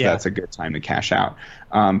know, that's a good time to cash out.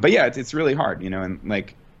 But yeah, it's really hard, you know, and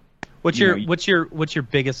like, what's your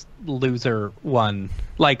biggest loser one,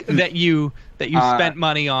 like that you spent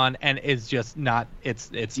money on and is just not it's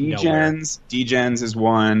Degens is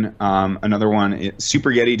one. Another one, Super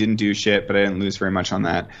Yeti didn't do shit, but I didn't lose very much on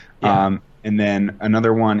that. And then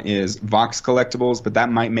another one is Vox Collectibles, but that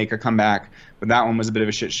might make a comeback. But that one was a bit of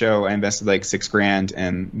a shit show. I invested like $6,000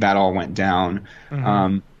 and that all went down.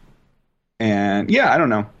 And yeah, I don't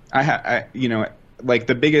know. I you know, like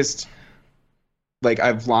the biggest, like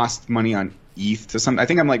I've lost money on ETH to some. I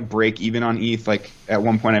think I'm like break even on ETH. Like at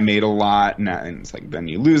one point I made a lot, and it's like then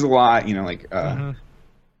you lose a lot. You know, like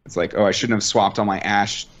it's like, oh, I shouldn't have swapped all my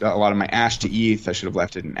Ash, a lot of my Ash to ETH. I should have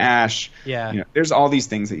left it in Ash. Yeah. You know, there's all these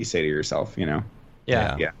things that you say to yourself. You know.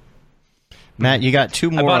 Yeah. Matt, you got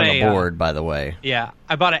 2 more on the board, by the way. Yeah,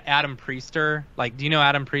 I bought an Adam Priester. Like, do you know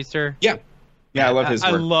Adam Priester? Yeah. Yeah, I love his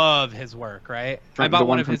work. I love his work. Right. I bought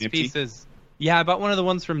one of his pieces. Yeah, I bought one of the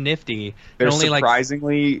ones from Nifty. They're only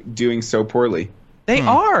surprisingly doing so poorly. They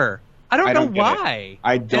are. I don't know why.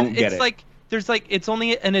 I don't get it. It's like there's like it's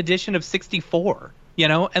only an edition of 64, you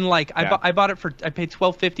know, and like I bought it for I paid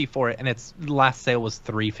 $1,250 for it, and its last sale was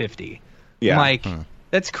 $350. Yeah, like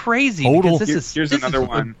that's crazy. Because here's another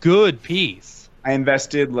one. A good piece. I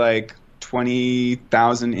invested like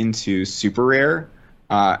 20,000 into Super Rare,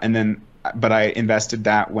 but I invested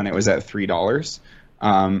that when it was at $3.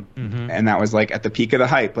 And that was like at the peak of the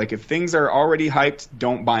hype. Like if things are already hyped,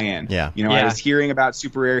 don't buy in. Yeah. You know, I was hearing about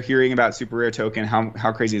Super Rare token,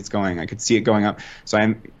 how crazy it's going. I could see it going up. So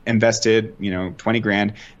I invested, you know,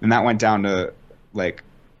 $20,000, and that went down to like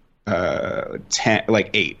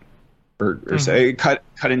 8 or so. It cut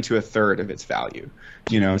into a third of its value.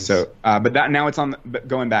 You know, so but that now it's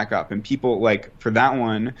going back up, and people like for that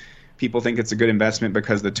one, people think it's a good investment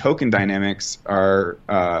because the token dynamics are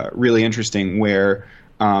really interesting, where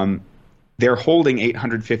they're holding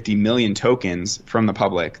 850 million tokens from the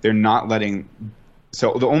public. They're not letting.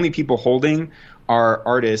 So the only people holding are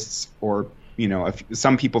artists or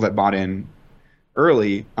some people that bought in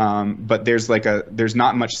early, but there's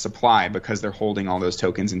not much supply because they're holding all those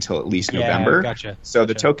tokens until at least November. Gotcha. So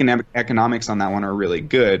the token economics on that one are really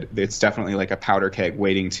good. It's definitely like a powder keg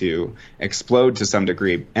waiting to explode to some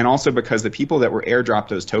degree. And also because the people that were airdropped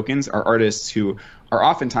those tokens are artists who are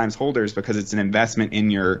oftentimes holders because it's an investment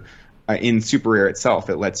in your in Super Rare itself.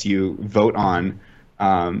 It lets you vote on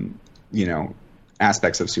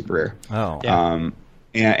aspects of Super Rare. Oh. Yeah.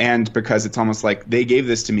 And because it's almost like they gave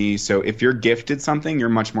this to me, so if you're gifted something, you're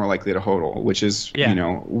much more likely to hodl, which is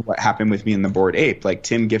what happened with me in the Bored Ape. Like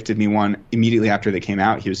Tim gifted me one immediately after they came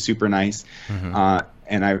out. He was super nice,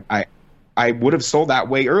 and I would have sold that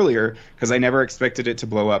way earlier because I never expected it to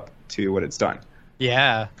blow up to what it's done.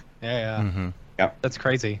 Yeah. Yep. That's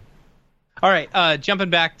crazy. All right, jumping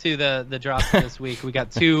back to the drops this week, we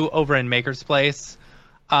got 2 over in Maker's Place.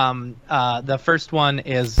 The first one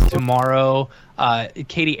is tomorrow.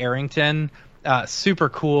 Katie Arrington, super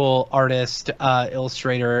cool artist,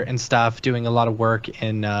 illustrator and stuff, doing a lot of work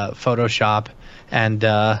in Photoshop, and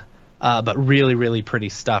but really, really pretty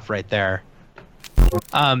stuff right there.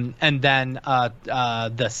 And then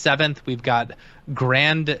the 7th, we've got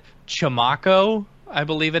Grand Chamaco, I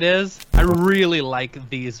believe it is. I really like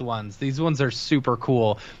these ones. These ones are super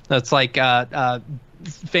cool. That's like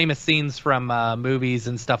famous scenes from movies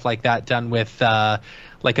and stuff like that, done with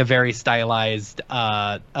like a very stylized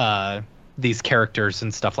these characters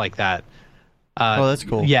and stuff like that. Oh, that's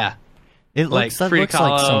cool. Yeah, It looks, that looks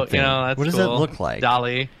like something. That's what does cool. it look like?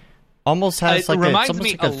 Dolly. Almost has like reminds it's almost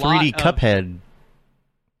me like a a lot 3D of- Cuphead.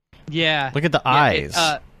 Yeah. Look at the eyes.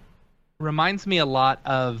 It, reminds me a lot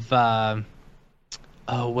of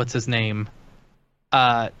what's his name?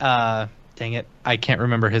 Dang it, I can't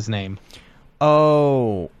remember his name.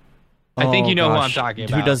 Oh. I think you know who I'm gosh. talking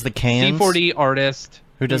about. Who does the cans? C4D artist.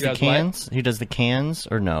 Who does the what? cans? Who does the cans?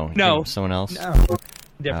 Or no? No. Someone else? No.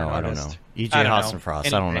 Different Oh, I don't artist. know. E.J. I don't know. Hassenfrost. I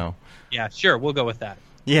don't Anyway. know. Yeah, sure, we'll go with that.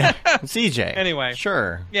 Yeah. It's EJ. Anyway.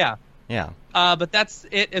 Sure. Yeah. Yeah. But that's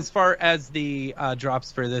it as far as the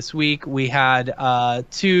drops for this week. We had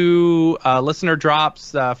 2 listener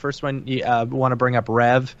drops. First one, want to bring up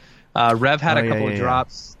Rev. Rev had a couple of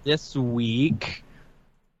drops this week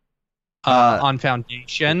on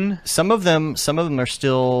Foundation. Some of them are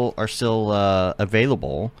still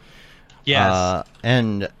available. Yes.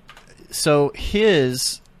 And so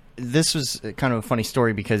this was kind of a funny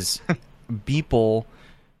story because Beeple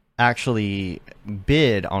actually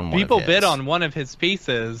bid on one People of his. bid on one of his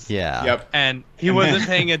pieces. Yeah. Yep. And he wasn't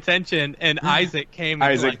paying attention, and Isaac came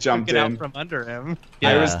and Isaac jumped took it out in. from under him.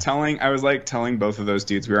 I Yeah. was telling both of those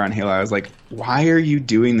dudes we were on Halo. I was like, why are you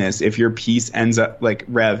doing this? If your piece ends up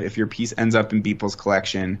if your piece ends up in Beeple's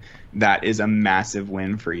collection, that is a massive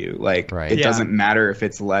win for you. Like, Right. it Yeah. doesn't matter if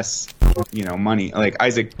it's less, money. Like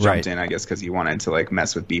Isaac jumped Right. in, I guess, because he wanted to like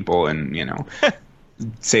mess with Beeple and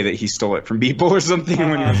say that he stole it from Beeple or something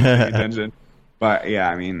when he was paying attention. But yeah,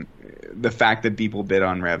 I mean, the fact that Beeple bid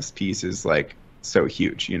on Rev's piece is like so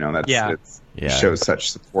huge. That's shows such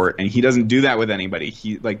support, and he doesn't do that with anybody.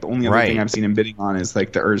 He the only other thing I've seen him bidding on is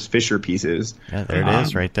like the Urs Fisher pieces. Yeah, there it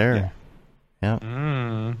is, right there.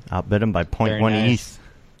 Yeah. Outbid him by 0.1 Very nice.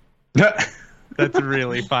 ETH. That's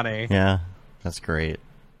really funny. Yeah, that's great.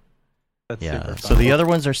 That's Yeah. super So fun. the other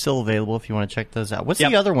ones are still available if you want to check those out. What's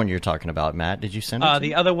Yep. the other one you're talking about, Matt? Did you send it? to The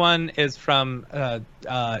me? other one is from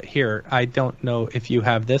here. I don't know if you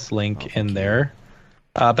have this link in there,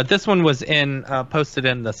 but this one was posted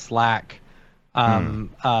in the Slack.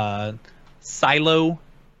 Silo.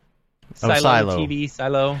 Silo. TV.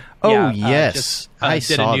 Silo. Oh, Yeah, yes. just, I did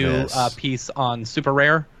saw a new this. piece on Super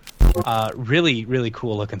Rare. Really, really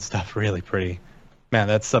cool looking stuff. Really pretty. Man,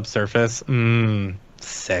 that subsurface.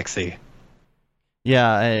 Sexy.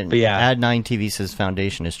 Yeah, and But yeah. Ad9 TV says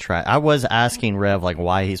Foundation is trash. I was asking Rev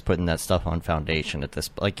why he's putting that stuff on Foundation at this.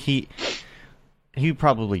 He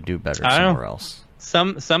probably do better I don't know. somewhere else.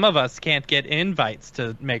 Some of us can't get invites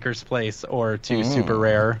to Maker's Place or to Super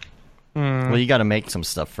Rare. Well, you got to make some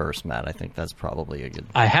stuff first, Matt. I think that's probably a good.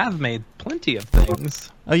 I have made plenty of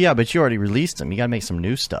things. Oh yeah, but you already released them. You got to make some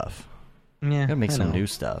new stuff. Yeah, You got to make I some know. new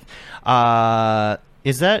stuff.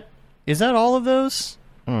 Is that all of those?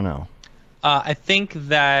 I don't know. I think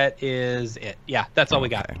that is it. Yeah, that's all we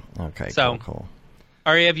got. Okay. So- Cool.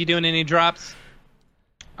 Ari, have you doing any drops?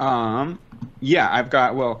 Yeah, I've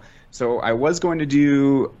got. Well, so I was going to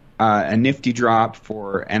do a nifty drop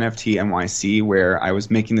for NFT NYC where I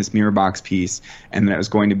was making this Mirrorbox piece, and then it was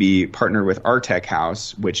going to be partnered with Artec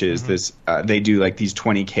House, which is this. They do like these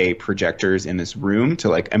 20K projectors in this room to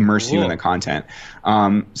like immerse you in the content.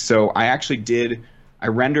 So I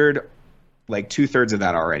rendered like 2/3 of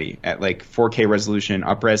that already at like 4K resolution,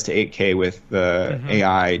 upres to 8K with the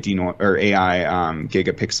AI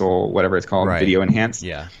gigapixel, whatever it's called, video enhanced.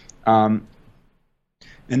 Yeah. And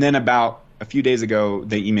then about a few days ago,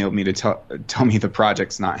 they emailed me to tell me the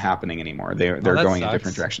project's not happening anymore. They're going in a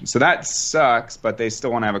different direction. So that sucks, but they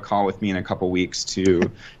still want to have a call with me in a couple weeks to talk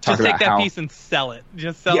about how... Just take that piece and sell it.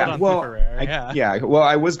 Just sell it on Super Rare. Well,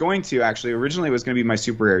 I was going to, actually. Originally, it was going to be my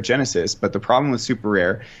Super Rare Genesis, but the problem with Super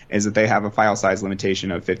Rare is that they have a file size limitation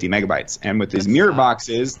of 50 megabytes. And with these mirror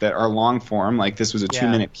boxes that are long form, like this was a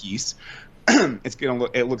 2-minute piece,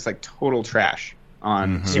 it looks like total trash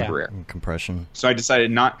on Super Rare compression. So I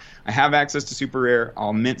decided I have access to Super Rare.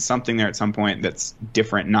 I'll mint something there at some point that's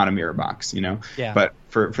different, not a mirror box, you know. Yeah. But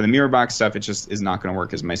for the mirror box stuff, it just is not going to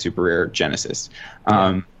work as my Super Rare Genesis.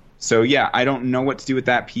 So yeah, I don't know what to do with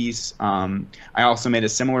that piece. I also made a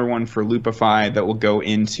similar one for Loopify that will go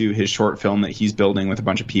into his short film that he's building with a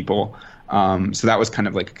bunch of people. So that was kind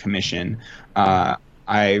of like a commission.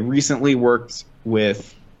 I recently worked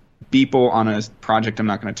with Beeple on a project I'm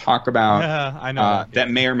not going to talk about. I know that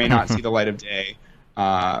may or may not see the light of day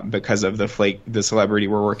because of the celebrity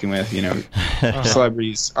we're working with. You know,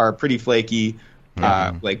 celebrities are pretty flaky.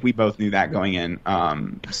 Like we both knew that going in.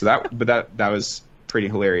 So that was pretty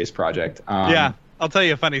hilarious project. I'll tell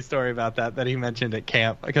you a funny story about that he mentioned at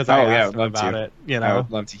camp because I asked him about it. You know, I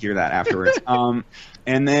would love to hear that afterwards.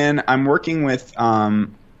 And then I'm working with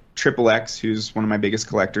Triple X, who's one of my biggest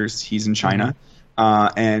collectors. He's in China.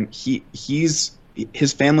 And his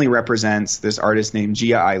family represents this artist named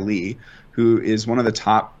Jia Ai Li, who is one of the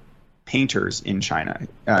top painters in China.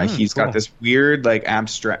 He's got this weird, like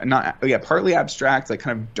partly abstract, like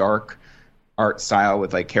kind of dark art style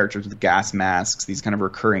with like characters with gas masks, these kind of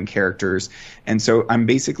recurring characters. And so I'm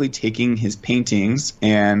basically taking his paintings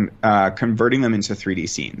and converting them into 3D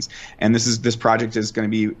scenes. And this project is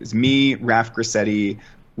going to be me, Raf Grassetti,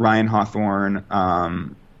 Ryan Hawthorne,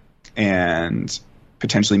 and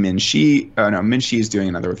potentially Min Shi. Min Shi is doing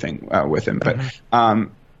another thing with him. But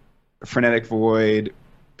Frenetic Void,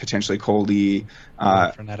 potentially Coldy.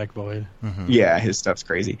 Frenetic Void. Yeah, his stuff's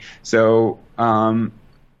crazy. So,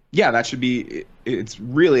 that should be... It's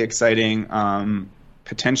really exciting.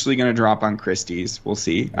 Potentially going to drop on Christie's. We'll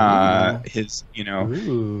see.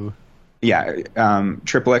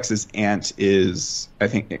 Triple X's aunt is, I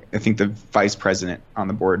think the vice president on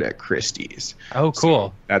the board at Christie's. Oh,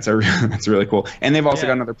 cool. So that's really cool. And they've also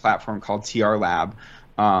got another platform called TR Lab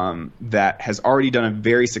that has already done a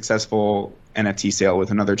very successful NFT sale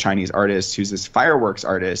with another Chinese artist who's this fireworks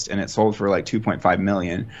artist, and it sold for like 2.5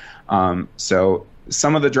 million. So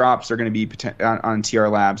some of the drops are going to be on TR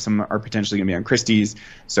Lab. Some are potentially going to be on Christie's.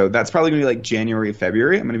 So that's probably going to be like January,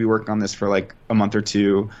 February. I'm going to be working on this for like a month or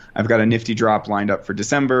two. I've got a nifty drop lined up for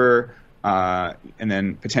December. And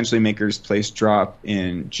then potentially Maker's Place drop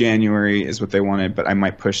in January is what they wanted, but I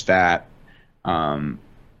might push that. I've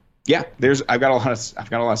got a lot of stuff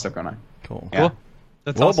going on. Cool. Yeah. Cool.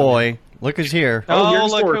 That's awesome. Boy, look who's here. Oh,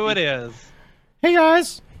 look who it is. Hey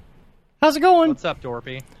guys. How's it going? What's up,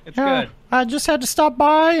 Dorpy? It's good. I just had to stop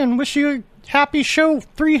by and wish you a happy show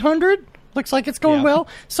 300. Looks like it's going well.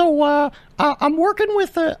 So I'm working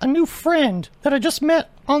with a new friend that I just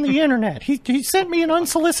met on the internet. He sent me an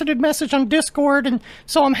unsolicited message on Discord, and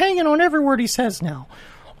so I'm hanging on every word he says now.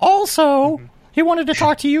 Also, he wanted to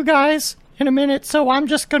talk to you guys in a minute, so I'm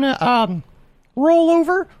just going to roll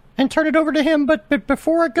over and turn it over to him. But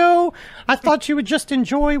before I go, I thought you would just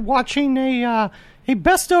enjoy watching a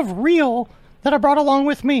best of reel that I brought along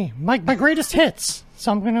with me, my greatest hits. So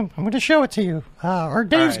I'm gonna show it to you, or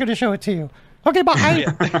Dave's gonna show it to you. Okay, bye.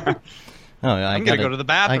 I'm gonna go to the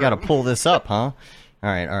bathroom. I gotta pull this up, huh? All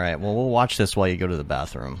right. Well, we'll watch this while you go to the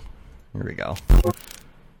bathroom. Here we go.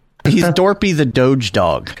 He's Dorpy the Doge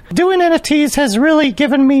Dog. Doing NFTs has really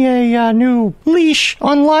given me a new leash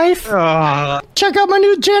on life. Check out my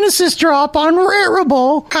new Genesis drop on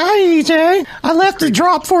Rarible. Hi, EJ. I left a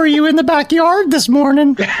drop for you in the backyard this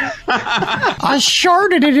morning. I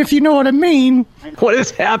sharded it, if you know what I mean. What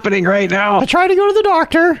is happening right now? I tried to go to the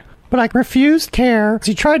doctor, but I refused care.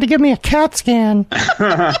 He tried to give me a CAT scan.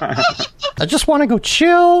 I just want to go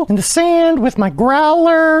chill in the sand with my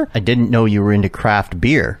growler. I didn't know you were into craft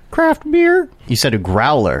beer. Craft beer? You said a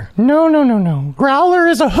growler. No. Growler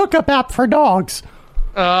is a hookup app for dogs.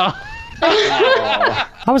 I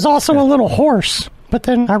was also a little hoarse. but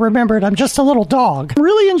then I remembered I'm just a little dog. I'm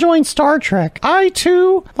really enjoying Star Trek. I,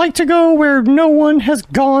 too, like to go where no one has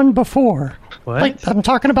gone before. What? Like, I'm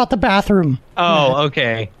talking about the bathroom. Oh,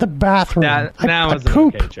 okay. The bathroom. That I was an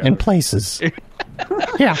poop okay joke. in places.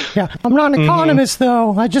 Yeah. I'm not an economist,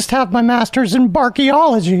 though. I just have my master's in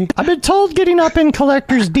archaeology. I've been told getting up in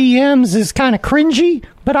collectors' DMs is kind of cringy,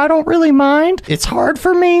 but I don't really mind. It's hard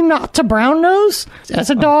for me not to brown nose.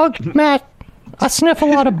 As a dog, Matt, I sniff a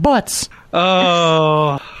lot of butts.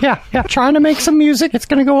 Oh. Yeah. Trying to make some music. It's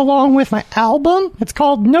going to go along with my album. It's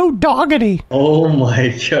called No Doggity. Oh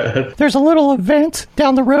my god. There's a little event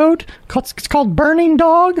down the road. It's called Burning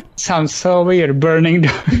Dog. Sounds so weird, burning.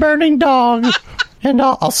 Burning Dog. And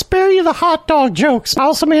I'll spare you the hot dog jokes. I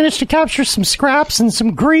also managed to capture some scraps and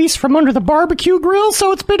some grease from under the barbecue grill,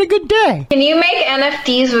 so it's been a good day. Can you make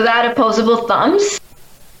NFTs without opposable thumbs?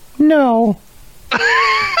 No.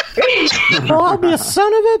 Well, I'll be a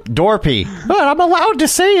son of a... Dorpy. But I'm allowed to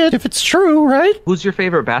say it if it's true, right? Who's your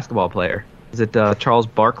favorite basketball player? Is it Charles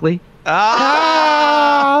Barkley?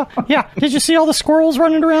 Yeah. Did you see all the squirrels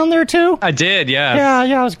running around there, too? I did, yes.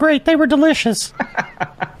 Yeah, it was great. They were delicious.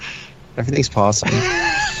 Everything's possible.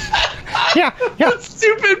 Yeah.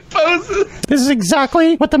 Stupid poses. This is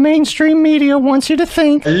exactly what the mainstream media wants you to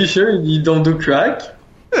think. Are you sure you don't do crack?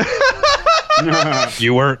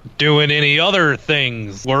 You weren't doing any other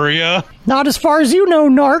things, were ya? Not as far as you know,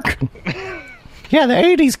 narc. Yeah, the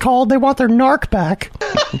 80s called. They want their narc back.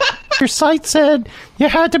 Your site said you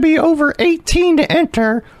had to be over 18 to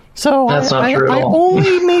enter, so That's not true at I all.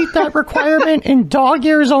 only meet that requirement in dog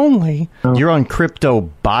years only. You're on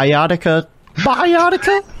Cryptobiotica?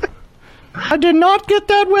 Biotica? I did not get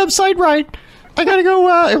that website right. I gotta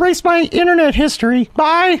go erase my internet history.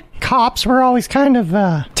 Bye. Cops were always kind of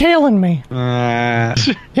tailing me. Yeah,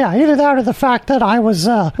 either that or the fact that I was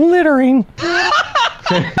littering.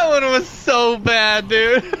 That one was so bad,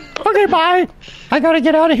 dude. Okay, bye. I gotta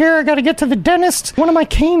get out of here. I gotta get to the dentist. One of my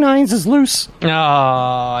canines is loose. Oh,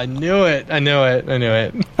 I knew it.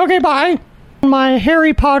 Okay, bye. My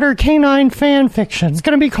Harry Potter canine fan fiction. It's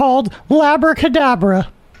gonna be called Labracadabra.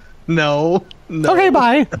 No. Okay,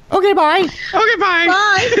 bye. Okay, bye. Okay, bye.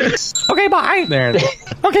 Bye. Okay, bye. There it is.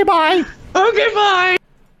 Okay, bye. Okay, bye.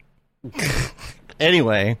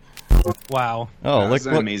 Anyway. Wow. Oh, That's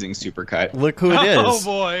an amazing supercut. Look who it is. Oh,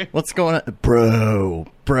 boy. What's going on? Bro.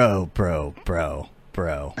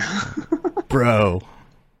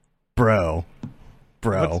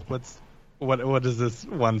 What is this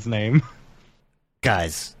one's name?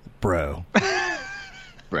 Guys, bro.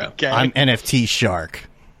 Bro. Okay. I'm NFT Shark.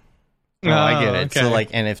 Oh, I get it. Okay. So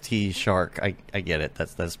like NFT Shark, I get it.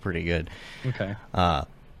 That's pretty good. Okay. Bro.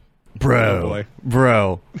 Oh, boy.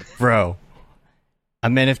 Bro.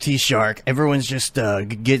 I'm NFT Shark. Everyone's just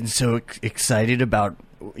getting so excited about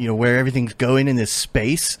where everything's going in this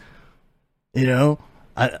space.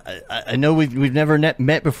 I know we've never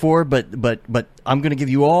met before, but I'm gonna give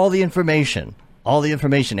you all the information,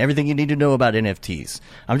 everything you need to know about NFTs.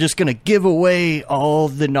 I'm just gonna give away all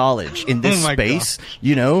the knowledge in this space,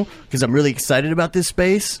 because I'm really excited about this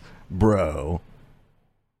space, bro.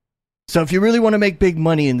 So if you really want to make big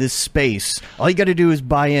money in this space, all you got to do is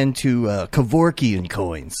buy into Kevorkian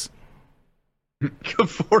coins.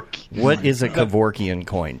 Kevorkian. What is a Kevorkian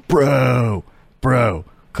coin, bro?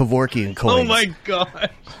 Kevorkian coins. Oh my god.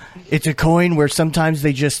 It's a coin where sometimes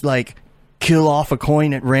they just kill off a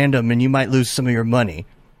coin at random and you might lose some of your money.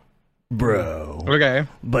 Bro. Okay.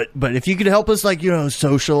 But if you could help us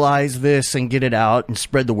socialize this and get it out and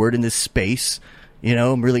spread the word in this space,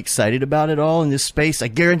 I'm really excited about it all in this space. I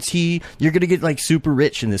guarantee you're going to get super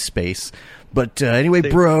rich in this space. But anyway,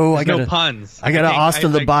 bro, I got no puns. I got to hasta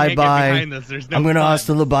la bye-bye. I'm going to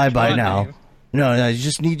hasta la bye-bye Come on, now. Dave. No, I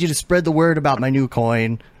just need you to spread the word about my new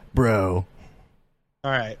coin, bro.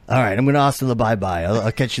 All right. I'm going to hasta la bye-bye.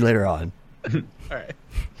 I'll catch you later on. All right.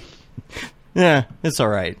 Yeah, it's all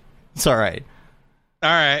right. All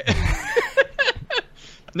right.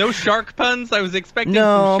 No shark puns? I was expecting some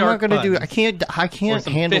No, I'm shark not going to do puns. it. I can't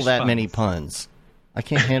some handle fish that puns. many puns. I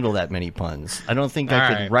can't handle that many puns. I don't think I All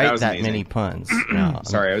could right, that write was that amazing. many puns. No.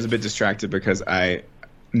 Sorry, I was a bit distracted because I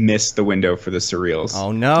missed the window for the surreals.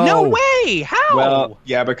 Oh, no. No way! How? Well,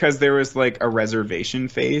 yeah, because there was a reservation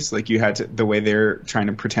phase. You had to. The way they're trying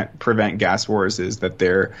to prevent gas wars is that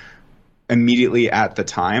they're immediately at the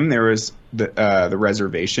time there was the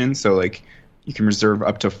reservation. So you can reserve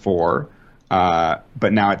up to 4.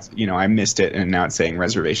 But now it's I missed it and now it's saying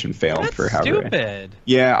reservation failed That's for however. stupid.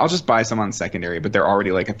 Yeah, I'll just buy some on secondary, but they're already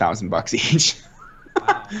 $1,000 each.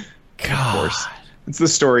 Wow. God. Of course, it's the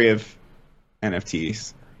story of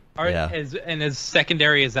NFTs. Are, Yeah. is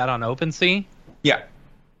secondary, is that on OpenSea? Yeah.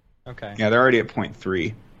 Okay. Yeah, they're already at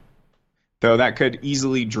 0.3. Though that could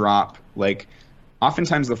easily drop. Like,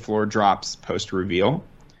 oftentimes the floor drops post reveal,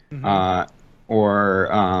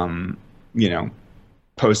 or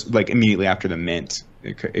post like immediately after the mint.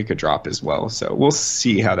 It could drop as well. So we'll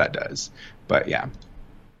see how that does. But yeah,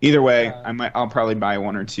 either way, I'll probably buy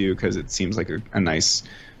one or two because it seems like a nice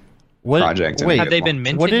project. Wait, have they been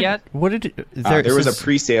minted yet? There was a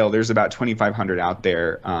pre-sale. There's about 2,500 out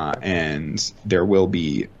there, and there will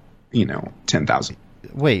be, 10,000.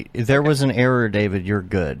 Wait, there was an error, David. You're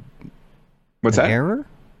good. What's that? Error?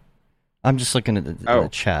 I'm just looking at the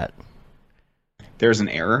chat. There's an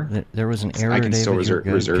error? There was an error, I can David. still reserve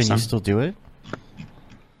Can some. you still do it?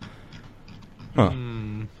 Huh.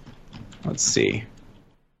 Let's see.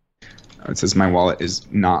 It says my wallet is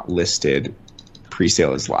not listed.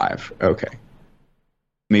 Pre-sale is live. Okay.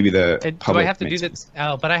 Maybe the do I have to do this?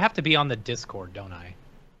 Oh, but I have to be on the Discord, don't I?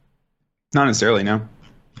 Not necessarily, no.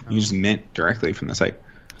 You just mint directly from the site.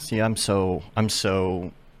 See, I'm so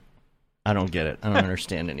I don't get it. I don't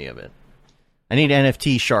understand any of it. I need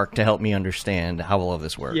NFT Shark to help me understand how all of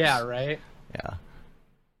this works. Yeah, right? Yeah.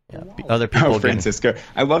 Other people. Francisco.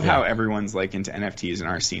 I love how everyone's like into NFTs in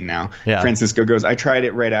our scene now. Yeah. Francisco goes, I tried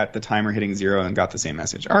it right at the timer hitting 0 and got the same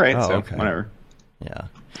message. All right, okay. Whatever. Yeah.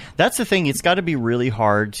 That's the thing. It's got to be really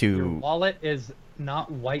hard to... Your wallet is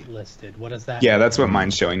not whitelisted. What does that mean? mean? That's what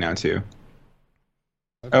mine's showing now, too.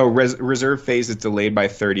 Okay. Oh, reserve phase is delayed by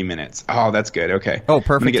 30 minutes. Oh, that's good. Okay. Oh,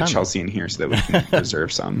 perfect. I'm going to get timing. Chelsea in here so that we can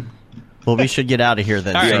reserve some. Well, we should get out of here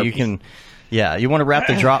then. All so right. you can... Yeah. You want to wrap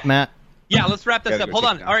the drop, Matt? Yeah, let's wrap this up. Hold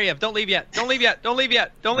on, Ariev, don't leave yet. Don't leave yet. Don't leave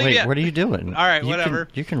yet. Don't leave Wait, yet. what are you doing? All right, whatever.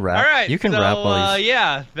 You can wrap. All right, you can wrap while he's...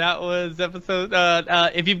 yeah, that was episode.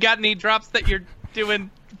 If you've got any drops that you're doing,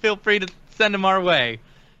 feel free to send them our way.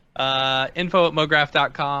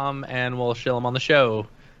 info@mograph.com, and we'll shill them on the show.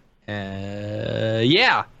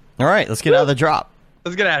 Yeah. All right, let's get out of the drop.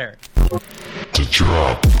 Let's get out of here. The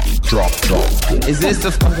drop. Drop. Is this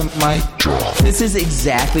the fucking mic? Drop. This is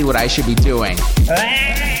exactly what I should be doing.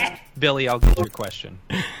 Billy, I'll get your question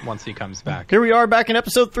once he comes back. Here we are back in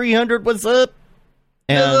episode 300. What's up?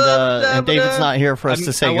 And David's not here for us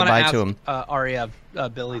to say goodbye to him. Ariev,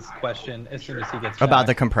 Billy's question as soon as he gets about back.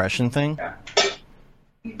 the compression thing.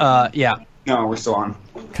 Yeah. No, we're still on.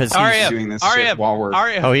 Because he's doing this shit while we're...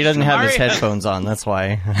 Oh, he doesn't have his headphones on. That's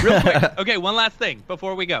why. Real quick. Okay, one last thing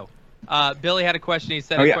before we go. Billy had a question. He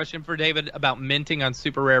said a question for David about minting on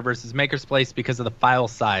Super Rare versus Maker's Place because of the file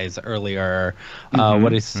size earlier. What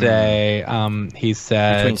did he say? He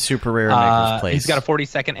said... Between Super Rare and Maker's Place. He's got a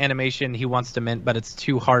 40-second animation he wants to mint, but it's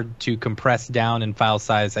too hard to compress down in file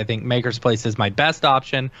size. I think Maker's Place is my best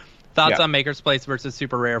option. Thoughts on Maker's Place versus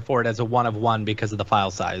Super Rare for it as a one of one because of the file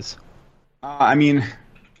size? I mean,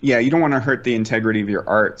 yeah, you don't want to hurt the integrity of your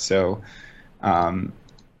art, so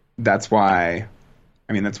that's why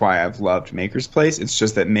I've loved Maker's Place. It's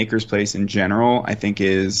just that Maker's Place in general, I think,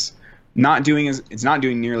 is not doing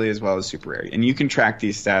nearly as well as Super Rare. And you can track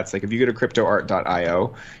these stats. Like if you go to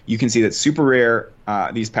cryptoart.io, you can see that Super Rare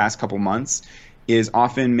these past couple months is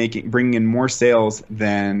often bringing in more sales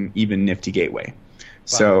than even Nifty Gateway. Wow.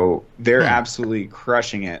 So they're absolutely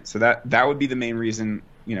crushing it. So that would be the main reason,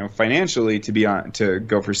 financially to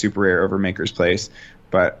go for Super Rare over Maker's Place.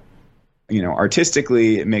 But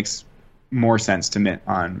artistically, it makes more sense to mint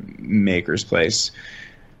on Maker's Place.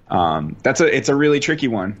 It's a really tricky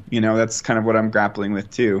one. That's kind of what I'm grappling with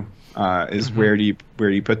too. Is where do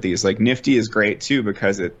you put these? Like Nifty is great too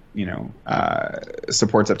because it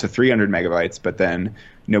supports up to 300 megabytes, but then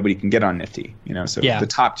nobody can get on Nifty. So the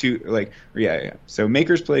top two So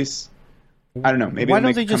Maker's Place, I don't know. Maybe why they'll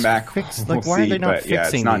don't they come just back. fix? We'll Like, why see, are they not but,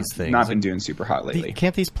 fixing it's these things? Not been doing super hot lately.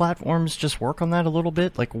 Can't these platforms just work on that a little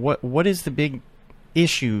bit? Like, what is the big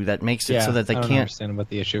issue that makes it so that they can't understand what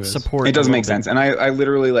the issue is. Support? It doesn't make sense. And I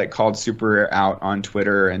literally called Super Rare out on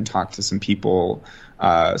Twitter and talked to some people,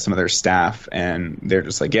 some of their staff, and they're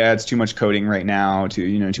just like, yeah, it's too much coding right now,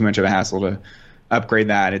 too much of a hassle to upgrade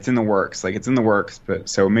that. It's in the works. But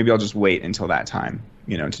so maybe I'll just wait until that time,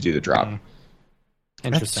 to do the drop.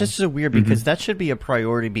 That's just so weird because that should be a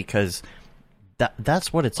priority because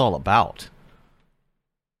that's what it's all about.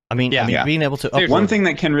 I mean, being able to... One thing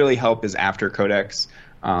that can really help is After Codex.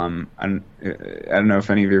 I don't know if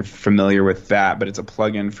any of you are familiar with that, but it's a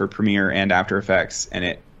plugin for Premiere and After Effects, and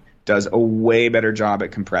it does a way better job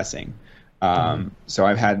at compressing. So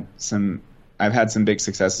I've had some big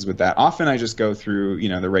successes with that. Often I just go through,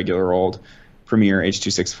 the regular old Premiere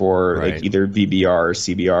H.264, like either VBR or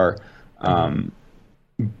CBR.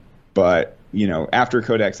 But, After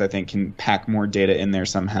Codex, I think, can pack more data in there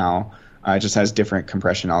somehow. It just has different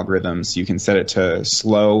compression algorithms. You can set it to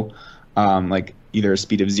slow. either a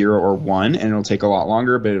speed of 0 or 1, and it'll take a lot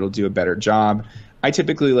longer, but it'll do a better job. I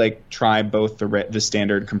typically like try both the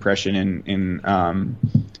standard compression in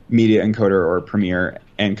Media Encoder or Premiere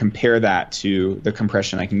and compare that to the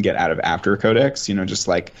compression I can get out of After Codecs. You know, just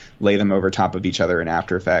like lay them over top of each other in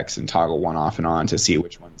After Effects and toggle one off and on to see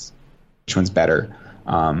which one's better.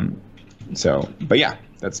 But yeah,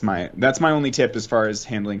 that's my only tip as far as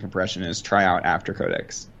handling compression is try out After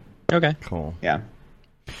Codecs. Okay, cool. Yeah.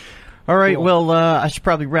 All right. Cool. Well, I should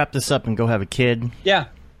probably wrap this up and go have a kid. Yeah,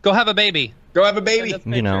 go have a baby. Go have a baby.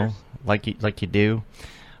 You know, like you do.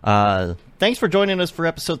 Thanks for joining us for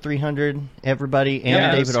episode 300, everybody,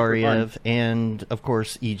 and David Ariev, and of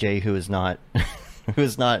course EJ, who is not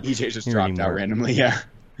EJ just dropped out randomly. Yeah,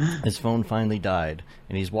 his phone finally died,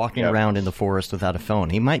 and he's walking around in the forest without a phone.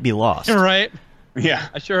 He might be lost. Right. Yeah.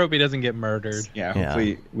 I sure hope he doesn't get murdered. Yeah.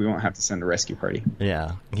 Hopefully we won't have to send a rescue party.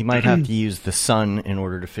 Yeah. He might have to use the sun in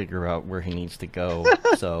order to figure out where he needs to go.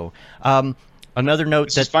 So, another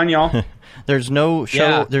note that's fun, y'all. There's no show.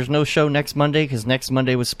 Yeah. There's no show next Monday because next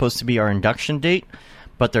Monday was supposed to be our induction date,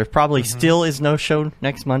 but there probably still is no show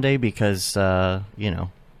next Monday because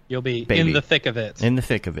you'll be in the thick of it. In the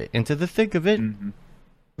thick of it. Into the thick of it. Mm-hmm.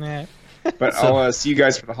 Yeah. But I'll see you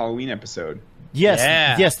guys for the Halloween episode.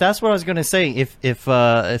 Yes, that's what I was going to say. If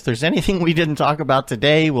there's anything we didn't talk about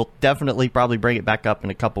today, we'll definitely probably bring it back up in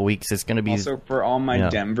a couple weeks. It's going to be also for all my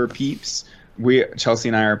Denver peeps. Chelsea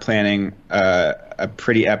and I are planning a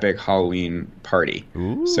pretty epic Halloween party.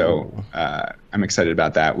 Ooh. So I'm excited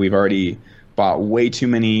about that. We've already bought way too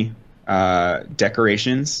many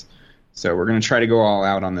decorations, so we're going to try to go all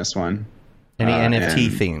out on this one. Any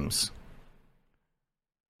NFT themes?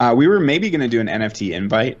 We were maybe going to do an NFT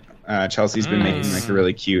invite. Chelsea's been making like a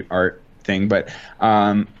really cute art thing, but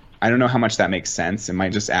I don't know how much that makes sense. It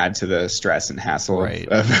might just add to the stress and hassle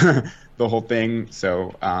of the whole thing.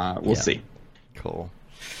 So we'll see. Cool.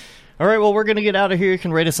 All right, well, we're going to get out of here. You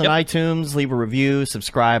can rate us on iTunes, leave a review,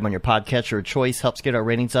 subscribe on your podcatcher of choice. Helps get our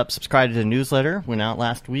ratings up. Subscribe to the newsletter. Went out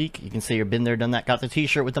last week. You can say you've been there, done that. Got the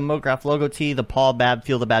T-shirt with the MoGraph logo tee, the Paul Babb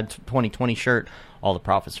Feel the Bad 2020 shirt. All the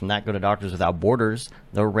profits from that go to Doctors Without Borders.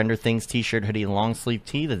 The Render Things T-shirt, hoodie, and long sleeve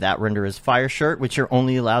tee. The That Render Is Fire shirt, which you're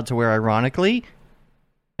only allowed to wear ironically,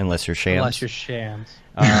 unless you're shams.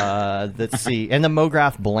 Let's see. And the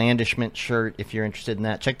MoGraph Blandishment shirt, if you're interested in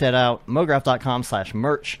that. Check that out.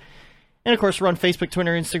 MoGraph.com/merch. And, of course, we're on Facebook,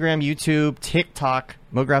 Twitter, Instagram, YouTube, TikTok,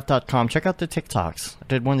 MoGraph.com. Check out the TikToks. I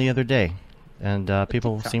did one the other day, and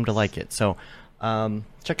people seem to like it. So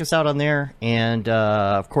check us out on there. And,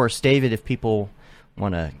 of course, David, if people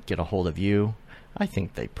want to get a hold of you, I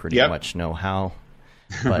think they pretty much know how.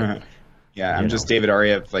 But yeah, I'm just David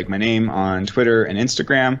Ariev, like my name, on Twitter and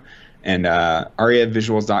Instagram. And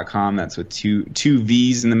ArievVisuals.com, that's with two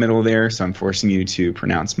V's in the middle there, so I'm forcing you to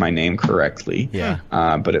pronounce my name correctly. Yeah.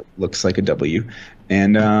 But it looks like a W.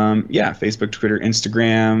 And Facebook, Twitter,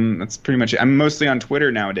 Instagram, that's pretty much it. I'm mostly on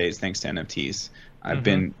Twitter nowadays, thanks to NFTs. I've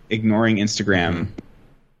been ignoring Instagram.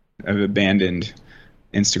 I've abandoned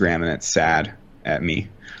Instagram, and it's sad at me.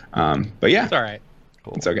 But yeah. It's all right.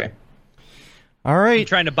 Cool. It's okay. All right. I'm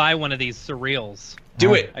trying to buy one of these surreals.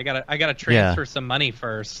 Do it. I gotta transfer some money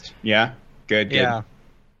first. Yeah. Good. Yeah.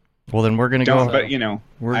 Well, then we're gonna go. But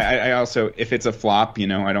I also, if it's a flop,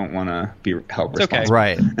 I don't want to be held responsible. Okay.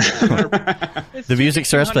 Right. The views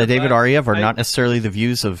expressed by David Ariev are not necessarily the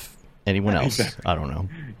views of anyone else. Exactly. I don't know.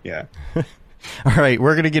 Yeah. All right,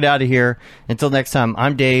 we're gonna get out of here. Until next time,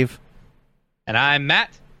 I'm Dave. And I'm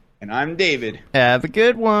Matt. And I'm David. Have a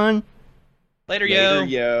good one. Later, yo.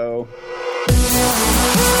 Yo.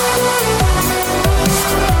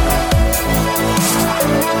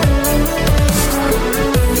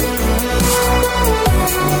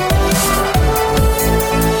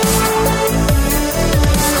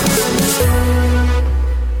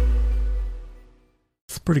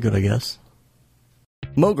 It's pretty good, I guess.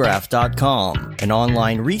 MoGraph.com, an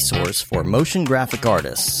online resource for motion graphic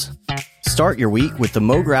artists. Start your week with the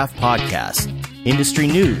MoGraph podcast. Industry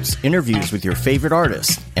news, interviews with your favorite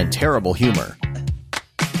artists, and terrible humor.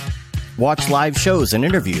 Watch live shows and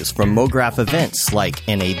interviews from MoGraph events like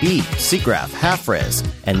NAB, SIGGRAPH, HalfRes,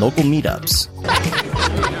 and local meetups.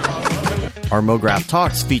 Our MoGraph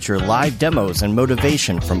Talks feature live demos and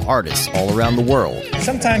motivation from artists all around the world.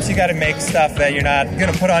 Sometimes you gotta make stuff that you're not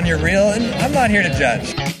gonna put on your reel, and I'm not here to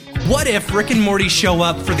judge. What if Rick and Morty show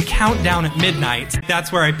up for the countdown at midnight?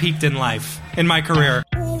 That's where I peaked in life, in my career.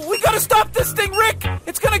 We gotta stop this thing, Rick!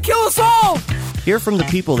 It's gonna kill us all! Hear from the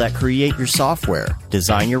people that create your software,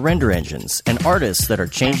 design your render engines, and artists that are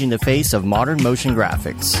changing the face of modern motion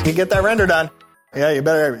graphics. You get that render done. Yeah, you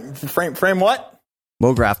better frame what?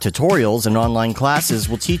 MoGraph tutorials and online classes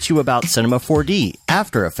will teach you about Cinema 4D,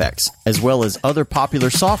 After Effects, as well as other popular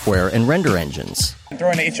software and render engines. Throw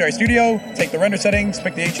in the HDR Studio, take the render settings,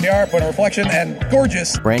 pick the HDR, put in a reflection, and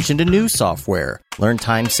gorgeous. Branch into new software. Learn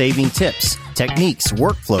time-saving tips, techniques,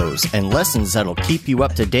 workflows, and lessons that'll keep you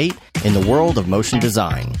up to date in the world of motion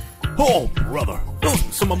design. Oh, brother, those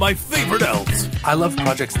are some of my favorite elves. I love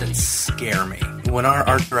projects that scare me. When our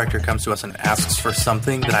art director comes to us and asks for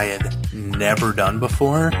something that I had never done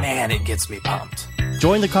before, man, it gets me pumped.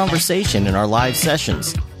 Join the conversation in our live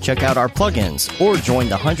sessions. Check out our plugins, or join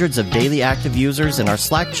the hundreds of daily active users in our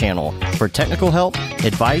Slack channel for technical help,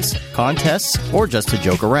 advice, contests, or just to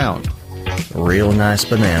joke around. Real nice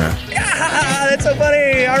banana. Ah, that's so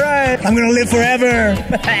funny. All right. I'm going to live forever.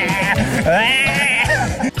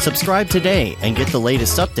 Subscribe today and get the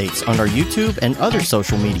latest updates on our YouTube and other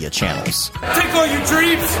social media channels. Take all your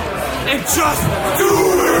dreams and just do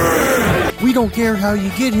it! We don't care how you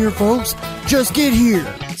get here, folks. Just get here.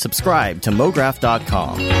 Subscribe to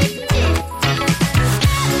MoGraph.com.